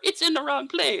show or it's in the wrong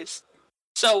place.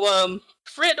 So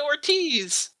Fred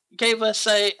Ortiz gave us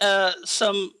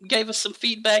some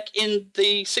feedback in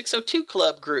the 602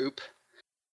 Club group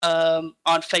on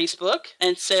Facebook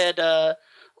and said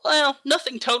well,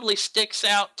 nothing totally sticks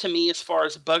out to me as far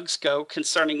as bugs go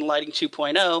concerning Lighting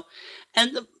 2.0.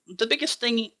 And the biggest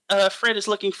thing Fred is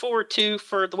looking forward to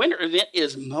for the winter event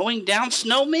is mowing down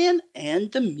snowmen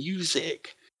and the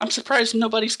music. I'm surprised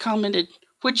nobody's commented,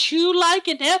 would you like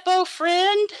an Epo,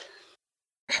 friend?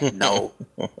 No.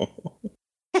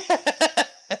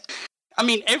 I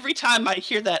mean, every time I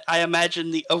hear that, I imagine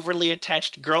the overly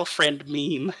attached girlfriend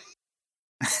meme.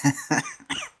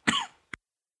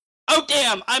 Oh,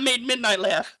 damn, I made Midnight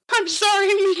laugh. I'm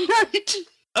sorry, Midnight.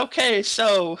 Okay,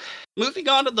 so moving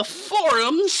on to the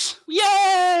forums.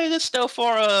 Yay, the Snow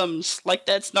forums. Like,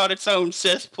 that's not its own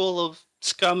cesspool of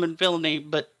scum and villainy,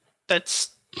 but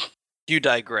that's... You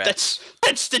digress.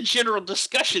 That's the general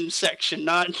discussion section,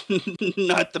 not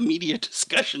the media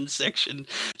discussion section.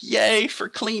 Yay for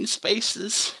clean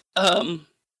spaces.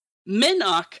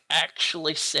 Minok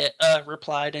actually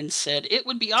replied and said, it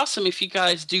would be awesome if you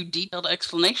guys do detailed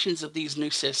explanations of these new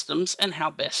systems and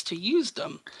how best to use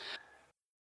them.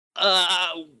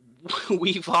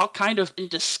 We've all kind of been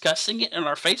discussing it in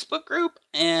our Facebook group,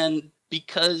 and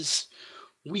because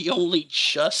we only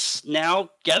just now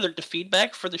gathered the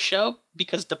feedback for the show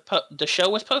because the show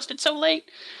was posted so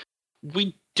late,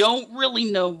 we don't really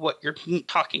know what you're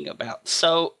talking about.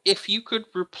 So if you could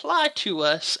reply to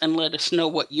us and let us know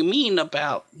what you mean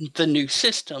about the new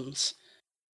systems,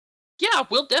 yeah,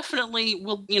 we'll definitely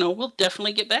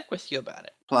get back with you about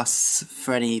it. Plus,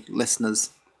 for any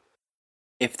listeners,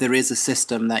 if there is a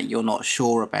system that you're not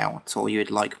sure about or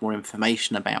you'd like more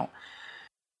information about,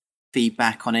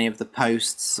 feedback on any of the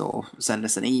posts or send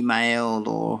us an email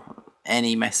or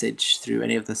any message through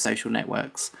any of the social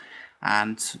networks,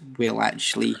 and we'll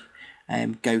actually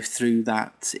go through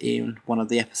that in one of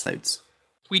the episodes.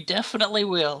 We definitely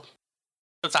will,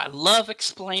 because I love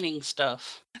explaining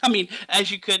stuff. I mean, as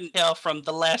you couldn't tell from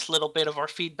the last little bit of our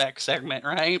feedback segment,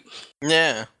 right?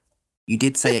 Yeah. You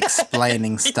did say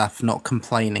explaining stuff, not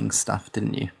complaining stuff,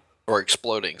 didn't you? Or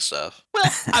exploding stuff. Well,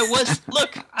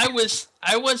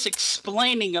 I was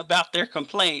explaining about their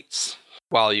complaints.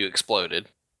 While you exploded.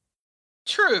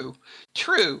 True,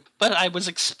 but I was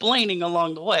explaining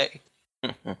along the way.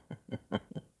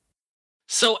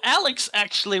 So Alex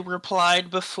actually replied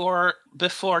before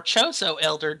Chozo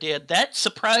Elder did. That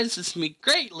surprises me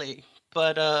greatly.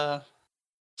 But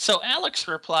so Alex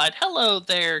replied, "Hello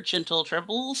there, gentle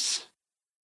Tribbles."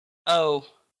 Oh,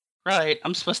 right,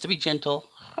 I'm supposed to be gentle.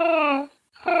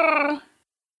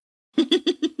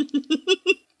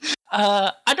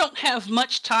 I don't have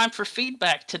much time for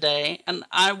feedback today, and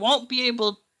I won't be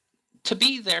able to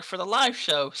be there for the live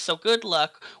show, so good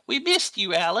luck. We missed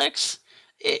you, Alex.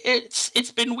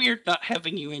 It's been weird not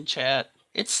having you in chat.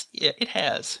 It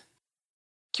has.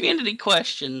 Community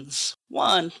questions.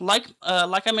 1, like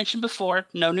I mentioned before,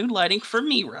 no new lighting for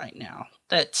me right now.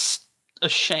 That's a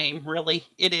shame, really.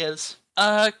 It is.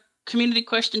 Community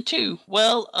question 2.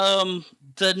 Well,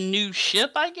 the new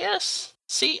ship, I guess?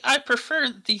 See, I prefer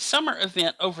the summer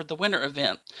event over the winter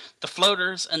event. The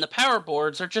floaters and the power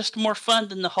boards are just more fun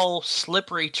than the whole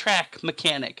slippery track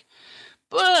mechanic.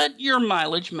 But your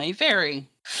mileage may vary.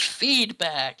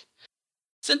 Feedback.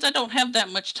 Since I don't have that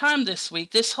much time this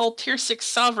week, this whole Tier 6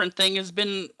 Sovereign thing has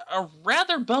been a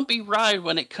rather bumpy ride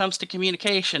when it comes to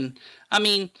communication. I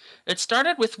mean, it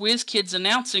started with WizKids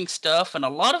announcing stuff and a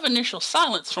lot of initial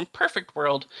silence from Perfect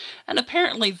World, and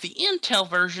apparently the Intel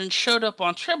version showed up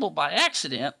on Tribble by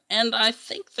accident, and I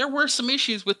think there were some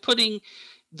issues with putting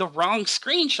the wrong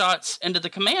screenshots into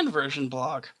the command version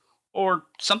blog, or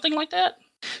something like that.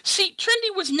 See,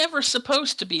 Trendy was never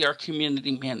supposed to be our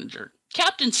community manager.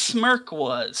 Captain Smirk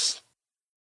was.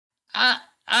 I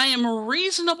am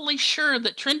reasonably sure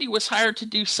that Trendy was hired to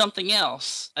do something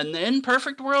else, and then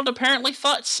Perfect World apparently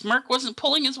thought Smirk wasn't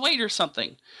pulling his weight or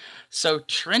something. So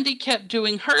Trendy kept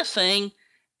doing her thing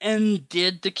and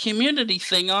did the community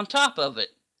thing on top of it.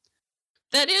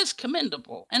 That is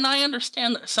commendable, and I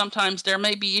understand that sometimes there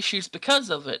may be issues because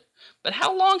of it, but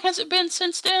how long has it been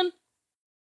since then?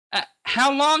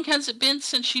 How long has it been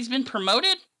since she's been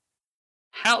promoted?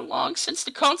 How long since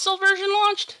the console version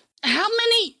launched? How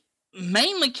many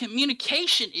mainly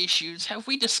communication issues have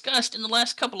we discussed in the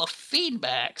last couple of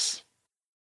feedbacks?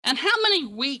 And how many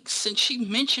weeks since she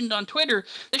mentioned on Twitter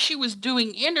that she was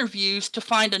doing interviews to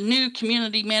find a new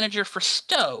community manager for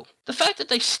Stowe? The fact that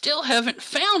they still haven't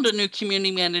found a new community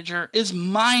manager is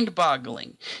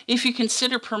mind-boggling. If you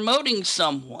consider promoting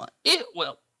someone,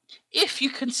 if you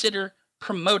consider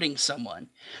promoting someone,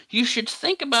 you should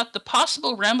think about the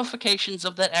possible ramifications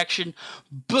of that action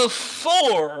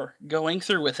before going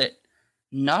through with it,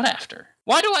 not after.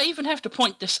 Why do I even have to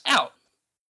point this out?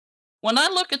 When I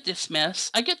look at this mess,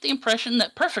 I get the impression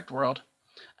that Perfect World,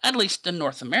 at least the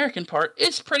North American part,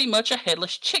 is pretty much a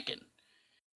headless chicken.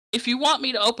 If you want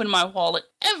me to open my wallet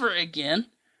ever again,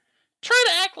 try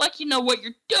to act like you know what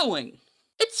you're doing.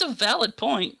 It's a valid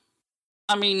point.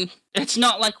 I mean, it's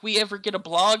not like we ever get a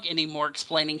blog anymore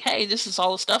explaining, hey, this is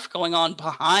all the stuff going on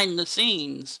behind the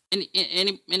scenes.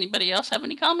 Anybody else have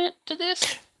any comment to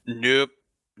this? Nope,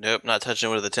 not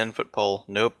touching it with a 10-foot pole.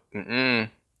 Nope,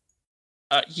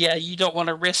 Yeah, you don't want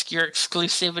to risk your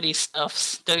exclusivity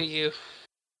stuffs, do you?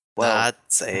 Well, not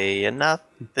saying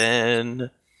nothing.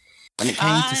 When it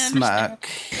came to Smirk,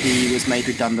 he was made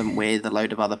redundant with a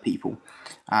load of other people.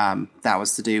 That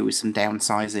was to do with some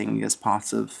downsizing as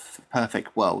part of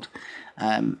Perfect World.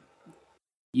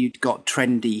 You'd got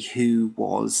Trendy, who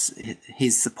was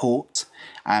his support.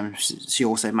 She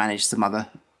also managed some other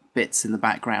bits in the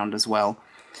background as well.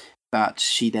 But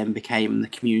she then became the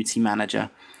community manager.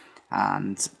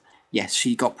 And yes,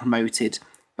 she got promoted,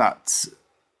 but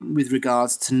with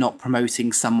regards to not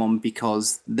promoting someone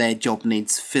because their job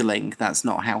needs filling, that's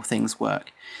not how things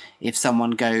work. If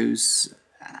someone goes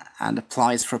and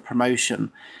applies for a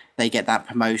promotion, they get that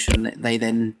promotion, they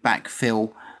then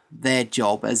backfill their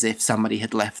job as if somebody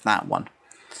had left that one.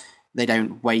 They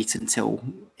don't wait until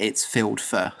it's filled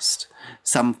first.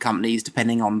 Some companies,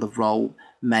 depending on the role,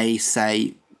 may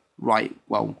say, right,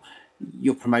 well,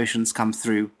 your promotions come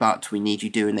through, but we need you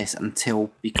doing this until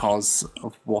because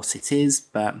of what it is.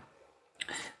 But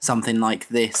something like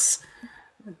this,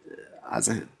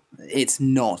 it's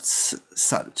not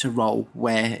such a role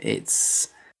where it's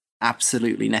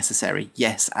absolutely necessary.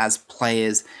 Yes, as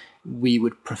players, we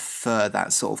would prefer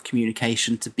that sort of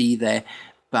communication to be there,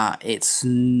 but it's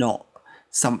not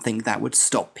something that would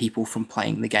stop people from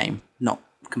playing the game. Not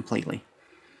completely.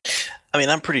 I mean,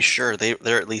 I'm pretty sure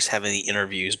they're at least having the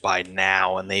interviews by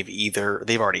now, and they've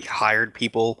already hired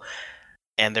people,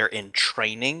 and they're in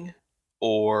training,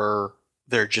 or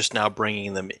they're just now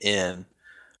bringing them in.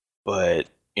 But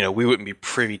we wouldn't be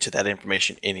privy to that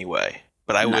information anyway.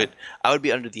 But I would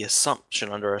be under the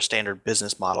assumption, under a standard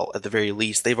business model, at the very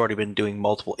least, they've already been doing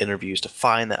multiple interviews to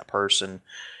find that person.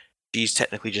 She's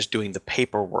technically just doing the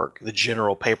paperwork, the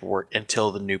general paperwork,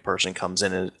 until the new person comes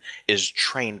in and is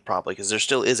trained properly. Because there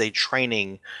still is a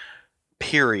training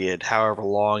period, however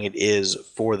long it is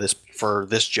for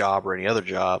this job or any other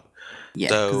job. Yeah,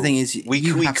 so the thing is, we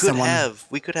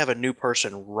could have a new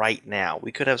person right now.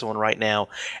 We could have someone right now,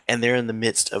 and they're in the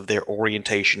midst of their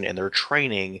orientation and their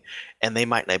training, and they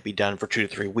might not be done for 2 to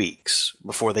 3 weeks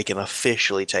before they can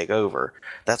officially take over.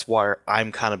 That's why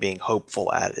I'm kind of being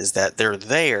hopeful at, is that they're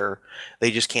there,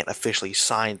 they just can't officially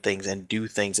sign things and do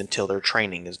things until their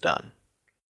training is done.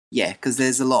 Yeah, because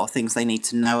there's a lot of things they need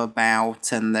to know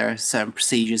about, and there are certain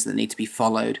procedures that need to be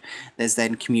followed. There's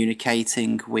then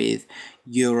communicating with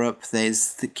Europe,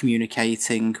 there's the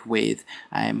communicating with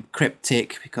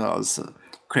Cryptic, because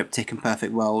Cryptic and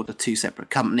Perfect World are two separate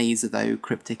companies, although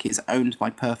Cryptic is owned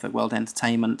by Perfect World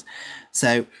Entertainment.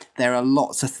 So there are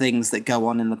lots of things that go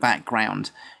on in the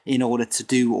background in order to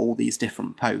do all these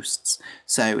different posts.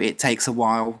 So it takes a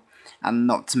while. And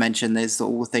not to mention, there's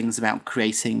all the things about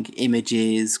creating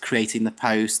images, creating the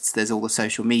posts, there's all the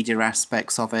social media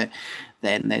aspects of it.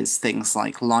 Then there's things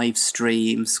like live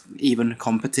streams, even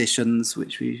competitions,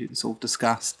 which we sort of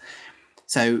discussed.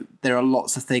 So there are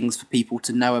lots of things for people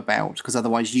to know about, because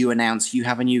otherwise you announce you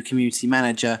have a new community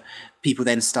manager, people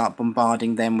then start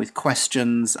bombarding them with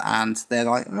questions, and they're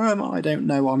like, oh, I don't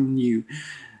know, I'm new.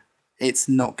 It's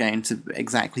not going to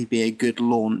exactly be a good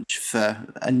launch for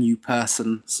a new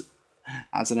person.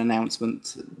 As an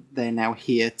announcement, they're now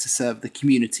here to serve the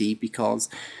community because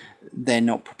they're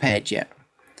not prepared yet.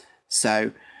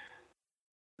 So,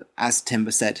 as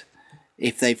Timber said,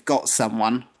 if they've got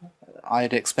someone,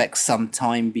 I'd expect some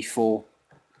time before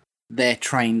they're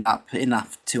trained up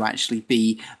enough to actually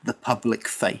be the public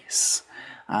face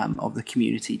of the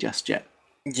community just yet.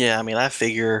 Yeah, I mean, I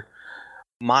figure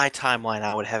my timeline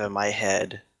I would have in my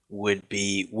head would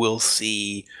be, we'll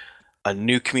see a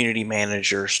new community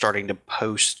manager starting to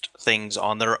post things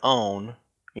on their own,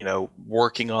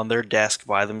 working on their desk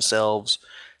by themselves,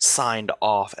 signed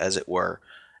off, as it were,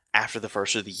 after the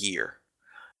first of the year.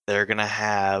 They're going to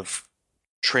have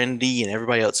Trendy and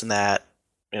everybody else in that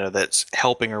that's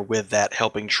helping her with that,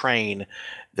 helping train,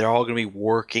 they're all going to be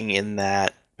working in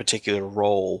that particular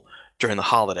role during the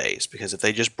holidays. Because if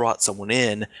they just brought someone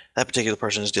in, that particular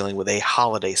person is dealing with a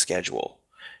holiday schedule,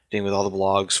 dealing with all the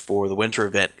blogs for the winter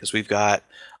event. Because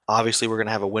obviously we're going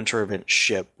to have a winter event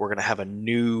ship. We're going to have a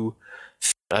new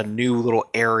little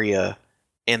area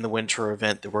in the winter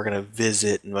event that we're going to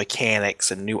visit, and mechanics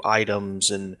and new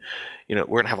items, and we're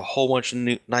going to have a whole bunch of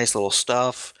new, nice little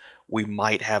stuff. We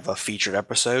might have a featured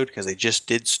episode because they just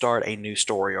did start a new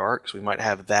story arc, so we might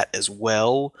have that as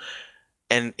well,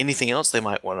 and anything else they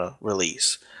might want to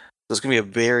release. So it's going to be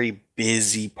a very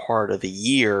busy part of the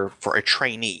year for a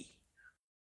trainee.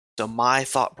 So my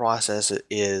thought process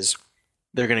is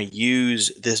they're going to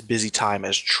use this busy time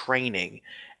as training,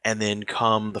 and then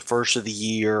come the first of the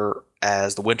year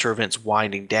as the winter event's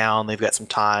winding down, they've got some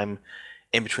time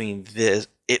in between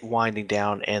it winding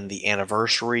down and the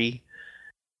anniversary.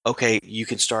 Okay, you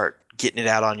can start getting it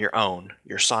out on your own.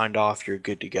 You're signed off, you're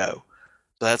good to go.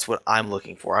 So that's what I'm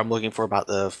looking for. I'm looking for about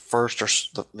the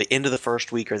end of the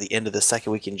first week or the end of the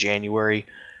second week in January.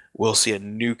 We'll see a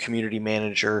new community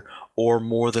manager or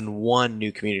more than one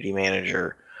new community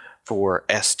manager for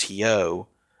STO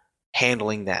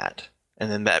handling that.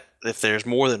 And then that if there's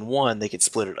more than one, they could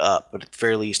split it up. But at the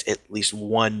very least, at least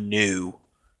one new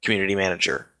community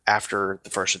manager after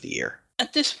the first of the year.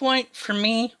 At this point, for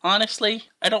me, honestly,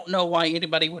 I don't know why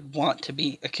anybody would want to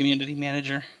be a community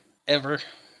manager ever,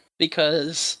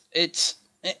 because it's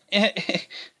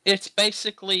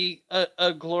basically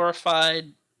a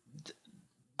glorified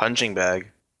punching bag.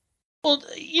 Well,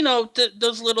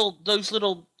 those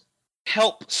little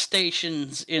help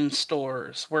stations in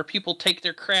stores where people take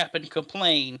their crap and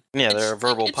complain. Yeah, they're a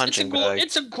verbal punching bag.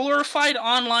 It's a glorified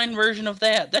online version of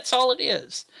that. That's all it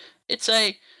is. It's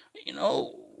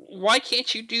why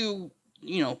can't you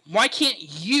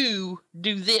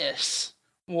do this?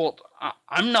 Well,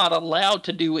 I'm not allowed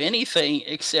to do anything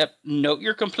except note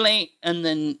your complaint and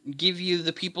then give you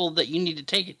the people that you need to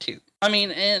take it to. I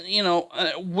mean, and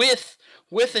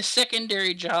with a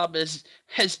secondary job as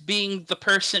being the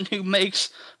person who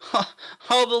makes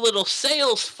all the little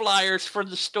sales flyers for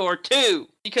the store too.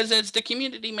 Because as the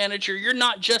community manager, you're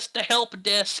not just the help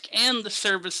desk and the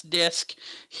service desk.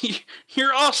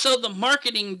 You're also the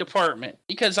marketing department.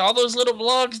 Because all those little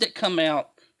blogs that come out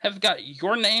have got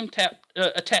your name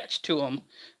attached to them.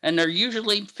 And they're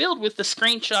usually filled with the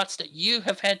screenshots that you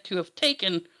have had to have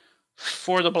taken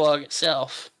for the blog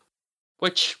itself.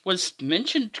 Which was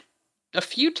mentioned a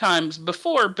few times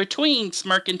before between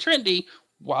Smirk and Trendy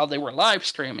while they were live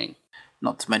streaming.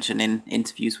 Not to mention in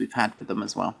interviews we've had with them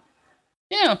as well.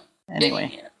 Yeah.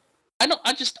 Anyway.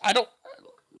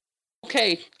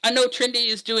 Okay, I know Trendy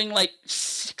is doing like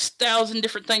 6,000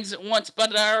 different things at once,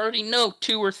 but I already know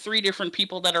 2 or 3 different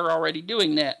people that are already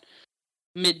doing that.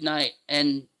 Midnight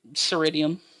and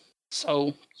Ceridium.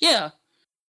 So, yeah.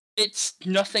 It's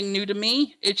nothing new to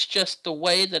me. It's just the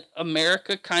way that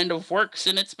America kind of works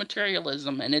in its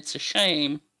materialism, and it's a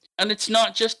shame. And it's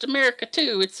not just America,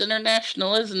 too. It's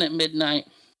international, isn't it, Midnight?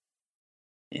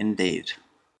 Indeed.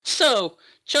 So,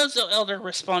 Chozo Elder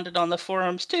responded on the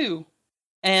forums, too.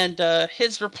 And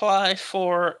his reply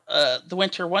for the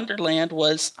Winter Wonderland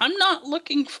was, I'm not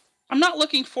looking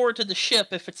forward to the ship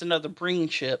if it's another Breen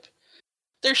ship.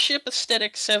 Their ship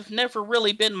aesthetics have never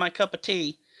really been my cup of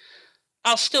tea.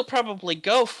 I'll still probably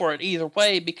go for it either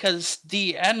way because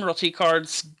the Admiralty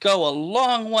cards go a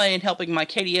long way in helping my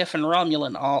KDF and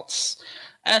Romulan alts.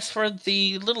 As for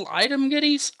the little item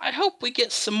goodies, I hope we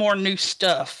get some more new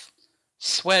stuff.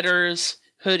 Sweaters,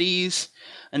 hoodies,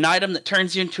 an item that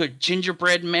turns you into a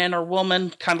gingerbread man or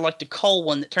woman, kind of like the coal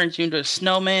one that turns you into a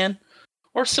snowman,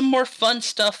 or some more fun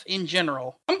stuff in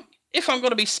general. If I'm going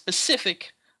to be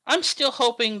specific, I'm still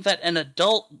hoping that an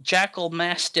adult Jackal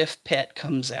Mastiff pet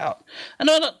comes out. And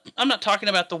I'm not talking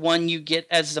about the one you get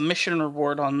as a mission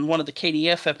reward on one of the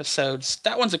KDF episodes.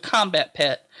 That one's a combat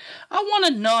pet. I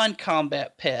want a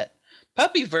non-combat pet.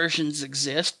 Puppy versions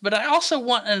exist, but I also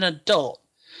want an adult.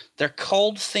 They're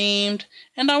cold-themed,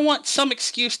 and I want some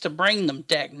excuse to bring them,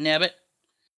 dagnabbit.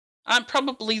 I'm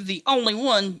probably the only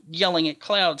one yelling at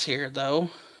clouds here, though.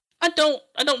 I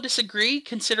don't disagree,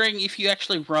 considering if you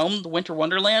actually roam the Winter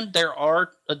Wonderland, there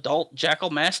are adult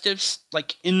Jackal Mastiffs,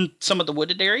 like, in some of the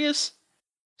wooded areas.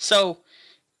 So,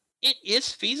 it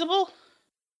is feasible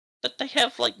that they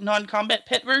have, like, non-combat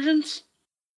pet versions.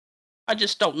 I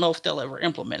just don't know if they'll ever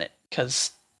implement it,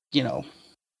 because,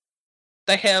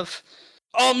 they have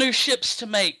all new ships to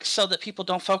make so that people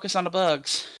don't focus on the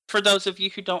bugs. For those of you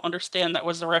who don't understand, that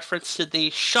was a reference to the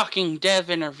shocking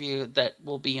dev interview that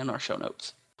will be in our show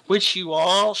notes. Which you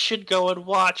all should go and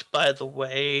watch, by the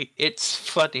way. It's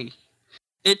funny.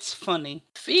 It's funny.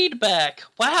 Feedback.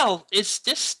 Wow, is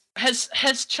this has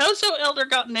Chozo Elder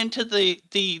gotten into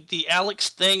the Alex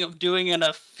thing of doing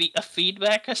a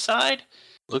feedback aside?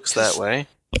 Looks that way.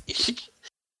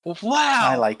 Wow.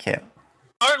 I like it.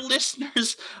 Our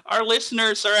listeners are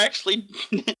actually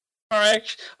are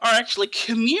actually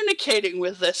communicating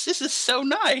with us. This is so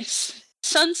nice.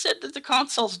 Sun said that the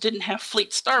consoles didn't have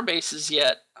fleet starbases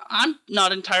yet. I'm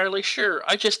not entirely sure.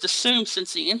 I just assumed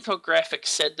since the infographic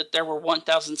said that there were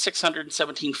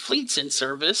 1,617 fleets in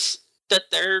service,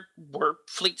 that there were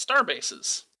fleet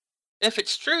starbases. If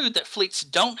it's true that fleets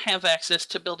don't have access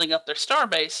to building up their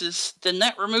starbases, then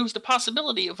that removes the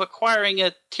possibility of acquiring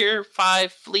a Tier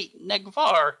 5 fleet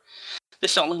Negvar.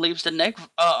 This only leaves the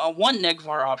one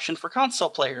Negvar option for console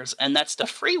players, and that's the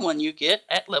free one you get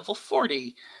at level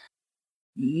 40.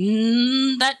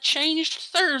 That changed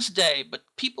Thursday, but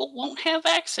people won't have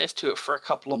access to it for a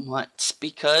couple of months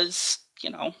because,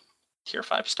 Tier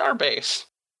 5 Starbase.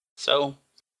 So,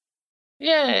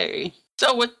 yay.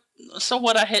 So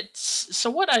what I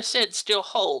said still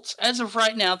holds. As of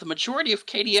right now, the majority of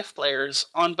KDF players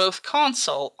on both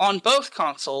consoles aren't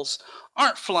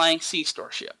flying Sea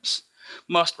Store ships.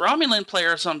 Most Romulan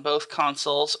players on both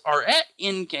consoles are at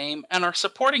in-game and are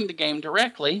supporting the game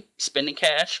directly, spending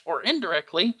cash, or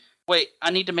indirectly. Wait, I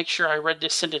need to make sure I read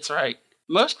this sentence right.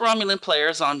 Most Romulan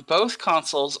players on both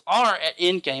consoles are at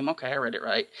in-game, okay, I read it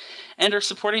right, and are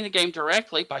supporting the game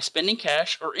directly by spending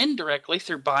cash or indirectly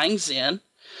through buying Zen.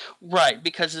 Right,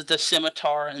 because of the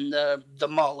Scimitar and the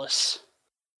Mollusk.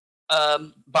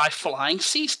 By flying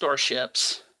Sea Store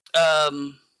ships.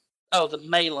 The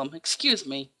Malum, excuse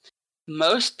me.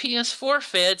 Most PS4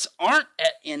 feds aren't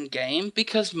at in-game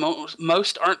because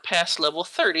most aren't past level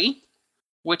 30,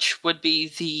 which would be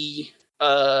the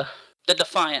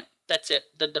Defiant. That's it,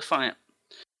 the Defiant.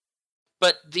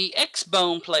 But the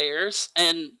X-Bone players,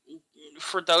 and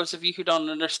for those of you who don't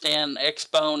understand,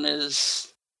 X-Bone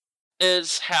is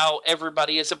how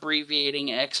everybody is abbreviating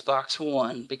Xbox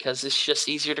One, because it's just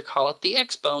easier to call it the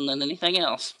X-Bone than anything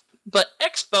else. But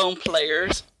X-Bone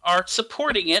players are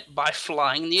supporting it by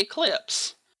flying the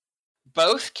Eclipse.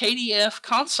 Both KDF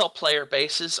console player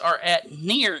bases are at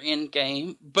near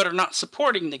in-game, but are not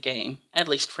supporting the game, at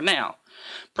least for now.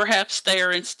 Perhaps they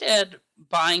are instead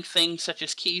buying things such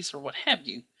as keys or what have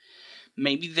you.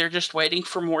 Maybe they're just waiting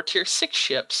for more Tier 6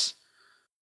 ships.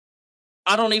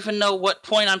 I don't even know what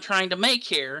point I'm trying to make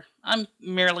here. I'm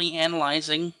merely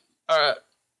analyzing, I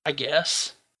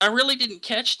guess. I really didn't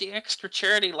catch the extra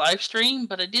charity live stream,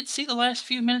 but I did see the last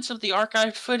few minutes of the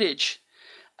archived footage.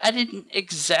 I didn't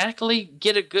exactly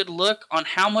get a good look on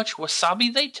how much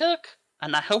wasabi they took,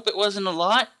 and I hope it wasn't a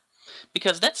lot,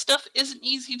 because that stuff isn't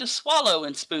easy to swallow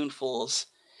in spoonfuls.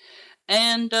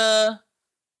 And,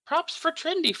 props for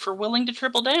Trendy for willing to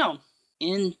triple down.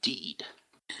 Indeed.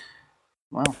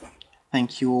 Well,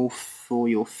 thank you all for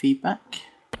your feedback.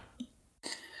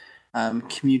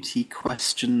 Community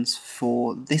questions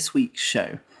for this week's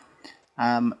show.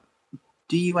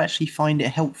 Do you actually find it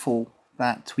helpful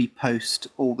that we post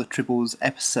all the Tribbles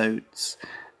episodes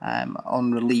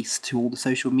on release to all the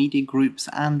social media groups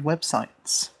and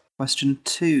websites? Question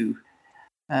 2.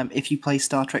 If you play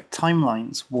Star Trek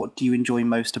Timelines, what do you enjoy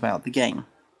most about the game?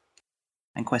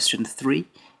 And question 3.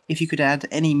 If you could add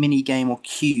any mini-game or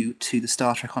queue to the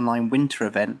Star Trek Online winter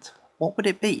event, what would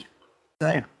it be?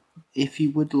 So, if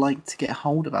you would like to get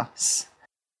hold of us,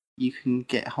 you can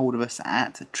get hold of us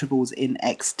at Tribbles in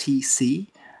XTC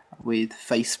with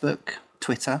Facebook,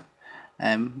 Twitter,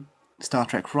 Star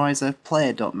Trek Riser,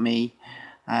 Player.me,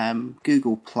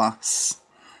 Google+.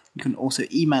 You can also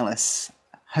email us,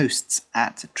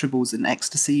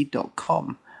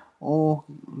 hosts@tribblesandecstasy.com, or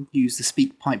use the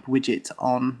SpeakPipe widget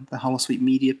on the Holosuite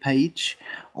Media page,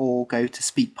 or go to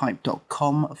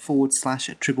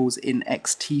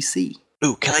speakpipe.com/TribblesInXTC.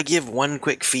 Ooh, can I give one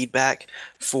quick feedback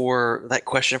for that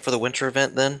question for the winter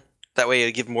event then? That way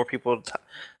it'll give more people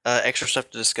extra stuff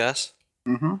to discuss?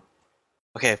 Mm-hmm.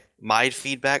 Okay, my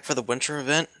feedback for the winter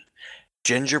event: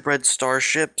 gingerbread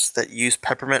starships that use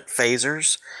peppermint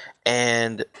phasers,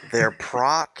 and their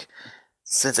proc,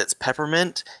 since it's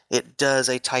peppermint, it does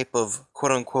a type of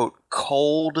quote-unquote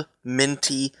cold,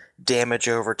 minty damage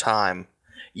over time.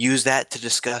 Use that to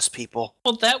disgust people.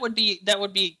 Well, that would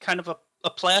be kind of a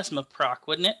plasma proc,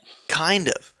 wouldn't it? Kind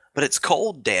of, but it's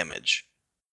cold damage,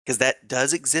 because that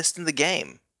does exist in the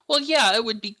game. Well, yeah, it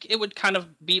would kind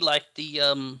of be like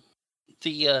the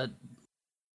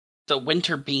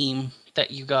winter beam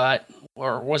that you got,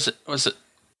 or was it that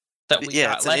we got last year?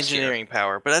 Yeah, it's an engineering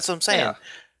power, but that's what I'm saying. Yeah.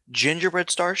 Gingerbread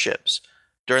starships.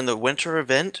 During the winter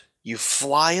event, you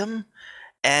fly them,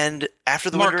 and after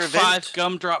the Mark winter 5 event...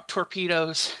 gumdrop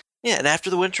torpedoes. Yeah, and after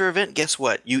the winter event, guess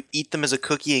what? You eat them as a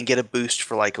cookie and get a boost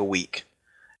for like a week.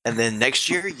 And then next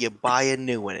year, you buy a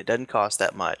new one. It doesn't cost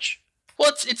that much.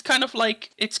 Well, it's kind of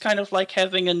like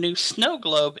having a new snow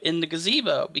globe in the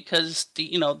gazebo, because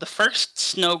the first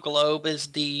snow globe is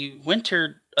the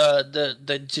winter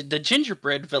the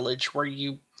gingerbread village, where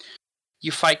you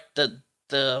fight the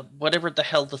whatever the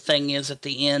hell the thing is at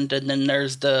the end, and then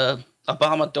there's the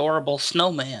abominable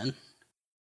snowman.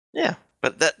 Yeah,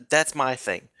 but that's my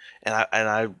thing,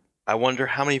 and I wonder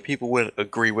how many people would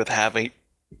agree with having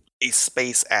a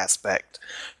space aspect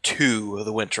to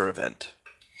the winter event.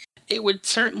 It would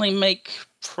certainly make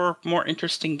for more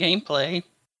interesting gameplay,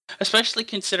 especially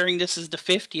considering this is the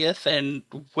 50th, and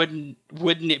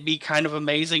wouldn't it be kind of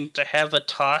amazing to have a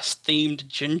TOS-themed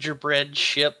gingerbread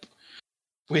ship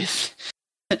with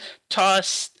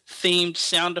TOS-themed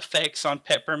sound effects on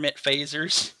peppermint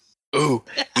phasers? Ooh,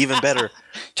 even better.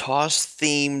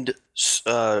 TOS-themed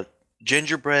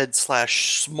gingerbread /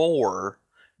 s'more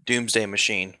doomsday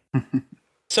machine.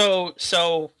 So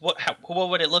what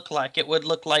would it look like? It would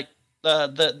look like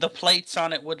the plates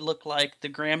on it would look like the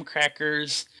graham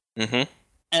crackers,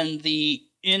 and the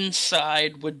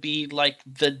inside would be like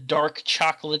the dark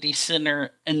chocolatey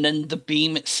center, and then the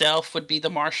beam itself would be the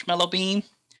marshmallow beam.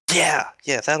 Yeah,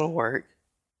 that'll work.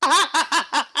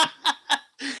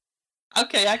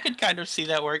 Okay, I could kind of see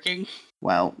that working.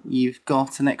 Well, you've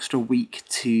got an extra week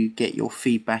to get your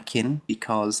feedback in,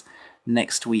 because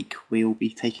next week we'll be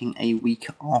taking a week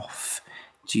off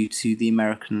due to the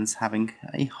Americans having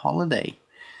a holiday.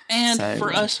 And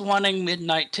for us wanting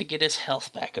Midnight to get his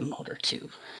health back in order too.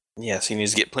 Yes, he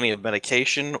needs to get plenty of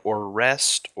medication or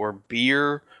rest or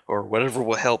beer or whatever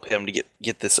will help him to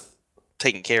get this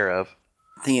taken care of.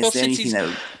 The thing is, the only thing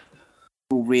that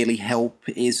will really help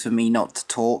is for me not to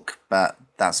talk, but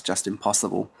that's just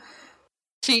impossible.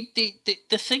 See,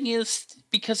 the thing is,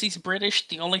 because he's British,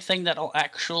 the only thing that'll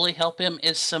actually help him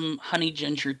is some honey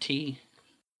ginger tea.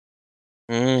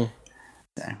 So,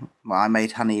 well, I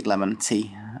made honey lemon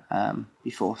tea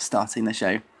before starting the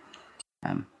show.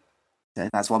 So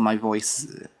that's why my voice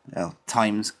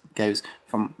times goes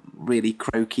from really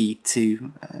croaky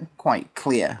to quite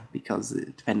clear, because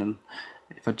it depends on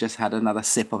if I just had another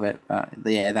sip of it. But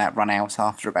that ran out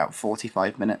after about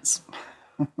 45 minutes.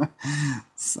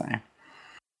 So,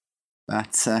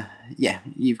 but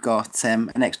you've got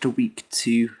an extra week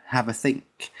to have a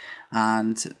think,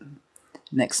 and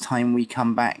next time we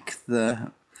come back,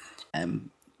 the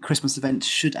Christmas event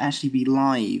should actually be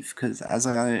live, because as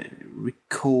I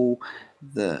recall,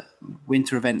 the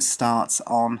winter event starts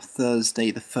on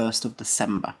Thursday, the 1st of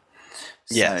December.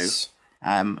 Yes.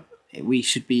 So we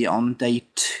should be on day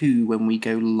 2 when we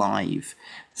go live.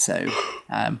 So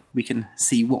we can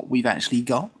see what we've actually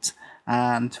got,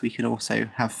 and we can also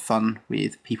have fun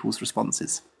with people's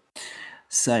responses.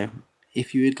 So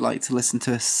if you would like to listen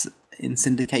to us in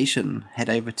syndication, head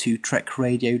over to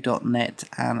trekradio.net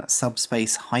and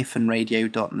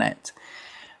subspace-radio.net.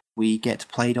 We get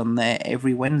played on there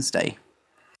every Wednesday.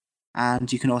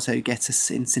 And you can also get us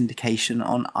in syndication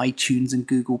on iTunes and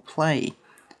Google Play.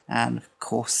 And of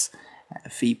course,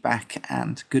 feedback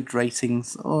and good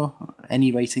ratings, or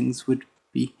any ratings, would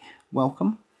be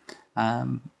welcome.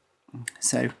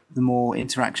 So the more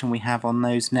interaction we have on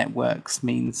those networks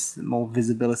means the more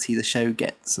visibility the show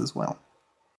gets as well.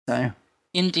 So,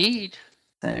 indeed.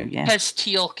 So, yeah. As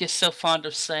Teal'c is so fond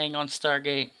of saying on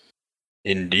Stargate.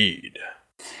 Indeed.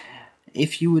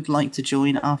 If you would like to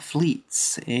join our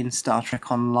fleets in Star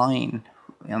Trek Online,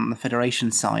 on the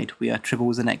Federation side, we are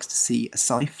Tribbles and Ecstasy, a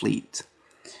Psi fleet.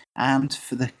 And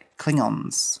for the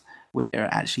Klingons, we're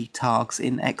actually Targs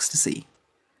in Ecstasy.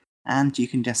 And you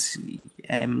can just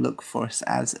look for us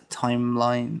as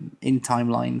timelines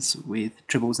with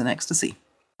Tribbles and Ecstasy.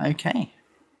 Okay.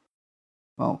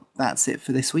 Well, that's it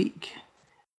for this week.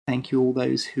 Thank you all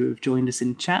those who have joined us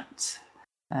in chat.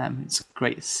 It's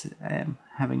great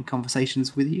having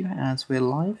conversations with you as we're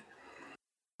live.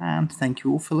 And thank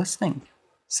you all for listening.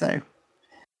 So,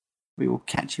 we will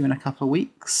catch you in a couple of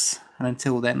weeks. And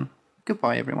until then,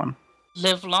 goodbye everyone.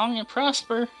 Live long and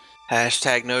prosper.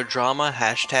 # no drama.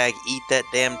 # eat that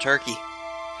damn turkey.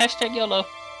 # YOLO.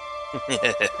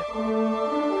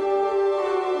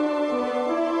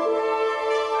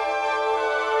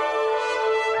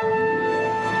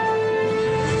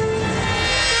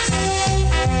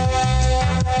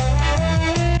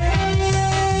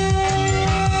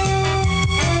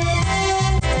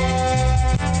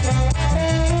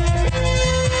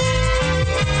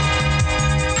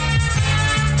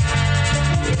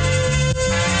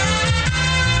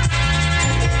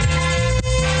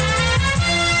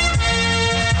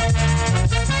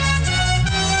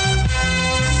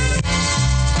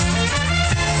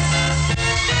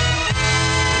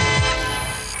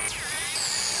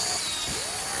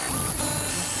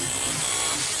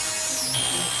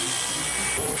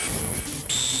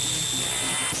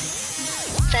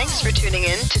 Thanks for tuning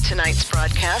in to tonight's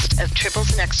broadcast of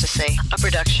Tribbles and Ecstasy, a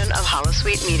production of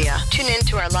Holosuite Media. Tune in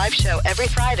to our live show every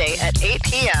Friday at 8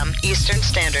 p.m. Eastern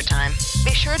Standard Time.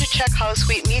 Be sure to check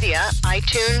Holosuite Media,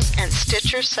 iTunes, and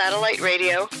Stitcher Satellite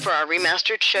Radio for our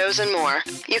remastered shows and more.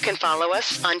 You can follow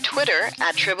us on Twitter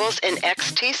at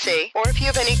TribblesandXTC, or if you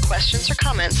have any questions or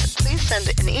comments, please send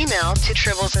an email to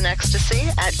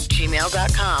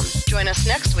tribblesandXTC@gmail.com. Join us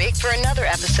next week for another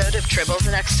episode of Tribbles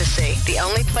and Ecstasy, the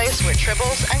only place where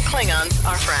Tribbles and Klingons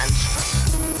are friends.